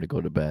already time to go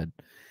to bed.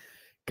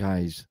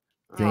 Guys,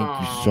 thank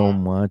you so Aw,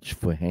 much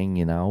for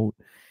hanging out.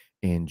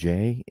 And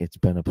Jay, it's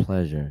been a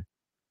pleasure.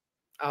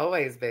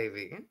 always,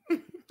 baby. Or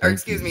Thank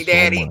excuse you me, so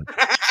daddy. much.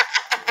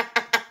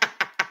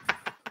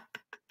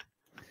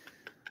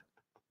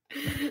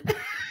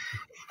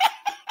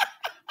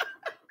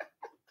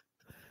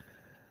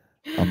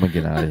 I'm gonna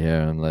get out of here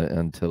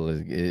until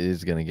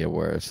it's gonna get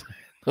worse.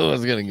 Oh,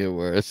 it's gonna get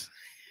worse.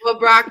 Well,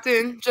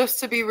 Brockton, just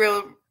to be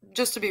real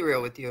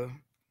with you,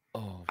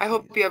 Oh, I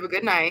hope you have a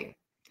good night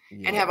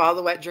and have yeah. all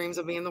the wet dreams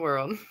of me in the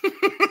world.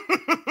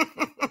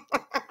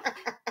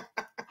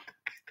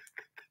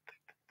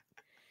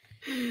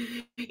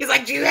 He's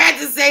like, you had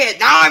to say it.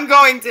 Now I'm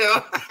going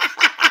to.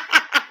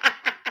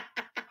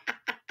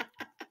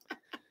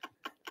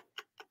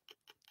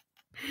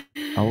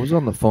 I was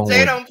on the phone Jay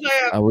with don't play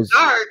I after was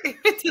dark. It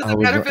I doesn't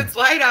was matter if it's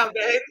light out,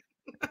 babe.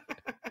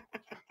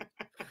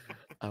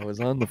 I was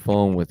on the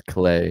phone with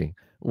Clay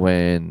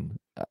when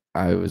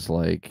I was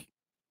like,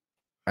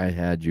 I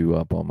had you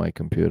up on my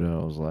computer.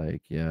 I was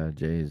like, "Yeah,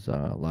 Jay's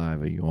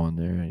live. Are you on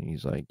there?" And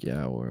he's like,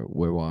 "Yeah,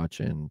 we're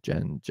watching.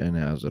 Jen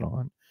has it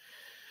on."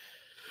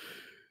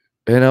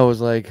 And I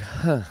was like,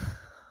 "Huh,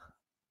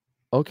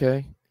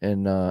 okay."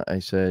 And I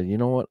said, "You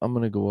know what? I'm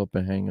gonna go up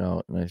and hang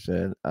out." And I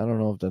said, "I don't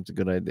know if that's a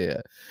good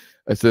idea."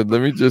 I said,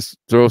 "Let me just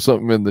throw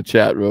something in the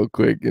chat real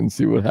quick and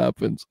see what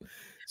happens."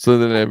 So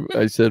then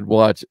I said,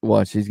 watch,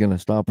 he's gonna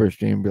stop her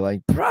stream and be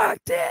like,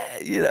 Proctor,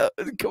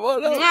 come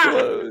on up, come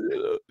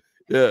on,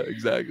 Yeah,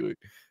 exactly.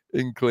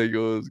 And Clay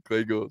goes,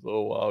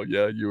 oh wow,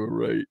 yeah, you were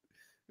right.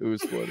 It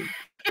was funny.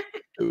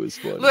 It was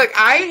funny. Look,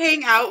 I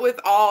hang out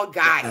with all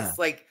guys.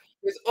 Like,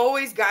 there's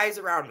always guys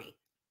around me.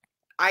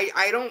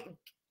 I don't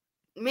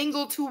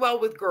mingle too well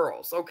with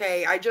girls,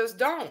 okay? I just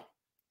don't.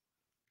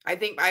 I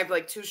think I have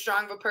like too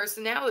strong of a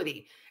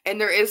personality. And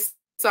there is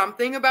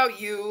something about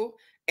you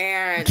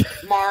and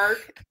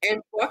Mark and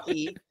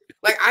Bucky.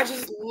 Like, I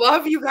just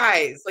love you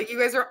guys. Like, you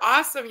guys are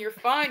awesome. You're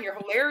fun. You're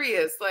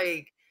hilarious.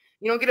 Like,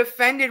 you don't get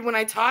offended when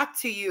I talk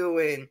to you.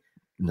 And,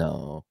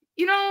 No.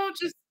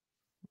 just,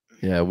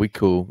 Yeah, we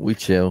cool. We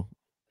chill.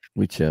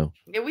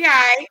 yeah, we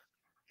high.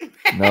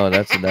 No,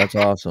 that's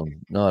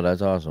awesome. No,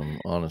 that's awesome,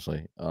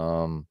 honestly.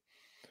 No,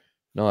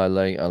 I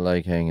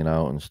like hanging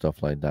out and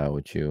stuff like that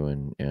with you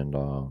and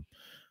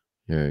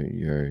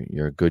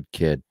you're a good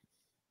kid.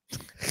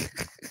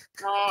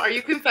 Oh, are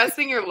you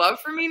confessing your love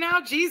for me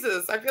now?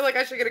 Jesus, I feel like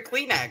I should get a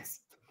Kleenex.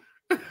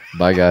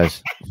 Bye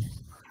guys.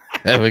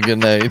 Have a good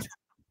night.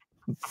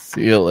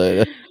 See you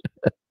later.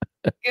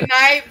 Good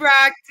night,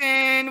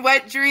 Brockton.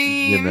 Wet Good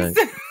dreams.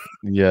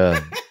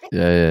 night.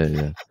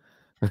 Yeah.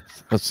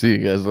 I'll see you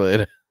guys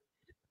later.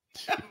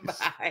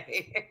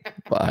 Bye.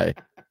 Bye.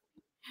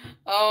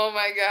 Oh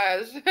my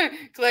gosh.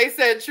 Clay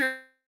said true.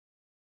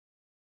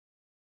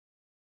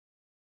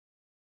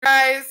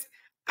 Guys,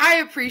 I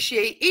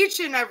appreciate each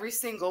and every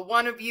single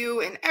one of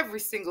you and every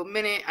single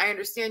minute. I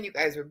understand you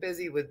guys are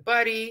busy with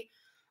Buddy.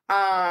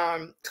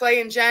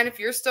 Clay and Jen, if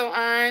you're still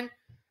on,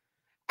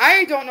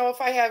 I don't know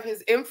if I have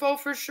his info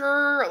for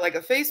sure, like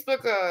a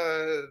Facebook,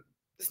 a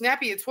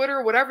Snappy, a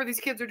Twitter, whatever these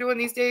kids are doing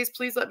these days.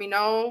 Please let me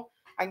know.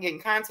 I can get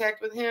in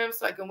contact with him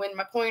so I can win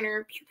my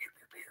pointer. Pew, pew,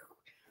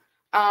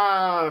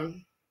 pew,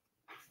 pew.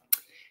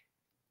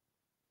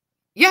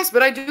 Yes,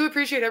 but I do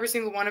appreciate every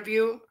single one of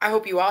you. I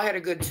hope you all had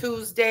a good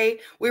Tuesday.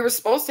 We were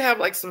supposed to have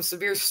like some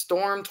severe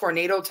storm,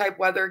 tornado type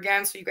weather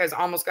again. So you guys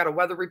almost got a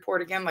weather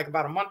report again, like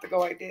about a month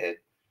ago I did.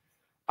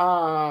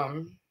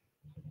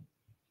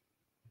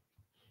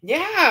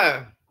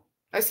 Yeah.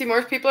 I see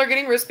more people are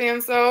getting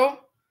wristbands though.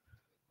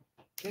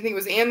 I think it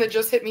was Ann that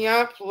just hit me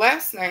up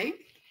last night.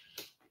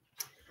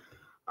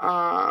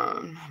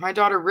 My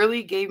daughter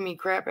really gave me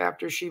crap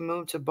after she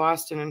moved to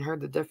Boston and heard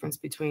the difference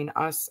between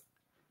us.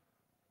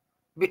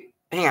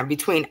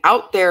 Between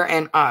out there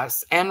and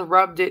us, and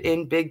rubbed it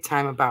in big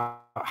time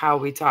about how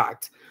we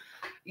talked.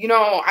 You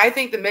know, I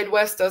think the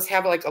Midwest does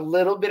have like a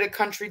little bit of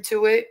country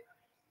to it.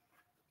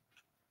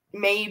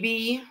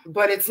 Maybe,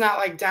 but it's not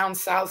like down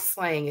south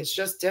slang. It's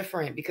just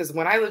different because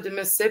when I lived in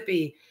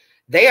Mississippi,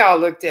 they all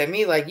looked at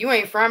me like, you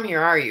ain't from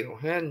here, are you?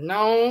 And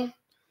no,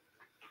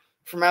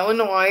 from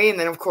Illinois. And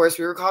then of course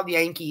we were called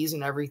Yankees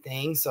and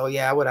everything. So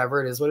yeah,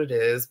 whatever, it is what it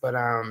is. But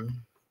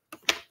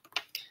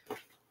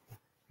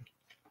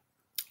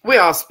we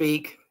all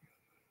speak.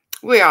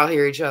 We all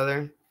hear each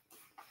other.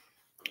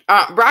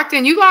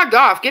 Brockton, you logged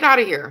off. Get out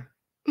of here.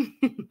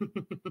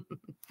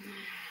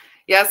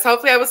 Yes,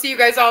 hopefully I will see you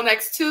guys all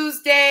next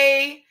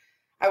Tuesday.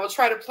 I will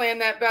try to plan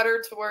that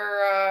better to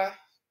where,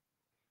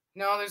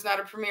 no, there's not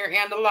a premiere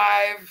and a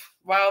live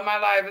while my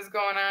live is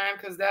going on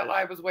because that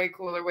live was way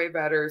cooler, way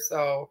better.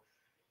 So,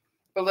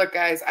 but look,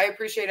 guys, I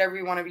appreciate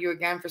every one of you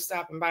again for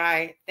stopping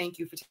by. Thank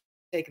you for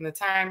taking the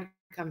time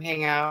to come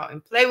hang out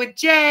and play with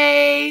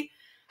Jay.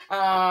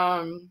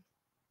 I'll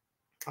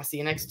see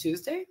you next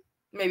Tuesday.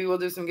 Maybe we'll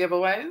do some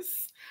giveaways.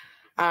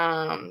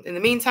 In the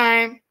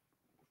meantime,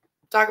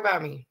 talk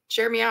about me.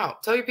 Share me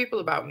out. Tell your people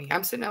about me.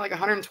 I'm sitting at like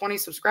 120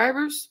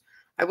 subscribers.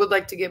 I would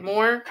like to get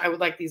more. I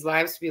would like these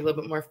lives to be a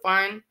little bit more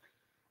fun.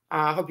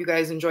 I hope you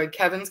guys enjoyed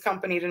Kevin's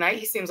company tonight.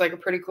 He seems like a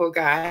pretty cool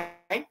guy.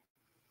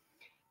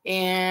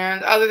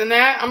 And other than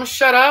that, I'm going to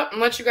shut up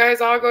and let you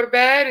guys all go to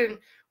bed. And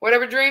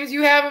whatever dreams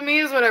you have of me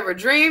is whatever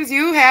dreams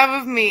you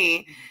have of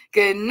me.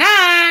 Good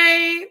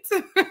night.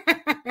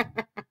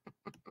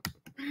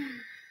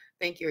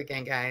 Thank you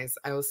again, guys.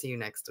 I will see you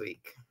next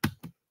week.